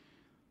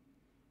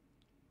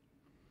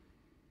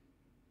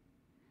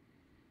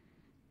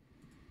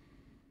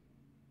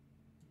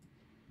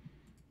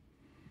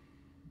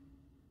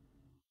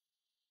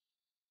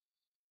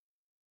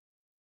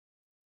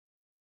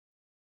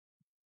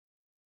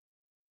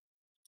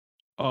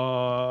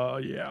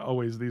 Yeah,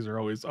 always. These are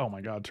always. Oh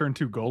my god. Turn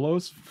 2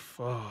 Golos?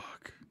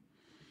 Fuck.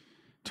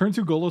 Turn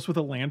 2 Golos with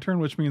a lantern,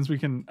 which means we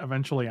can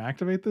eventually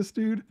activate this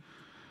dude.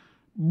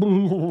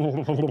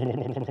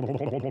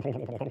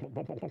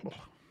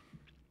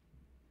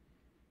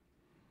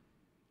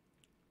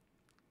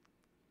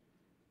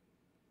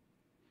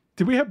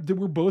 Did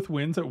we both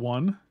wins at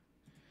 1?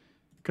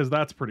 Because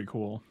that's pretty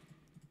cool.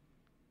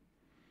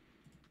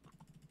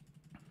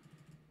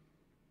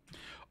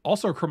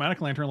 Also,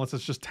 Chromatic Lantern lets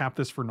us just tap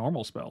this for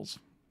normal spells.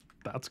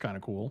 That's kind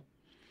of cool.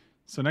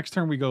 So next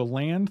turn we go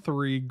land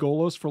 3,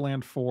 Golos for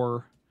land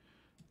 4,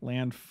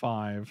 land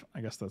 5. I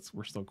guess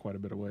we're still quite a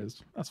bit of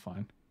ways. That's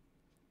fine.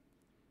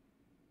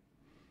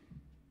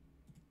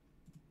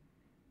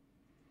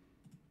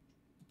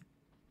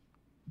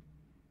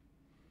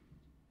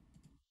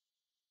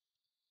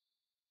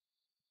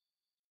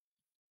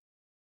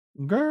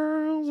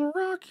 Girls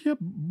rock your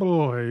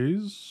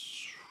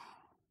boys.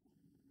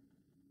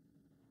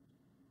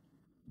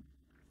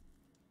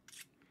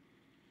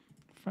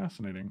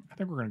 Fascinating. I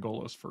think we're going to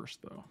Golos first,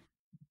 though.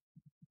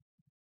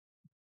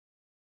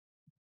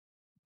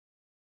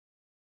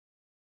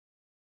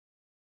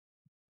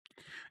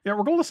 Yeah,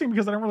 we're Golosing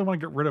because I don't really want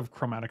to get rid of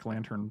Chromatic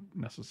Lantern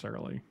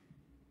necessarily.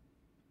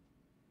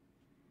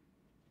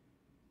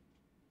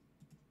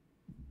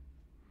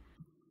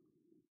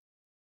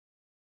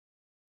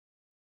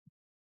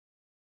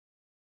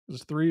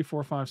 There's 3,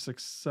 4, 5,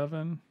 6,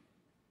 7.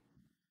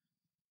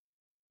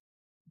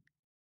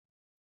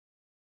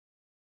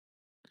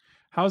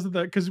 How's it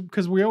that?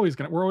 Because we're always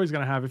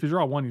gonna have, if you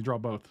draw 1, you draw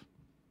both.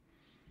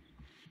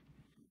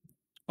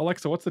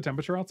 Alexa, what's the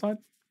temperature outside?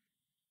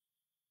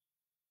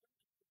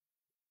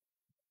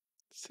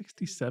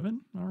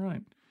 67. All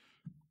right.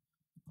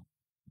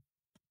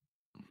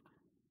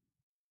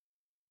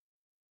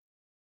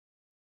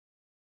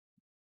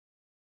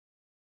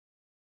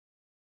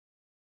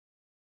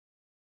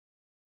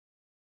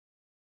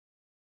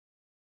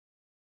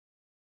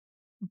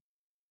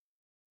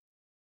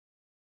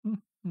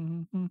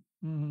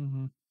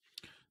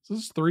 So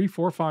this is 3,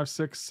 4, 5,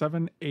 6,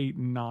 7, 8,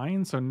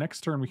 9. So next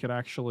turn we could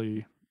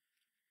actually.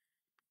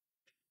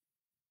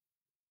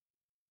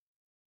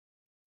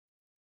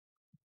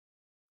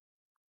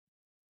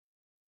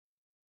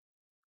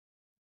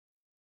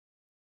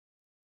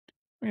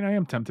 I mean, I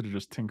am tempted to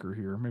just tinker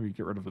here. Maybe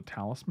get rid of the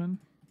talisman.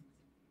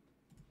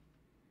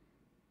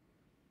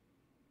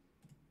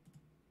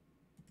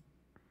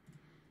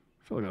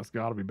 I feel like that's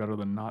got to be better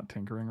than not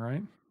tinkering,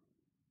 right?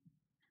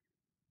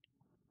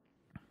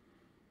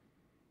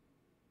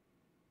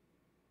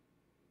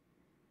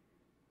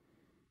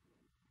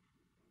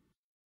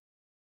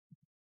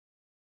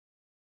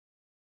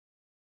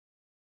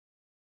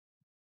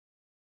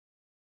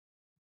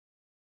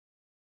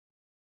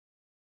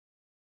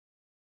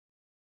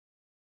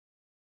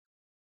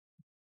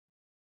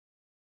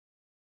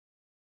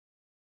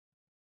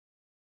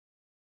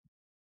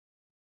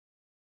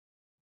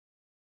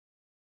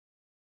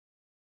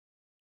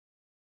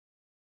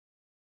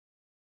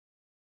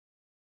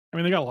 I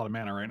mean, they got a lot of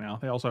mana right now.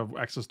 They also have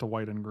access to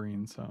white and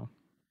green, so.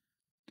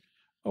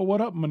 Oh, what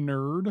up, my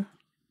nerd?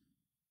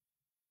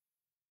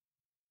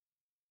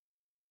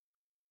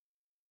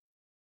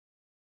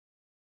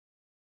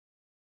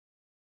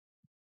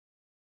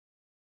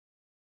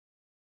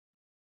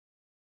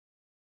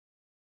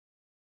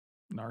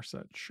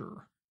 Narset,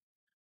 sure.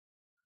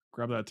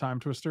 Grab that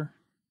time twister.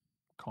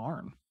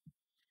 Karn.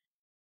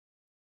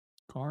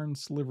 Karn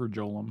Sliver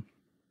Jolum.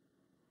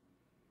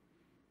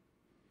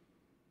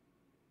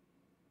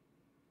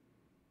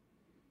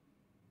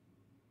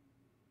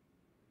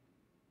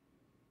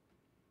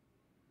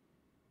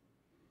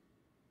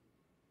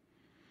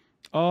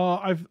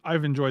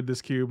 I've enjoyed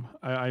this cube.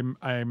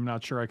 I'm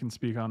not sure I can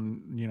speak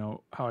on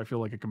how I feel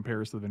like it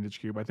compares to the vintage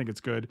cube. I think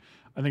it's good.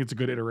 I think it's a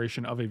good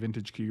iteration of a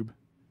vintage cube,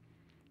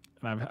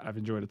 and I've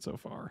enjoyed it so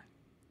far.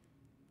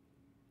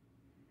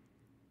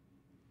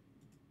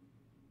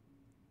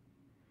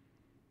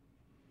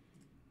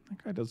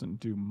 That guy doesn't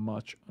do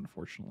much,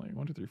 unfortunately.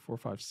 1, 2, 3, 4,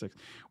 5, 6.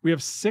 We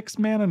have 6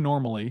 mana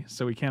normally,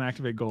 so we can't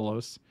activate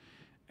Golos,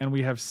 and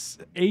we have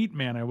 8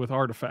 mana with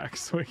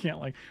artifacts, so we can't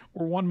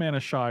we're 1 mana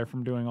shy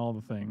from doing all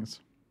the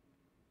things.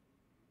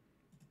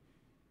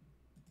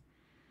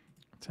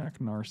 Attack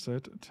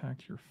Narset,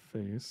 attack your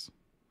face.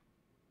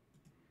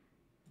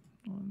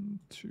 1,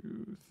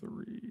 2,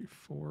 3,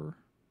 4.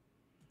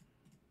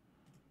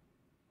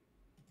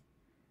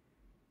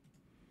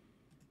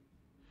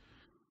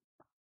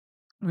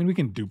 I mean, we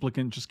can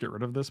duplicate and just get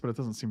rid of this, but it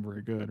doesn't seem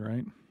very good,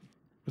 right?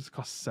 Does it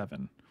cost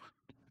 7?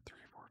 3,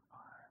 4, 5,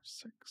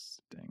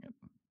 6. Dang it.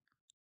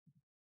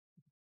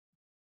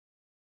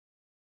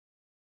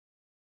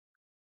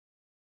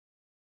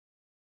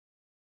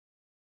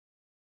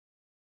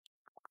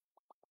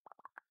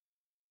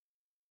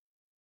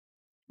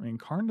 I mean,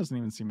 Karn doesn't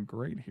even seem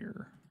great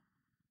here.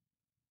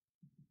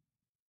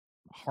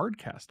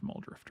 Hardcast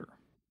Muldrifter.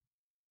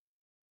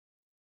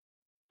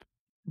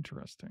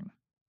 Interesting.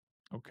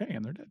 Okay,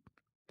 and they're dead.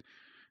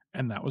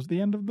 And that was the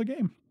end of the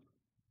game.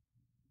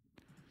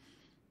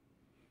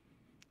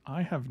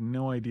 I have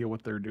no idea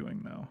what they're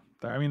doing though.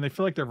 I mean, they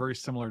feel like they're very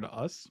similar to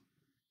us.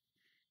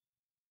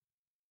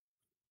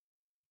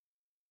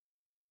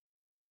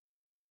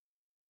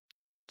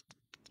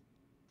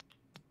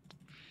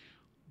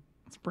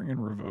 Let's bring in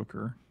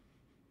Revoker.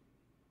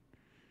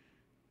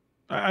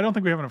 I don't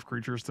think we have enough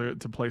creatures to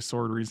play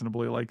Sword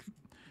reasonably. Like,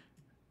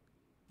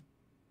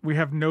 we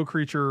have no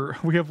creature.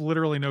 We have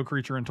literally no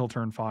creature until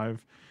turn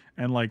 5.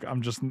 And like, I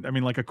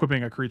mean, like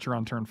equipping a creature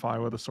on turn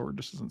 5 with a sword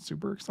just isn't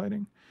super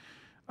exciting.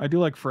 I do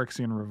like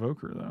Phyrexian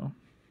Revoker though.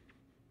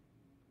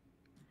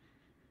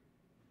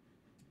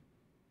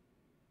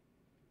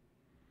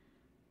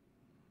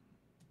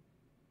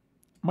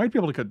 Might be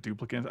able to cut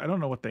duplicates. I don't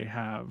know what they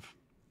have.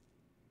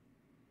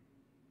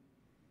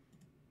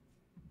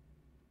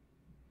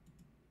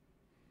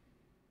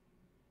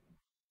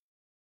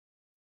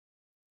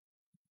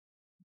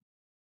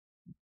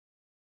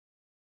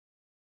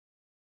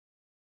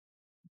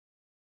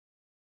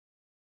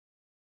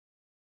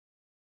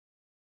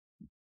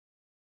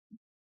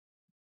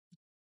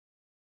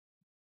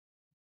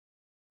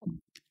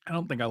 I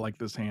don't think I like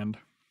this hand.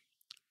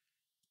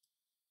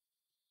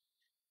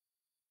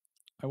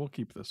 I will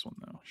keep this one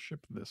though. Ship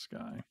this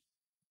guy.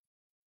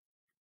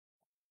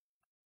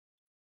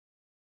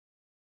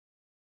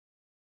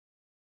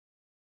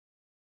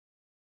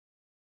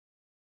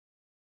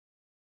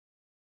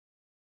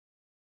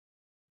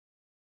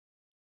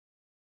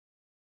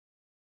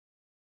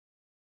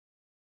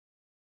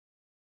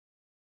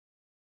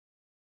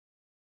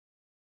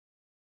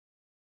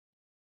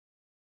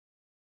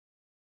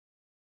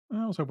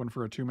 I was hoping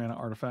for a 2-mana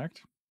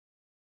artifact.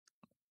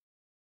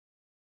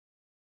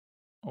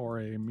 Or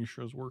a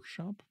Mishra's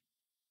Workshop.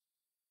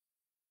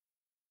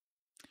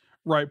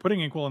 Right,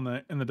 putting equal in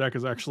the deck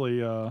is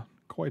actually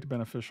quite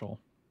beneficial.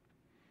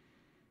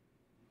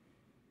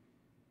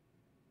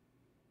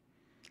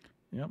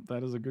 Yep,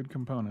 that is a good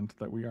component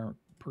that we are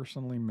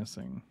personally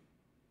missing.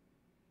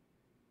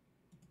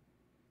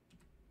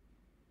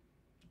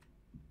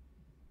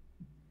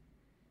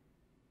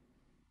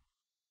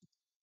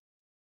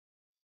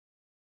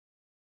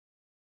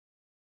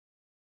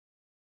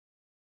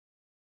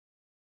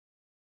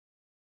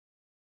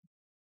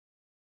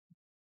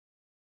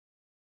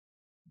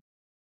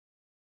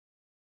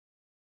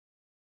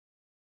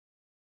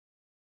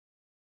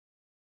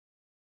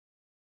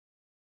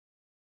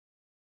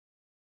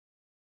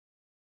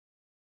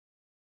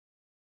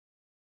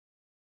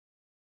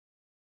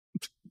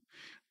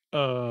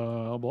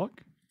 I'll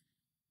block.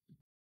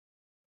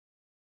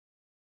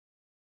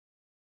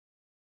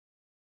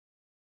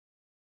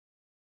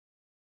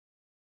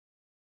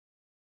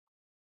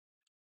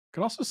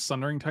 Could also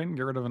Sundering Titan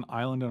get rid of an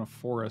island and a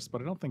forest,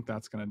 but I don't think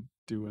that's going to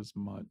do as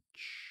much.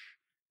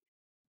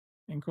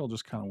 Inkwell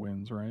just kind of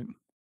wins, right?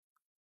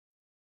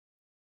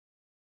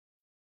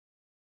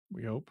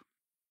 We hope.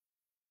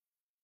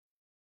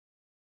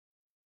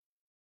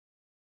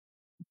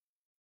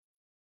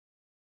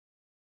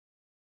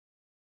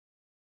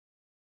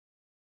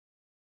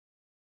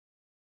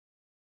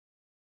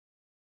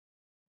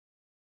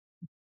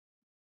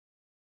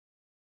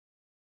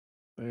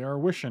 They are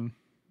wishing.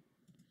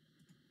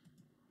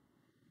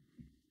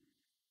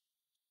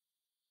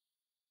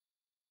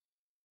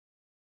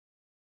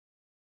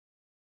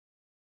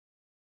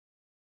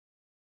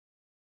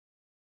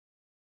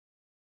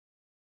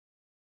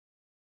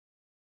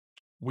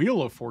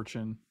 Wheel of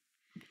Fortune.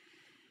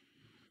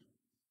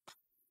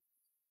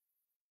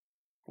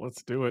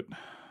 Let's do it.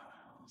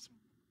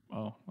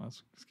 Oh,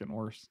 that's it's getting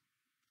worse.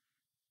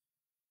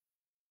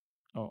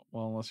 Oh,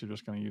 well, unless you're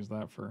just going to use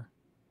that for...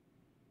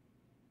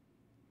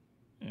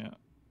 Yeah.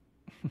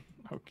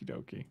 Okie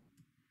dokie.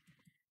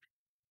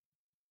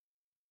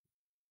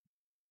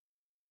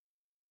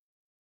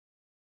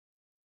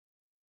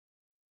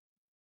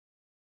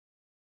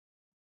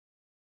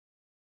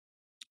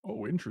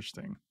 Oh,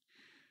 interesting.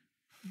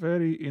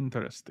 Very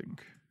interesting.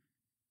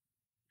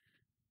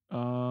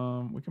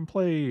 We can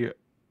play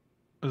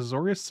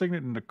Azorius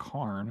Signet into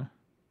Karn.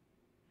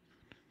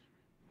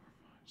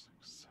 5,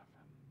 6,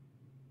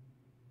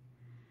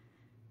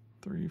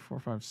 7. 3, 4,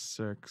 5,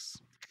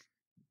 6.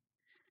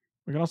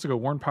 We can also go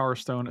Worn Power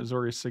Stone,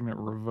 Azorius Signet,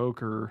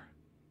 Revoker.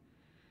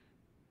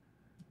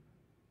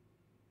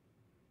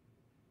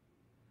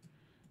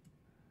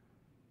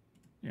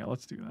 Yeah,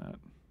 let's do that.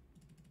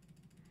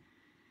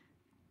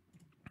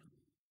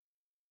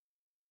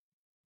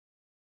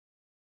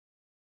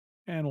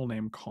 And we'll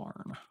name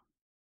Karn.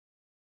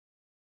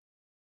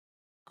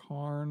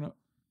 Karn.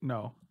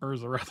 No,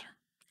 Urza rather.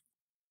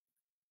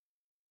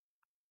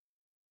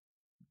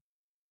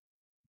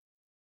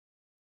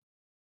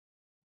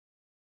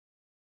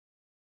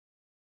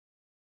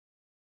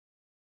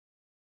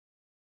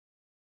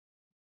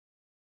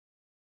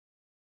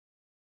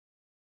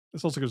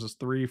 This also gives us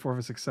 3, 4,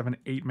 5, 6, 7,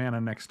 8 mana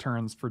next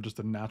turns for just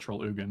a natural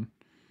Ugin,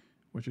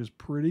 which is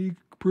pretty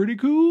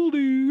cool,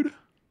 dude.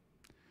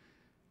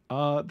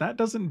 That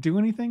doesn't do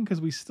anything because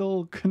we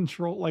still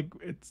control, like,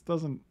 it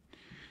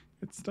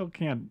still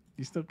can't,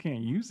 you still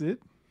can't use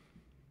it.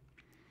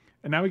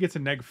 And now we get to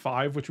neg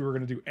 5, which we were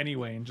going to do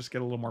anyway, and just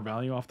get a little more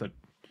value off the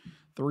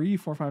 3,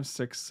 4, 5,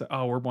 6.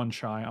 Oh, we're one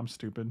shy. I'm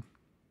stupid.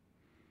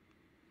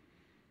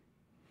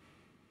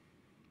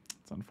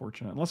 It's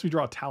unfortunate. Unless we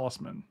draw a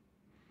talisman.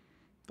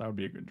 That would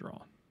be a good draw.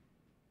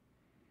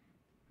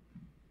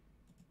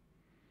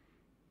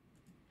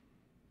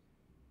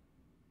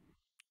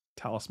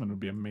 Talisman would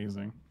be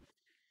amazing.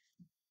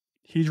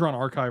 Hedron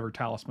Archive or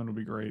Talisman would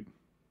be great.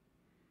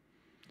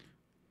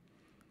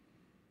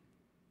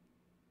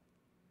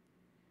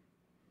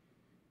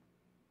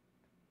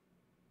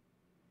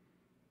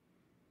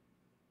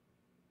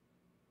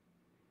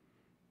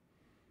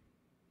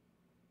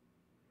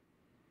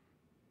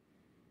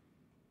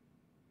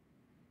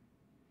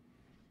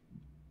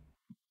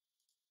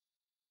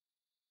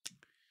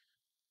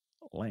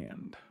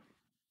 Land.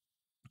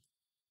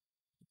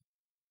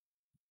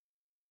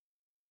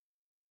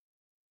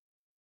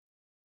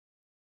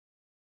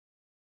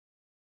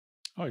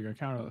 Oh, you're going to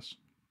counter this.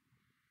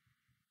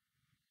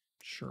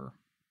 Sure.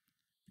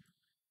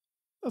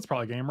 That's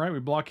probably game, right? We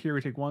block here.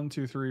 We take 1,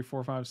 2, 3,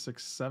 4, 5,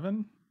 6,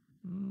 7.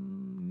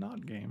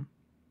 Not game.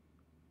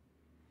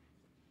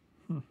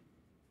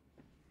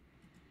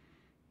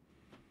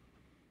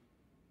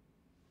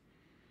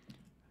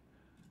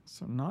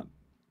 So not.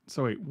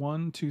 So wait,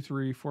 1, 2,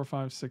 3, 4,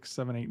 5, 6,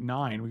 7, 8,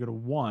 9. We go to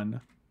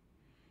 1.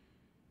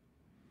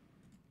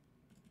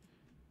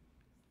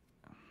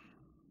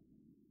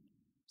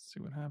 See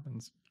what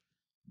happens.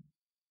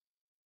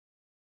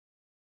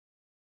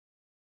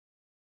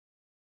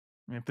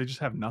 I mean, if they just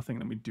have nothing,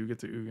 then we do get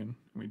to Ugin.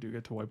 We do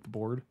get to wipe the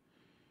board.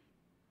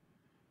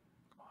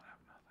 Come on, have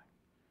nothing.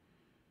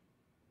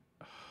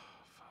 Oh,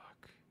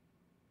 fuck.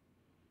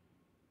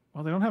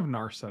 Well, they don't have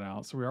Narset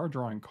out, so we are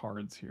drawing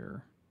cards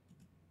here.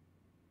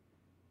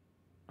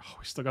 Oh,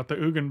 we still got the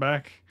Ugin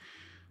back.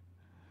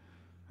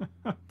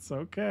 It's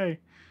okay.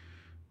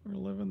 We're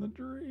living the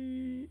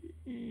dream.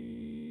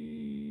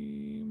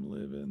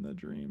 Living the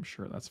dream.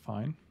 Sure, that's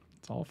fine.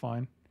 It's all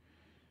fine.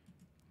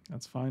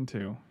 That's fine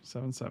too.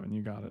 7-7,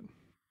 you got it.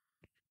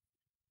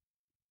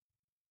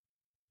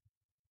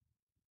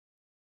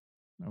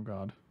 Oh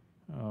god.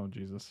 Oh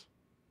Jesus.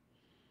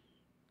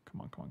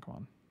 Come on, come on, come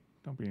on.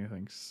 Don't be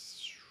anything.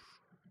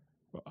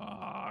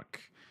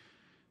 Fuck.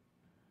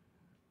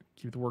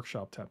 Keep the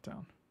workshop tap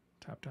down.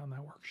 Tap down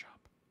that workshop.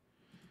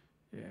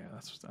 Yeah,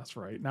 that's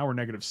right. Now we're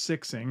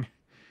 -6ing.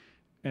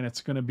 And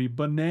it's gonna be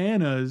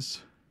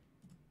bananas.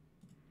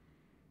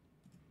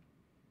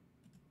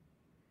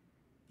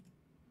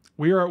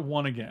 We are at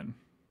 1 again.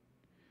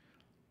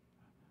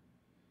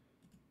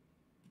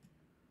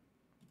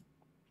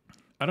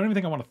 I don't even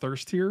think I want to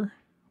thirst here.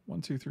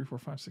 1, 2, 3, 4,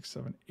 5, 6,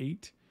 7,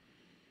 8.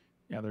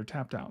 Yeah, they're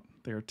tapped out.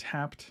 They are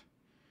tapped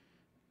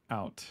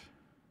out.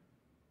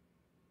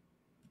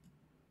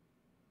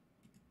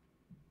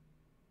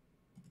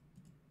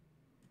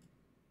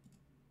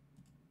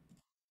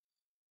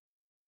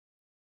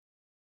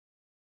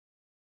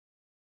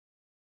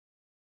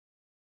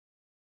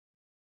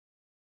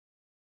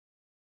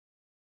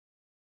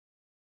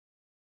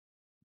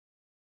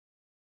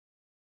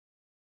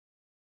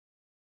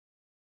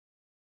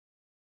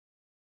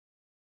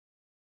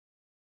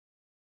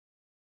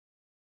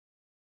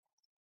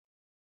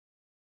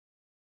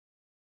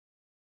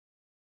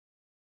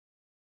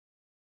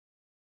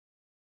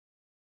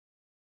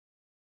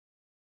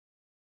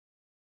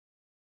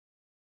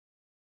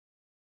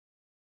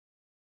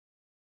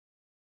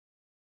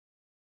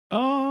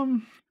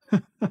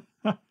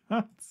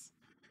 That's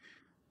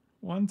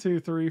 1, 2,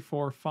 3,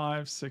 4,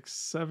 5, 6,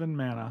 7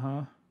 mana,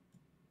 huh?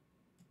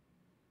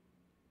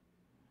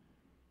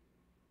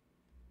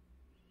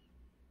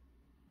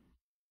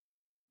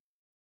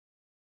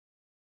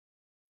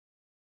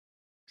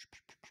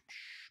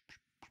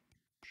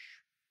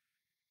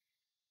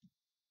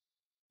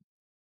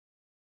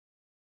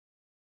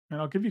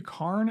 And I'll give you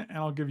Karn and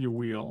I'll give you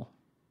Wheel.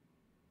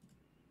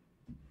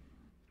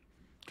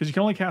 Because you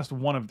can only cast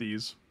one of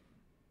these.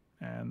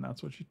 And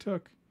that's what you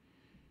took.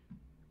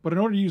 But in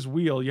order to use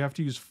Wheel, you have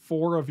to use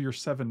 4 of your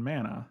 7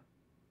 mana.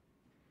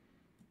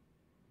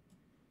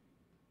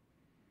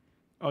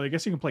 Oh, I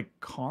guess you can play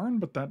Karn,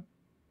 but that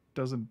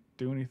doesn't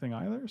do anything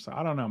either. So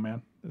I don't know,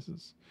 man. This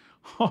is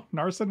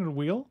Narset and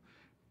Wheel,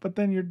 but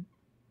then you're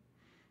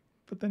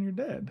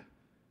dead.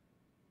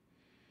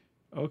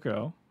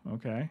 Oko,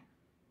 okay.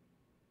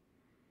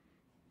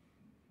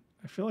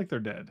 I feel like they're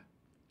dead.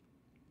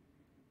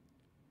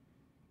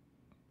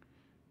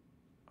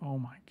 Oh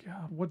my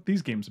god, what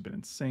these games have been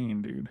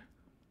insane, dude.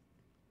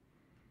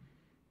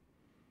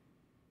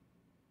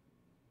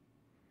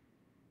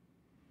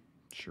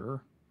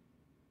 Sure.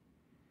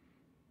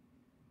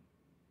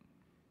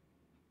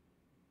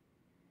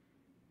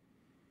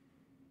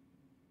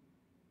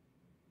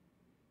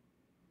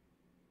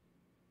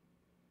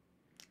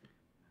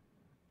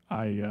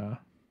 Yeah.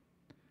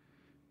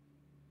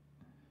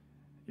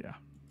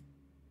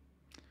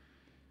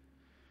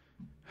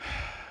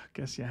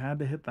 Guess you had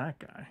to hit that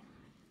guy.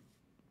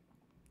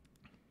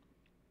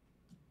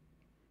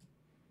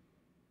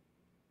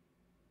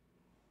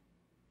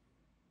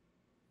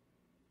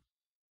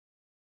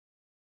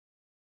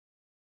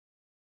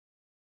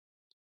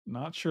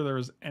 Not sure there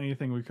was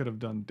anything we could have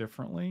done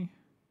differently.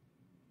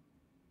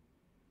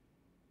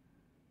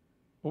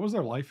 What was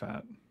their life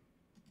at?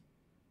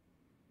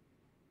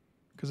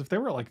 Because if they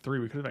were at like 3,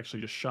 we could have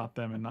actually just shot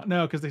them and not.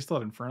 No, because they still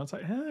had Inferno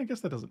Sight. I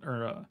guess that doesn't.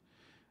 Or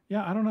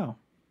yeah, I don't know.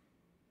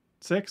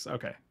 6.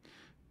 Okay,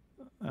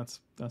 that's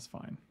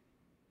fine.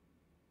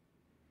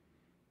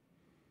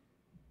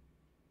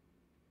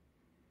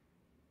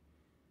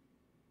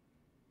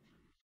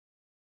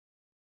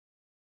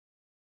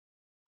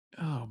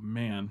 Oh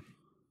man.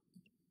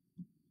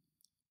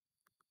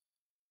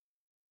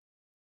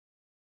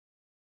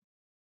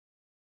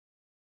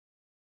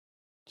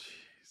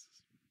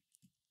 Jesus.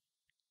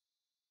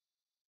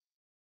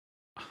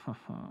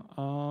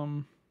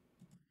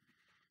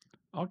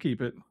 I'll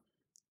keep it.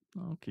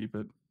 I'll keep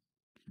it.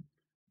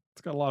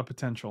 It's got a lot of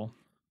potential,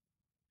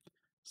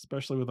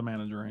 especially with the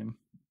mana drain.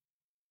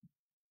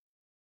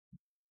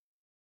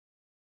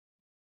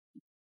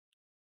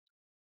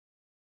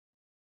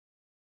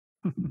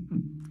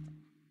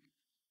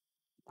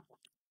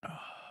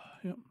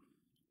 Yep.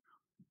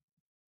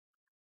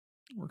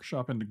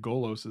 Workshop into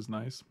Golos is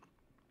nice.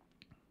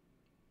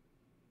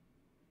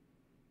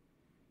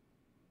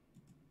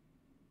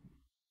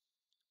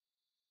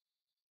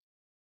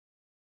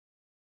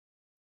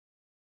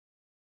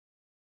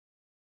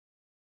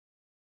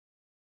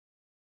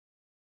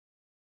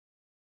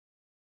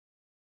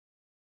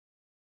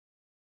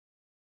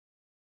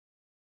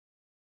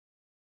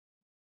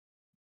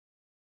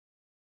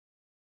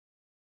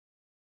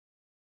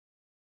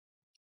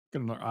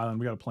 Get another island.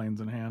 We got a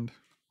plains in hand.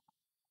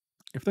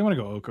 If they want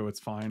to go Oko, it's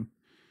fine.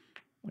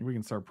 Like we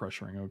can start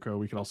pressuring Oko.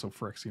 We could also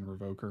Phyrexian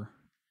Revoker.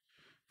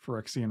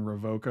 Phyrexian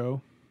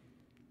Revoco.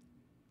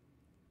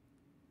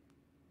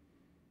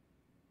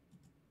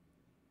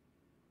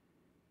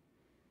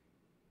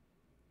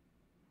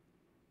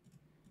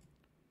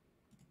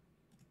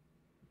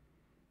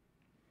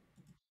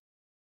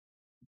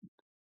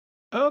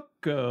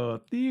 Oko,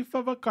 Thief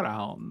of a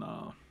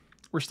Crown.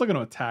 We're still going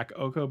to attack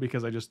Oko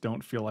because I just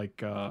don't feel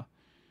like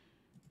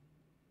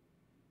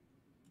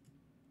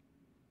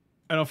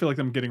I don't feel like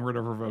them getting rid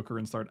of Revoker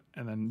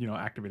and then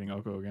activating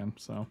Oko again.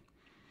 So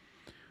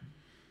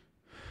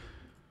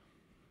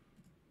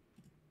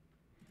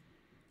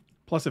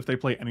plus, if they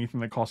play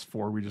anything that costs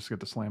 4, we just get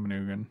to slam an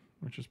Ugin,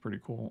 which is pretty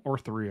cool. Or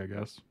 3, I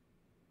guess.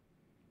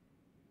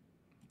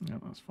 Yeah,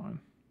 that's fine.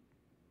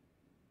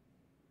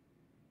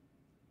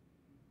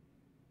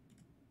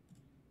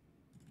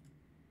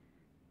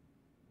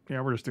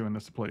 Yeah, we're just doing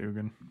this to play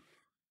Ugin.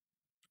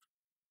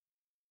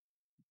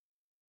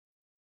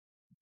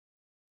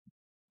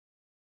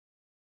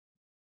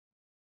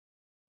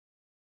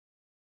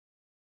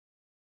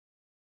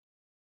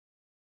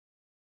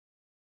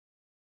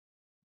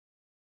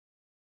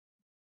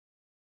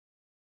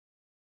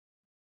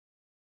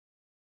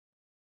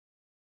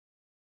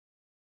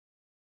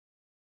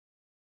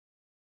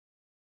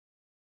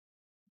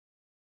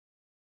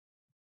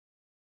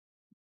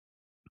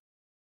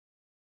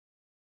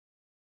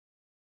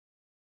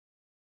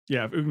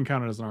 Yeah, if Ugin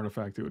counted as an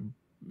artifact, it would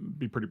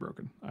be pretty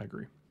broken. I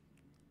agree.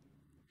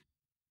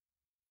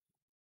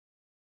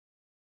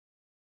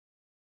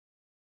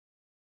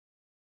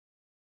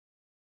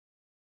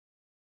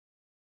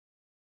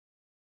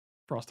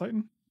 Frost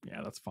Titan? Yeah,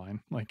 that's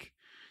fine. Like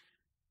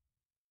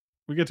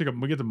we get to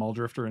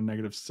Muldrifter in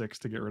 -6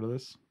 to get rid of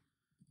this.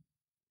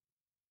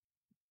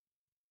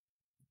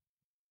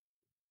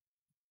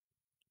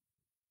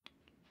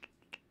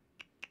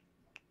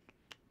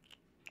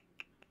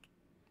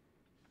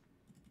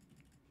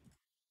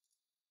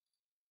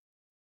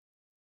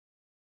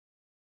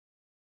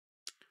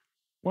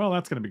 Well,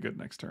 that's going to be good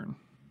next turn.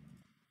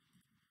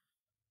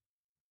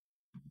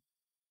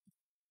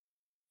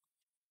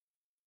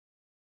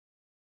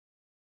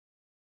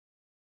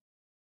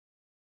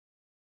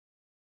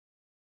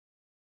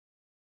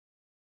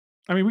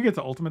 I mean, we get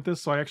to ultimate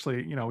this, so I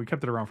actually, we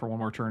kept it around for one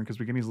more turn because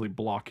we can easily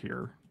block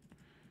here.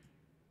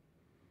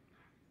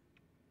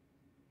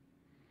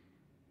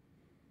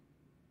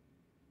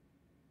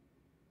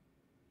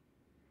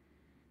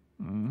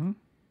 Mm-hmm.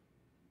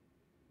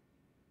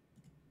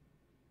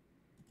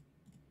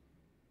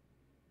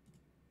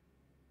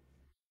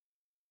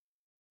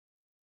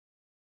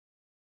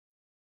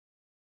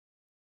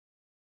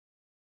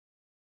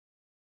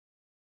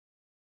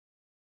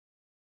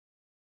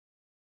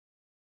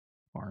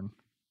 Barn.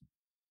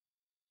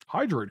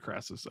 Hydroid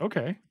Crassus.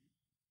 Okay.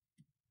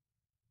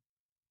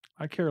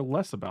 I care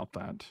less about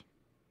that.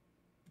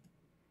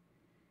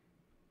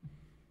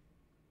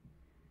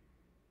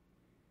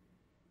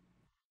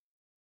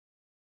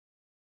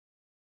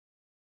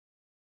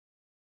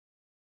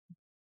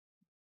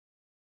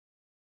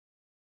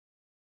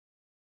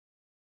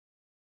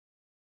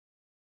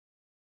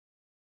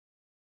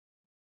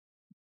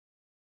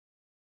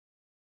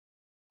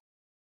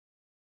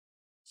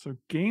 So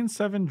gain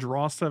 7,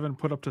 draw 7,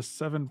 put up to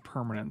 7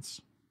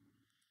 permanents.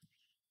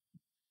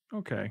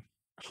 Okay.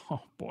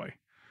 Oh boy.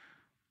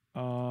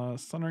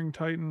 Sundering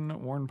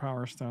Titan, Worn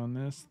Power Stone,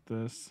 this.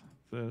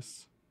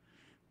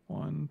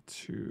 1,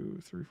 2,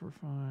 3, 4,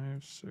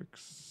 5,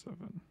 6,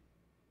 7.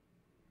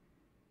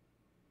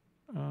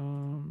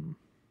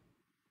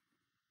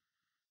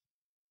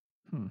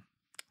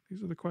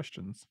 These are the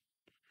questions.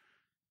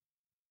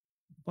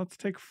 Let's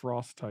take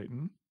Frost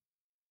Titan.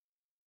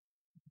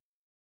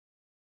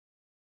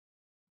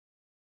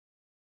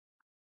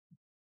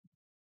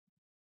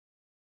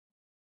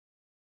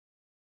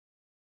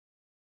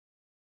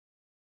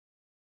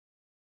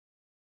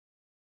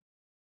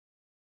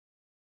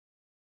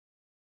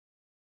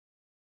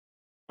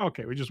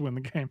 Okay, we just win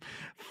the game.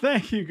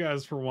 Thank you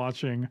guys for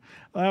watching.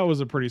 That was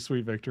a pretty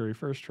sweet victory.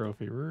 First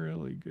trophy.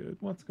 Really good.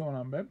 What's going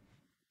on, babe?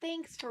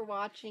 Thanks for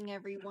watching,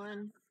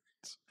 everyone.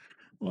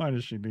 Why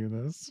does she do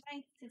this?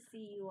 Nice to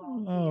see you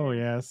all. Oh,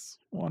 here. yes.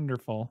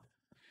 Wonderful.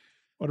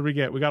 What did we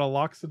get? We got a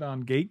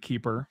Loxodon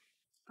Gatekeeper.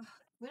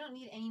 We don't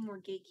need any more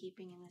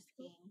gatekeeping in this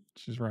game.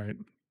 She's right.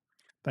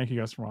 Thank you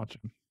guys for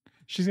watching.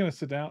 She's going to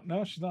sit down.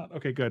 No, she's not.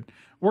 Okay, good.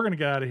 We're going to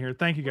get out of here.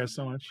 Thank you guys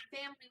so much.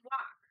 Family walk.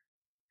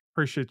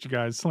 Appreciate you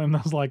guys. Slam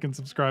those like and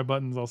subscribe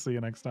buttons. I'll see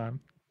you next time.